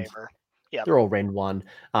to rend. Yeah, they're all rend one.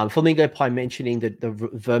 Flamingo Pie mentioning that the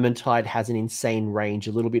Vermintide has an insane range,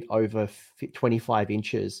 a little bit over 25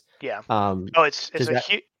 inches. Yeah.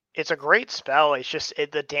 It's a great spell. It's just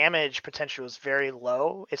the damage potential is very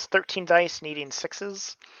low. It's 13 dice needing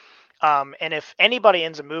 6s. And if anybody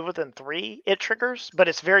ends a move within 3, it triggers, but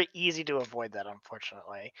it's very easy to avoid that,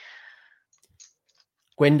 unfortunately.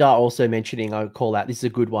 Gwendar also mentioning, I call out, this is a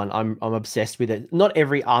good one. I'm obsessed with it. Not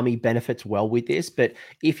every army benefits well with this, but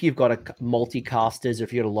if you've got a multi-casters or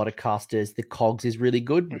if you've got a lot of casters, the Cogs is really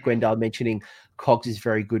good. Gwendar mentioning Cogs is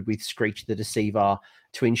very good with Screech the Deceiver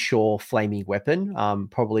to ensure flaming weapon.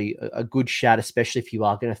 Probably a good shout, especially if you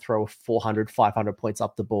are going to throw 400, 500 points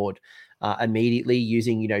up the board immediately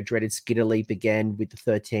using, Dreaded Skitterleap again with the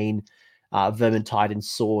 13. Vermintide and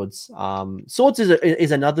Swords. Swords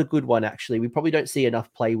is another good one, actually. We probably don't see enough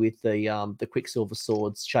play with the Quicksilver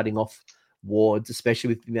Swords shutting off wards, especially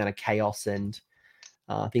with the amount of chaos and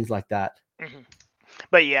things like that.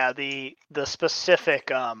 But yeah, the specific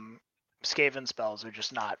Skaven spells are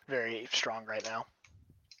just not very strong right now.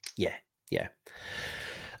 Yeah.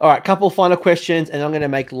 All right, couple final questions, and I'm going to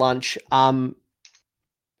make lunch. How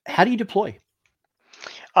do you deploy?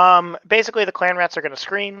 Basically, the clan rats are going to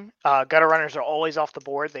screen. Gutter runners are always off the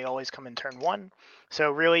board. They always come in turn 1. So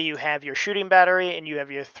really, you have your shooting battery, and you have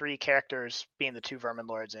your 3 characters, being the 2 vermin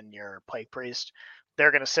lords and your plague priest.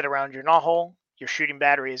 They're going to sit around your knothole. Your shooting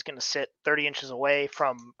battery is going to sit 30 inches away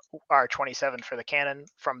from R27 for the cannon,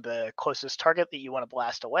 from the closest target that you want to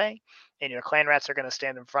blast away. And your clan rats are going to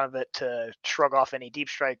stand in front of it to shrug off any deep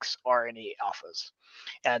strikes or any alphas.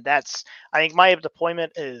 And I think my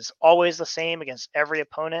deployment is always the same against every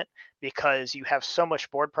opponent because you have so much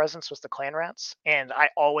board presence with the clan rats, and I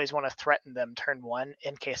always want to threaten them turn 1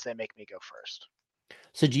 in case they make me go first.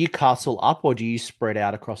 So do you castle up or do you spread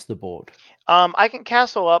out across the board? I can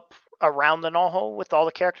castle up around the knothole with all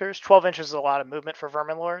the characters. 12 inches is a lot of movement for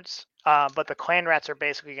vermin lords, but the clan rats are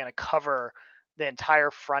basically going to cover the entire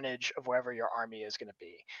frontage of wherever your army is going to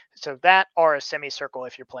be. So that or a semicircle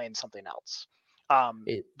if you're playing something else.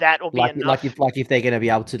 That will be enough. If they're going to be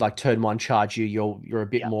able to like turn 1 charge you, you're a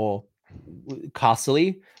bit more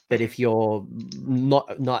castly. But if you're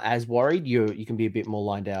not as worried, you can be a bit more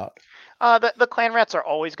lined out. The clan rats are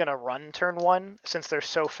always going to run turn 1 since they're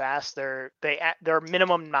so fast. They're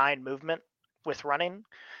minimum 9 movement with running,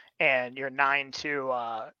 and you're 9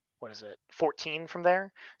 to what is it, 14 from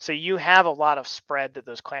there. So you have a lot of spread that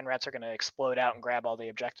those clan rats are going to explode out and grab all the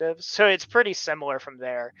objectives. So it's pretty similar from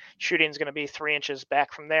there. Shooting's going to be 3 inches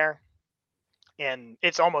back from there. And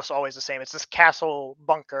it's almost always the same. It's this castle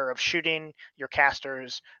bunker of shooting your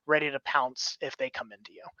casters ready to pounce if they come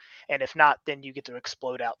into you. And if not, then you get to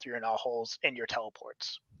explode out through your null holes and your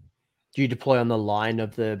teleports. Do you deploy on the line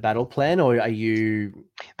of the battle plan, or are you...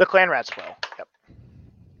 The clan rats will. Yep.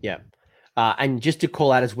 Yeah. And just to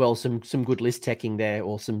call out as well, some good list teching there,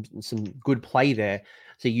 or some good play there.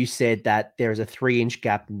 So you said that there is a 3-inch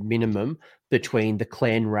gap minimum between the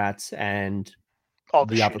clan rats and all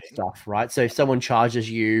the other stuff, right? So if someone charges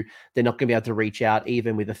you, they're not going to be able to reach out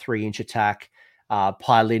even with a 3-inch attack.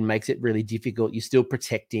 Pile-in makes it really difficult. You're still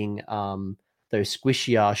protecting those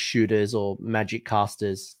squishier shooters or magic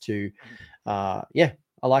casters to, yeah,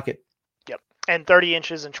 I like it. Yep. And 30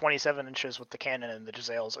 inches and 27 inches with the cannon and the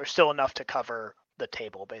Jezzails are still enough to cover the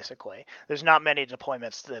table, basically. There's not many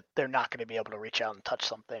deployments that they're not going to be able to reach out and touch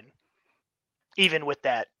something, even with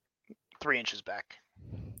that 3 inches back.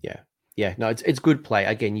 Yeah. Yeah, no, it's good play.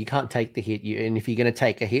 Again, you can't take the hit. And if you're going to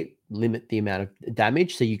take a hit, limit the amount of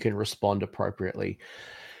damage so you can respond appropriately.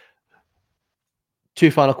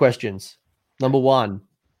 2 final questions. Number 1,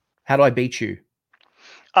 how do I beat you?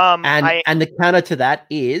 And the counter to that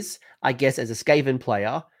is, I guess, as a Skaven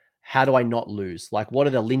player, how do I not lose? Like, what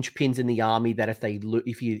are the linchpins in the army that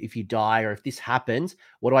if you die or if this happens,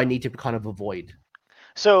 what do I need to kind of avoid?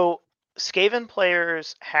 So Skaven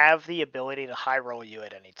players have the ability to high roll you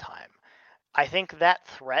at any time. I think that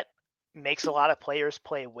threat makes a lot of players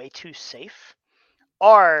play way too safe,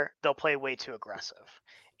 or they'll play way too aggressive.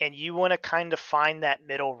 And you want to kind of find that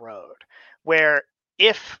middle road where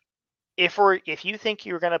if you think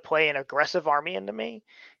you're going to play an aggressive army into me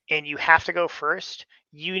and you have to go first,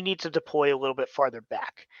 you need to deploy a little bit farther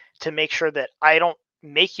back to make sure that I don't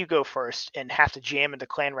make you go first and have to jam into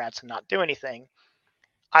clan rats and not do anything.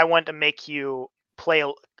 I want to make you play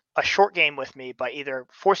a short game with me by either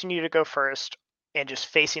forcing you to go first and just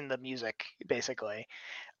facing the music, basically,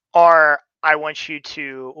 or I want you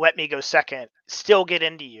to let me go second, still get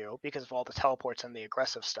into you because of all the teleports and the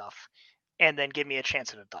aggressive stuff, and then give me a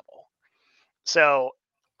chance at a double. So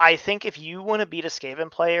I think if you want to beat a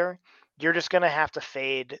Skaven player, you're just going to have to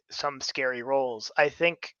fade some scary rolls. I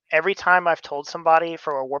think every time I've told somebody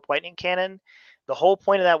for a Warp Lightning Cannon, the whole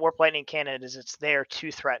point of that Warp Lightning Cannon is it's there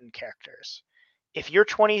to threaten characters. If you're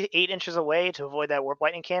 28 inches away to avoid that Warp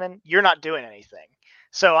Lightning Cannon, you're not doing anything.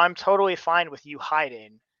 So I'm totally fine with you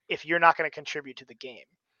hiding if you're not going to contribute to the game.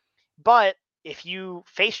 But if you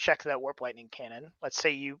face check that Warp Lightning Cannon, let's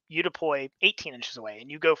say you deploy 18 inches away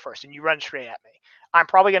and you go first and you run straight at me, I'm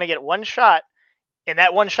probably going to get one shot, and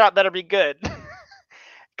that one shot better be good.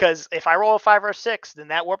 Because if I roll a 5 or a 6, then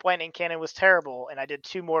that Warp Lightning Cannon was terrible, and I did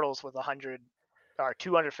 2 mortals with 100 or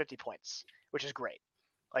 250 points, which is great.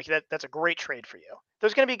 Like that's a great trade for you.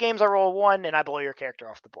 There's going to be games I roll 1 and I blow your character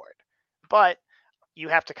off the board. But you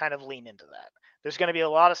have to kind of lean into that. There's going to be a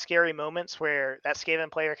lot of scary moments where that Skaven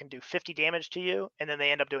player can do 50 damage to you, and then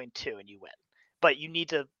they end up doing 2 and you win. But you need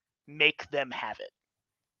to make them have it.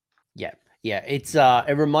 Yeah. Yeah,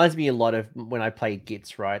 it reminds me a lot of when I played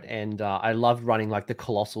Gits, right? And I loved running like the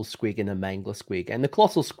Colossal Squig and the Mangler Squig. And the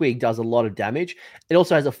Colossal Squig does a lot of damage. It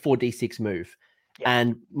also has a 4d6 move. Yeah.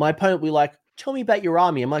 And my opponent will be like, tell me about your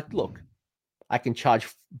army. I'm like, look, I can charge,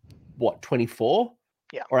 24?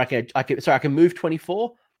 Yeah. Or I can move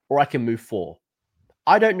 24, or I can move 4.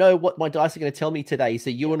 I don't know what my dice are going to tell me today. So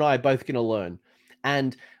you and I are both going to learn.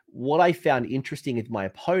 And what I found interesting with my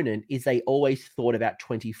opponent is they always thought about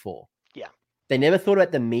 24. Yeah. They never thought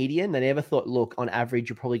about the median. They never thought, look, on average,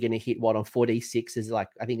 you're probably going to hit on 4d6 is like,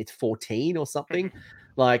 I think it's 14 or something.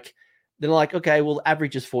 Like, they're like, okay, well,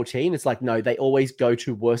 average is 14. It's like, no, they always go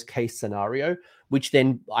to worst case scenario, which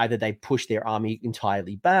then either they push their army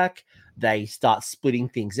entirely back, they start splitting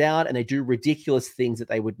things out, and they do ridiculous things that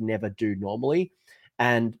they would never do normally.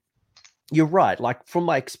 And you're right. Like, from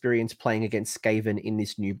my experience playing against Skaven in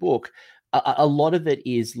this new book, a lot of it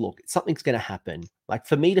is, look, something's going to happen. Like,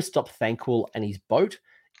 for me to stop Thanquol and his boat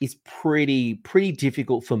is pretty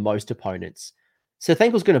difficult for most opponents. So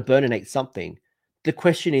Thanquol's going to burninate something. The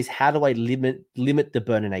question is, how do I limit the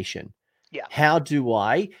burnination? Yeah. How do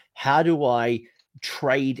I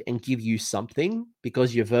trade and give you something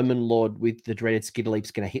because your Vermin Lord with the dreaded Skitterleap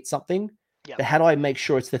is going to hit something? Yeah. But how do I make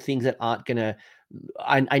sure it's the things that aren't going to,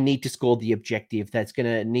 I need to score the objective that's going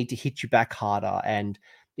to need to hit you back harder. And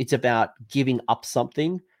it's about giving up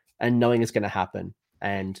something and knowing it's going to happen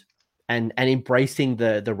and embracing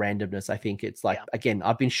the randomness. I think it's like, again,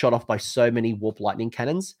 I've been shot off by so many Warp Lightning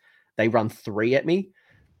Cannons. They run 3 at me.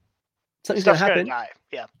 Something's going to Stuff's gonna happen. die.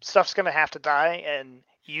 Yeah, stuff's gonna have to die, and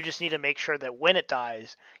you just need to make sure that when it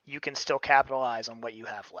dies, you can still capitalize on what you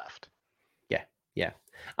have left. Yeah.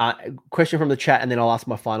 Question from the chat, and then I'll ask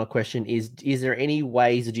my final question: Is there any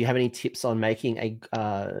ways? Or do you have any tips on making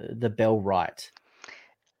the bell right?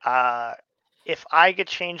 If I could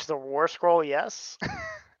change the war scroll, yes. Are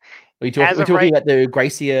you talking? We're talking about the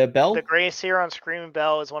Gracia bell. The Gracia on Screaming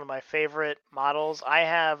Bell is one of my favorite models. I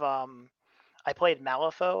have I played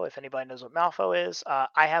Malifaux, if anybody knows what Malifaux is.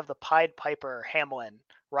 I have the Pied Piper Hamlin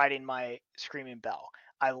riding my Screaming Bell.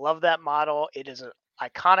 I love that model. It is an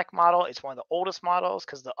iconic model. It's one of the oldest models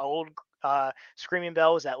because the old Screaming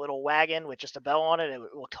Bell was that little wagon with just a bell on it. It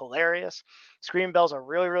looked hilarious. Screaming Bells are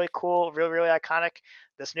really, really cool, really, really iconic.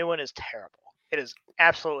 This new one is terrible. It is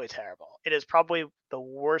absolutely terrible. It is probably the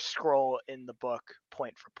worst scroll in the book,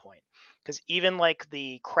 point for point. Because even like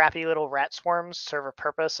the crappy little rat swarms serve a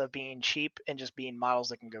purpose of being cheap and just being models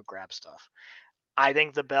that can go grab stuff. I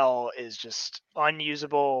think the bell is just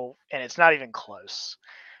unusable and it's not even close.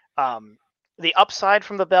 The upside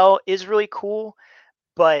from the bell is really cool,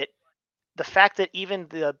 but the fact that even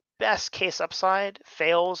the best case upside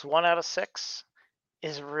fails 1 out of 6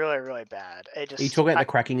 is really, really bad. Are you talking about the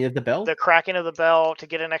cracking of the bell? The cracking of the bell to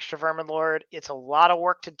get an extra Vermin Lord, it's a lot of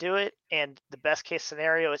work to do it, and the best case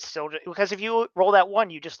scenario, it's still because if you roll that 1,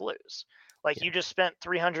 you just lose. You just spent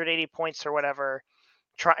 380 points or whatever,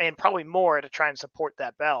 and probably more to try and support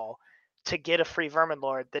that bell to get a free Vermin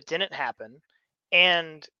Lord that didn't happen,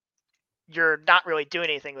 and you're not really doing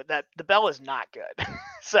anything with that. The bell is not good,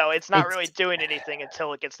 so it's not really doing anything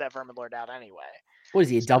until it gets that Vermin Lord out anyway. What is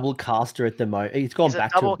he, a double caster at the moment? He's gone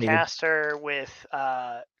back to a double caster with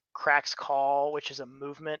Crack's Call, which is a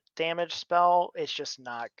movement damage spell. It's just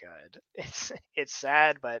not good. It's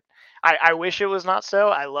sad, but I wish it was not so.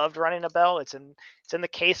 I loved running a bell. It's in the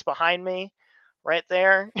case behind me, right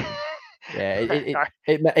there. Yeah,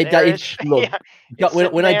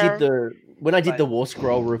 look. When I did the War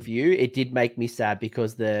Scroll review, it did make me sad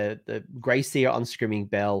because the Gracia on Screaming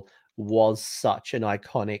Bell was such an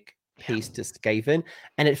iconic piece to Skaven,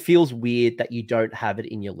 and it feels weird that you don't have it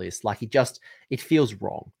in your list. It feels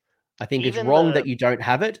wrong. I think it's wrong that you don't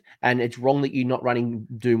have it, and it's wrong that you're not running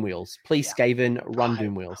Doom Wheels. Please, Skaven, run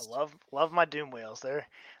Doom Wheels. I love my Doom Wheels.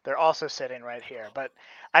 They're also sitting right here. But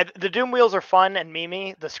the Doom Wheels are fun and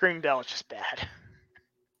memey. The Screaming Bell is just bad.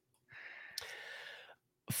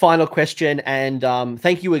 Final question, and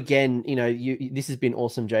thank you again. This has been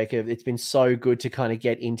awesome, Jacob. It's been so good to kind of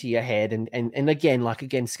get into your head, and again,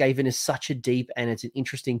 Skaven is such a deep and it's an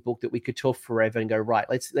interesting book that we could talk forever and go, right,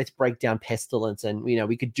 let's break down Pestilence, and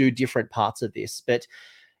we could do different parts of this. But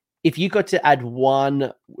if you got to add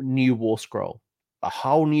one new War Scroll, a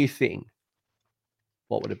whole new thing,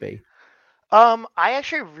 what would it be? I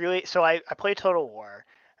actually really I play Total War.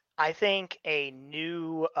 I think a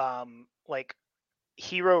new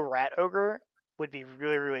hero rat ogre would be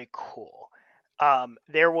really, really cool.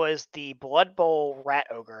 There was the Blood Bowl rat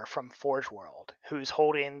ogre from Forge World who's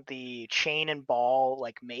holding the chain and ball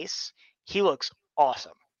mace. He looks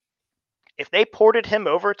awesome. If they ported him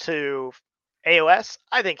over to AOS,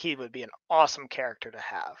 I think he would be an awesome character to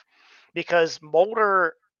have, because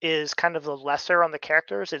Molder is kind of the lesser on the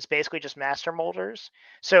characters. It's basically just master molders,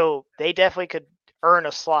 so they definitely could earn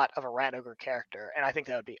a slot of a rat ogre character, and I think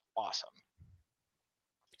that would be awesome.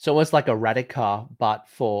 So almost like a Radikar, but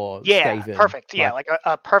for Skaven. Perfect. Yeah, like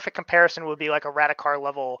a perfect comparison would be like a Radikar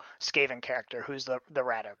level Skaven character who's the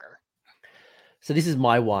rat ogre. So this is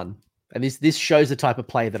my one, and this shows the type of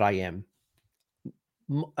player that I am.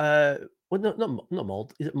 Not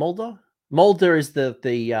Mold. Is it Molder? Molder is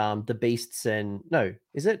the beasts, and no,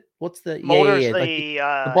 is it? What's the Molder's the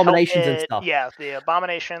abominations and stuff? Yeah, the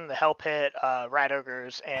abomination, the hell pit, rat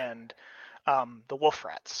ogres, and the wolf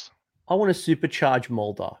rats. I want to supercharge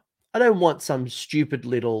Molder. I don't want some stupid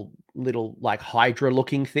little like Hydra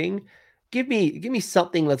looking thing. Give me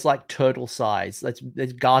something that's like turtle size, that's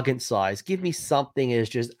gargant size. Give me something that's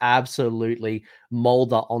just absolutely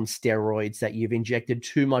Molder on steroids, that you've injected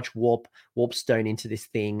too much warp stone into this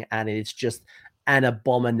thing, and it's just an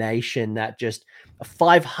abomination, that just a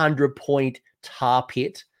 500 point tar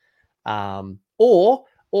pit. Or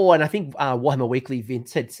and I think Warhammer Weekly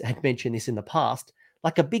Vince had mentioned this in the past,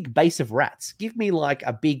 like a big base of rats. Give me like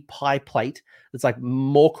a big pie plate that's like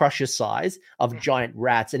more crusher size of giant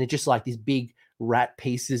rats, and it's just like these big rat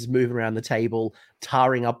pieces moving around the table,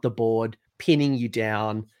 tarring up the board, pinning you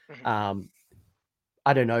down. I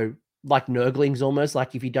don't know, like Nurglings almost.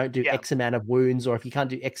 Like if you don't do X amount of wounds, or if you can't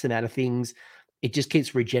do X amount of things, it just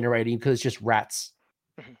keeps regenerating because it's just rats.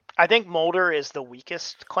 I think Molder is the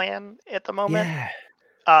weakest clan at the moment. Yeah.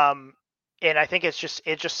 and I think it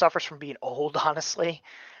just suffers from being old, honestly.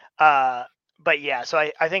 But yeah, so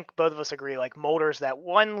I think both of us agree, like Molder's that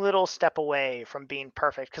one little step away from being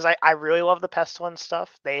perfect, because I really love the Pestilence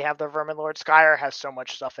stuff. They have the Vermin Lord. Skyr has so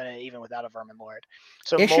much stuff in it, even without a Vermin Lord.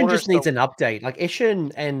 So Eshin Molder's just needs an update. Like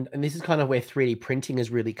Eshin, and this is kind of where 3D printing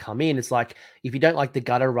has really come in. It's like, if you don't like the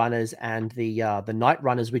gutter runners and the night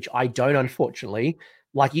runners, which I don't, unfortunately,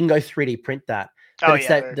 like you can go 3D print that. But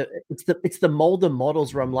it's the molder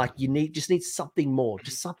models where I'm like, just need something more,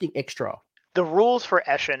 just something extra. The rules for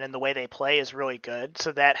Eshin and the way they play is really good,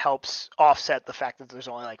 so that helps offset the fact that there's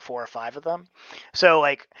only like 4 or 5 of them. So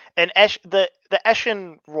like the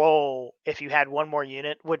Eshin role, if you had one more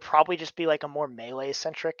unit, would probably just be like a more melee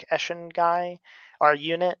centric Eshin guy or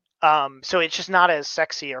unit. So it's just not as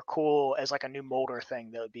sexy or cool as like a new Molder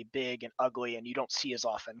thing that would be big and ugly and you don't see as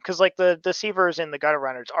often. Because like the Deceivers and the Gutter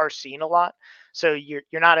Runners are seen a lot, so you're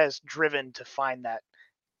not as driven to find that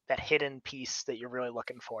hidden piece that you're really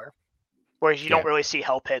looking for. Whereas you don't really see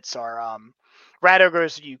Hell Pits or Rat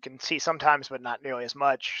Ogres. You can see sometimes, but not nearly as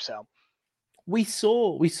much. So we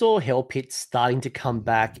saw Hell Pits starting to come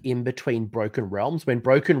back in between Broken Realms. When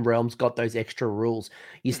Broken Realms got those extra rules,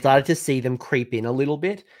 you started to see them creep in a little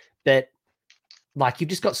bit. But like, you've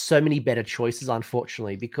just got so many better choices,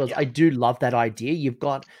 unfortunately, because I do love that idea. You've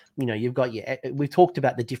got we've talked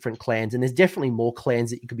about the different clans, and there's definitely more clans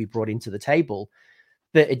that you could be brought into the table,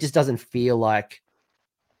 but it just doesn't feel like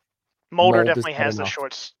Molder definitely has the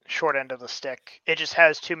short end of the stick. It just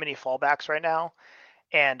has too many fallbacks right now.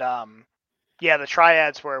 And the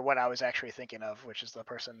triads were what I was actually thinking of, which is the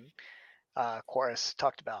person Chorus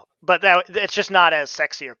talked about. But it's just not as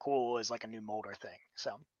sexy or cool as like a new Molder thing.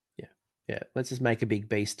 So yeah, let's just make a big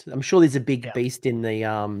beast. I'm sure there's a big beast in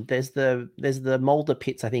the there's the Molder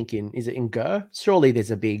pits, I think, is it in Gur? Surely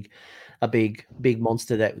there's a big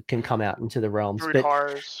monster that can come out into the realms.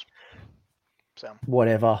 Broodhars. So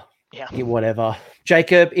whatever. Yeah, whatever.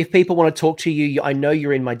 Jacob, if people want to talk to you, I know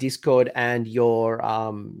you're in my Discord and your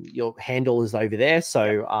handle is over there.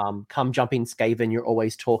 So come jump in, Skaven. You're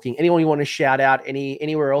always talking. Anyone you want to shout out?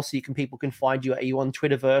 Anywhere else people can find you? Are you on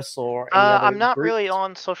Twitterverse or any other I'm not groups? really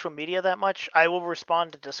on social media that much. I will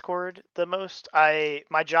respond to Discord the most.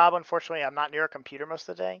 My job, unfortunately, I'm not near a computer most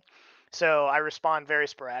of the day. So I respond very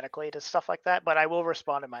sporadically to stuff like that, but I will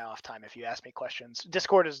respond in my off time if you ask me questions.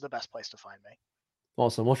 Discord is the best place to find me.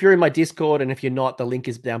 Awesome. Well, if you're in my Discord, and if you're not, the link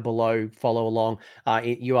is down below. Follow along.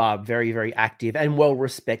 You are very, very active and well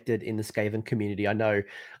respected in the Skaven community. I know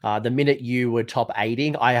the minute you were top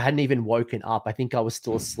 8ing, I hadn't even woken up. I think I was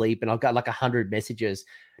still asleep, and I've got like 100 messages.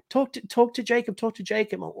 Talk to Jacob. Talk to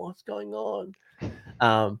Jacob. What's going on?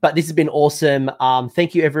 But this has been awesome.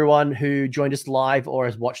 Thank you, everyone who joined us live or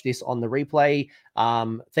has watched this on the replay.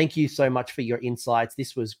 Thank you so much for your insights.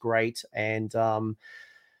 This was great. And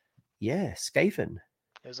yeah, Skaven.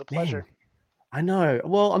 It was a pleasure. Man, I know.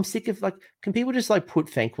 Well, I'm sick of can people just put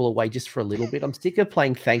Thankful away just for a little bit? I'm sick of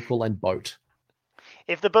playing Thankful and Boat.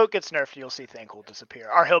 If the Boat gets nerfed, you'll see Thankful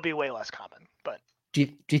disappear, or he'll be way less common. But do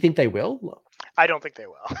you think they will? I don't think they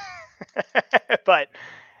will. But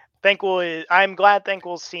Thankful I'm glad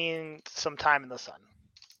Thankful's seen some time in the sun.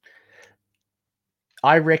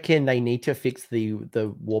 I reckon they need to fix the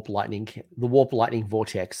warp lightning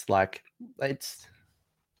vortex.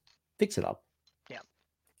 Fix it up. Yeah.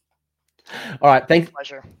 All right.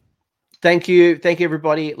 Pleasure. Thank you,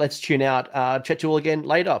 everybody. Let's tune out. Chat to you all again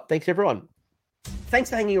later. Thanks, everyone. Thanks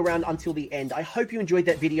for hanging around until the end. I hope you enjoyed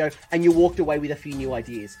that video and you walked away with a few new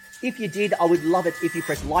ideas. If you did, I would love it if you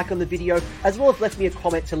press like on the video, as well as left me a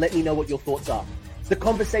comment to let me know what your thoughts are. The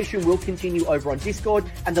conversation will continue over on Discord,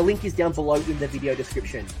 and the link is down below in the video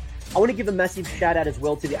description. I want to give a massive shout out as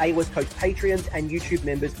well to the AOS Coast Patreons and YouTube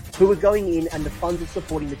members who are going in, and the funds of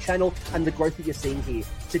supporting the channel and the growth that you're seeing here.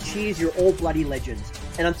 So cheers, you're all bloody legends.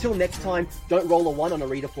 And until next time, don't roll a 1 on a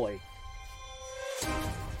redeploy.